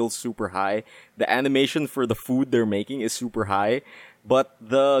quality is still super high. The animation for the food they're making is super high. But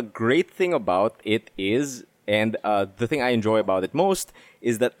the great thing about it is, and the thing I enjoy about it most,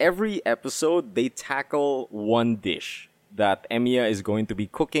 is that every episode they tackle one dish that Emiya is going to be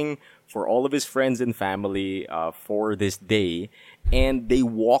cooking for all of his friends and family for this day, and they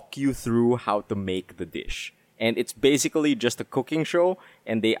walk you through how to make the dish. And it's basically just a cooking show,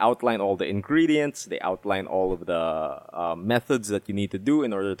 and they outline all the ingredients, they outline all of the methods that you need to do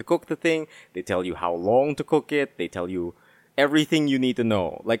in order to cook the thing. They tell you how long to cook it, they tell you everything you need to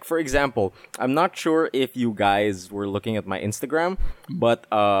know. Like, for example, I'm not sure if you guys were looking at my Instagram, but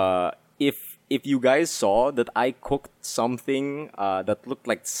if you guys saw that I cooked something that looked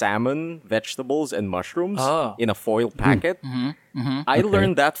like salmon, vegetables, and mushrooms in a foil packet, I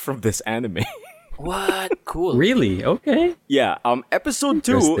learned that from this anime. What? Cool. Really? Okay. Yeah, episode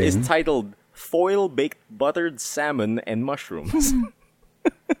 2 is Interesting. titled Foil Baked Buttered Salmon and Mushrooms.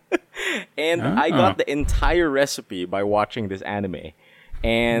 And I got the entire recipe by watching this anime.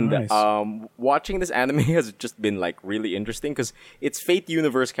 And Nice. watching this anime has just been like really interesting because it's Fate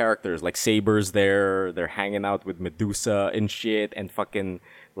Universe characters. Like Saber's there, they're hanging out with Medusa and shit, and fucking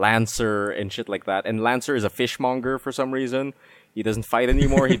Lancer and shit like that. And Lancer is a fishmonger for some reason. He doesn't fight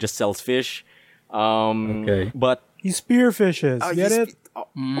anymore, he just sells fish. Okay. But He spearfishes. Get he's- it?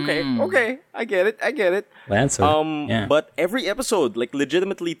 okay, I get it. Lancer. Yeah. But every episode, like,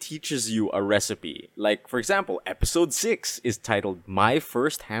 legitimately teaches you a recipe. Like, for example, episode 6 is titled My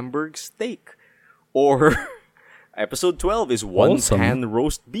First Hamburg Steak. Or episode 12 is One Wholesome. Pan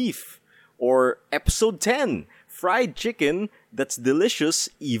Roast Beef. Or episode 10, fried chicken that's delicious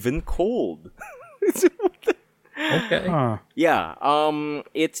even cold. Okay. Huh. Yeah,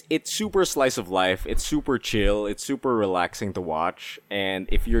 it's super slice of life. It's super chill. It's super relaxing to watch. And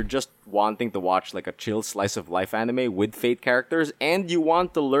if you're just wanting to watch like a chill slice of life anime with Fate characters, and you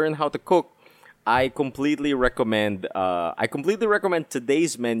want to learn how to cook, I completely recommend.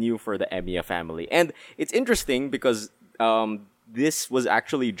 Today's Menu for the Emiya family. And it's interesting because this was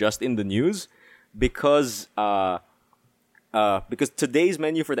actually just in the news because Today's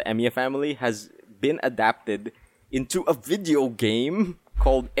Menu for the Emiya family has been adapted into a video game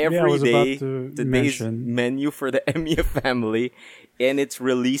called I was Everyday about to Today's mention. Menu for the Emiya family, and it's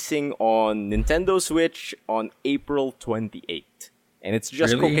releasing on Nintendo Switch on April 28th. And it's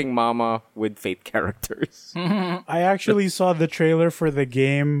just Really? Cooking Mama with Fate characters. I actually saw the trailer for the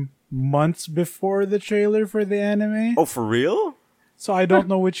game months before the trailer for the anime. Oh, for real? So I don't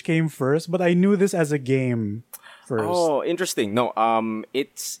know which came first, but I knew this as a game first. Oh, interesting. No,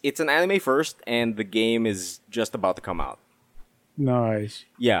 it's an anime first, and the game is just about to come out. Nice.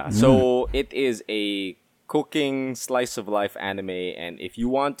 Yeah, so it is a cooking slice of life anime, and if you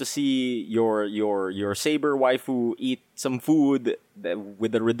want to see your saber waifu eat some food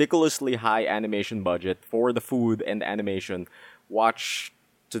with a ridiculously high animation budget for the food and the animation, watch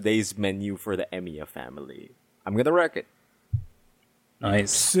Today's Menu for the Emiya family. I'm gonna wreck it.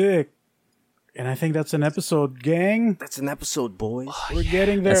 Nice. Sick. And I think that's an episode, gang. That's an episode, boys. We're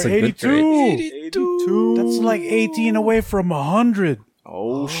getting there. That's a good 82. 82. That's like 18 away from 100.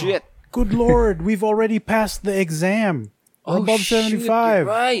 Oh shit. Good lord, we've already passed the exam. We're above shoot, 75. you're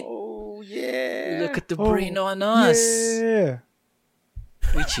right. Oh yeah. Look at the Oh, brain on us. Yeah.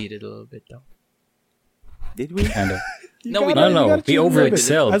 We cheated a little bit though. Did we? Kind of. No, we gotta- didn't. No, you gotta we cheat a little bit.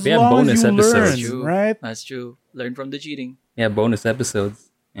 overexcelled. As We had long as bonus you episodes. learn, That's true. right? That's true. Learn from the cheating. Yeah, bonus episodes.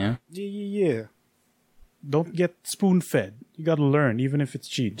 Yeah. Yeah. Don't get spoon fed. You gotta learn, even if it's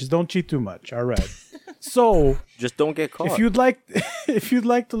cheat. Just don't cheat too much. All right. So, Just don't get caught. if you'd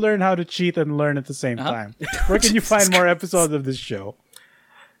like to learn how to cheat and learn at the same time, where can you find more episodes of this show?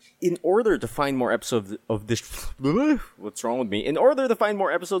 In order to find more episodes of this, what's wrong with me? In order to find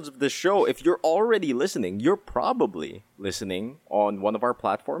more episodes of this show, if you're already listening, you're probably listening on one of our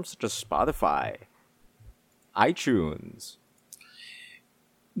platforms such as Spotify, iTunes.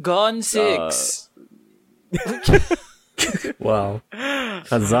 Gone 6. Wow.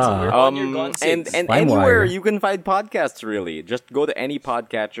 Huzzah. On your Gone and 6. and LimeWire. anywhere you can find podcasts, really. Just go to any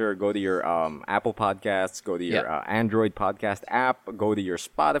podcatcher, go to your Apple Podcasts, go to your Yep. Android podcast app, go to your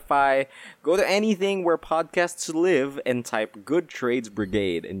Spotify, go to anything where podcasts live, and type Good Trades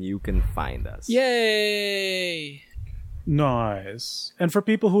Brigade, and you can find us. Yay! Nice. And for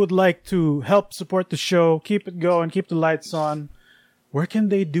people who would like to help support the show, keep it going, keep the lights on, where can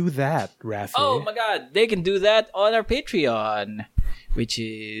they do that, Rafi? Oh my god, they can do that on our Patreon, which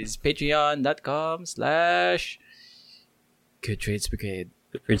is patreon.com/Good Trades Brigade.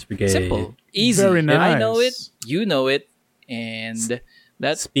 Good Trades Brigade. Simple. Easy. Very I know it. nice. You know it. And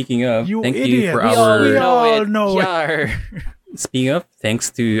that's... Speaking of, You thank you idiot. for We all our. know it. Yar. Speaking of, thanks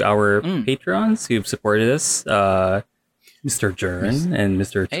to our patrons who've supported us, Mr. Jern and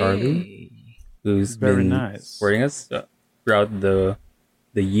Mr. Charlie, Hey. who's Very been nice. supporting us throughout the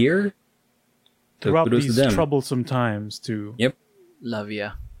year. So Throughout kudos to these them. troublesome times, too. Yep, Love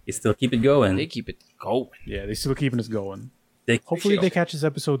ya. they still keep it going. They keep it going. Yeah, they're still keeping us going. They- Hopefully they Appreciate catch this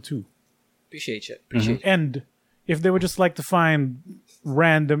episode, too. Appreciate you. Appreciate you. And if they would just like to find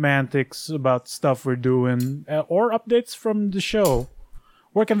random antics about stuff we're doing or updates from the show,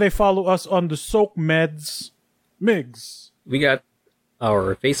 where can they follow us on the Soak Meds? Migs. we got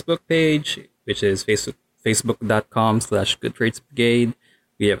our Facebook page, which is facebook.com/Good Trades Brigade.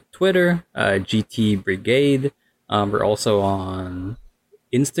 We have Twitter, GT Brigade. We're also on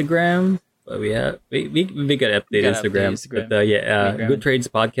Instagram. But we got to update Instagram. Instagram. But Instagram. Good Trades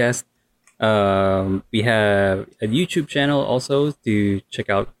Podcast. We have a YouTube channel also to check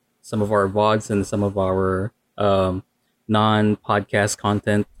out some of our VODs and some of our non-podcast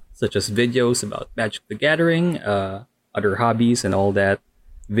content, such as videos about Magic the Gathering, other hobbies, and all that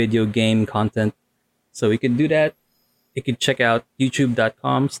video game content. So we can do that. You can check out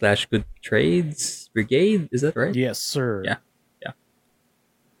youtube.com/Good Trades Brigade. Is that right? Yes, sir. Yeah.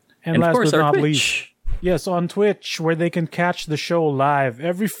 And, of last course, but our not Twitch. least, yes, on Twitch, where they can catch the show live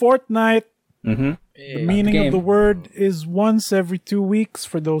every fortnight. Mm-hmm. The meaning of game. the word is once every 2 weeks,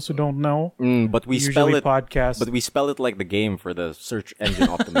 for those who don't know. But we spell Usually it. podcast. But we spell it like the game for the search engine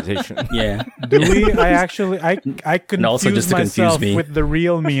optimization. Yeah. Do we? I confuse also just to confuse myself me. with the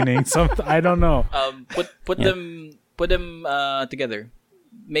real meaning. I don't know. Put them together.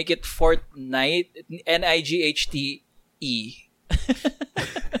 make it Fortnite. Nighte.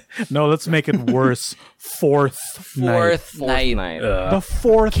 No, let's make it worse. Fourth night. Fourth night. night. The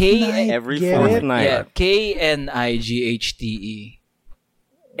fourth K- night. Every get fourth it? night. Yeah, Knighte.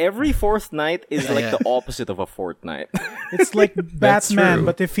 Every fourth night is like Yeah. the opposite of a fortnight. It's like Batman, true.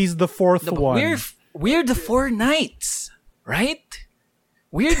 but if he's the fourth one. We're the four knights, right?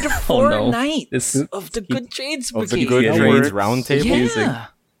 We're the four no. knights This- of the Good Trades of the Brigade. Good Yeah. Trades Works. Round Table. Yeah,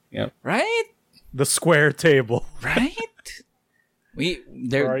 Yep. right, The square table. right.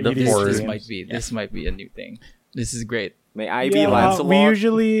 Or the This four. might be a new thing. This is great. May I be Yeah, Lancelot?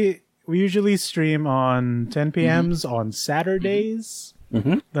 we usually stream on 10 p.m.s on Saturdays.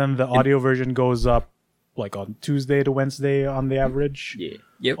 Mm-hmm. Then the audio version goes up like on Tuesday to Wednesday on the average. Yeah.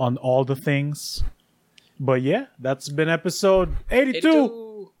 Yep. On all the things. But yeah, that's been episode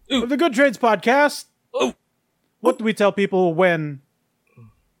 82 of the Good Trades Podcast. Oh. What do we tell people when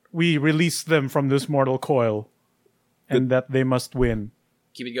we release them from this mortal coil and that they must win?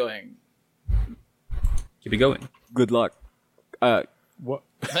 Keep it going. Keep it going. Good luck. What?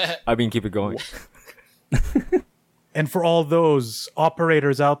 I mean, keep it going. And for all those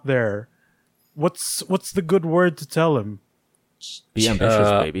operators out there, what's the good word to tell them? Be ambitious,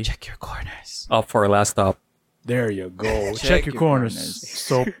 baby. Check your corners. Up for our last stop. There you go. Check Check your your corners. corners.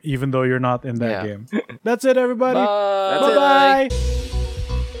 So even though you're not in that Yeah. game. That's it, everybody. That's it. Bye-bye.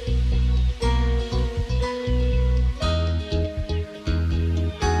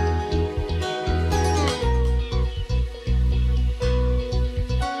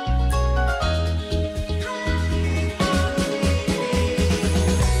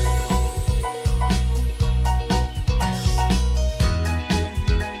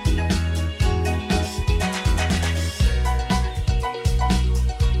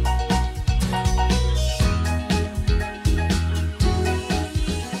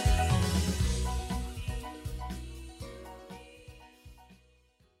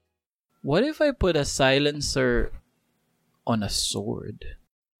 What if I put a silencer on a sword?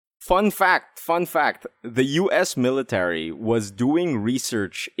 Fun fact. The US military was doing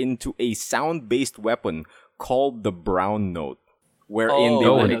research into a sound-based weapon called the Brown Note, wherein they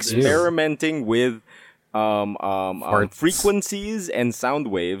Oh, were I know this. experimenting with Farts. frequencies and sound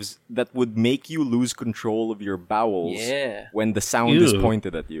waves that would make you lose control of your bowels Yeah. when the sound is Ew.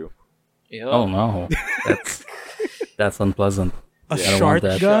 pointed at you. Yo. Oh no. That's unpleasant. A I don't want shark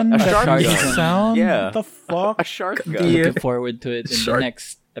that. gun? A that shark makes gun. sound? Yeah. The fuck? A shark gun. Looking forward to it in Shark. the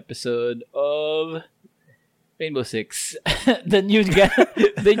next episode of Rainbow Six. the new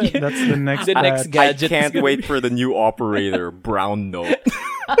the new, That's the next the next batch. gadget. I is can't gonna wait for the new operator, Brown Note.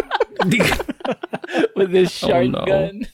 be with this shark no. gun.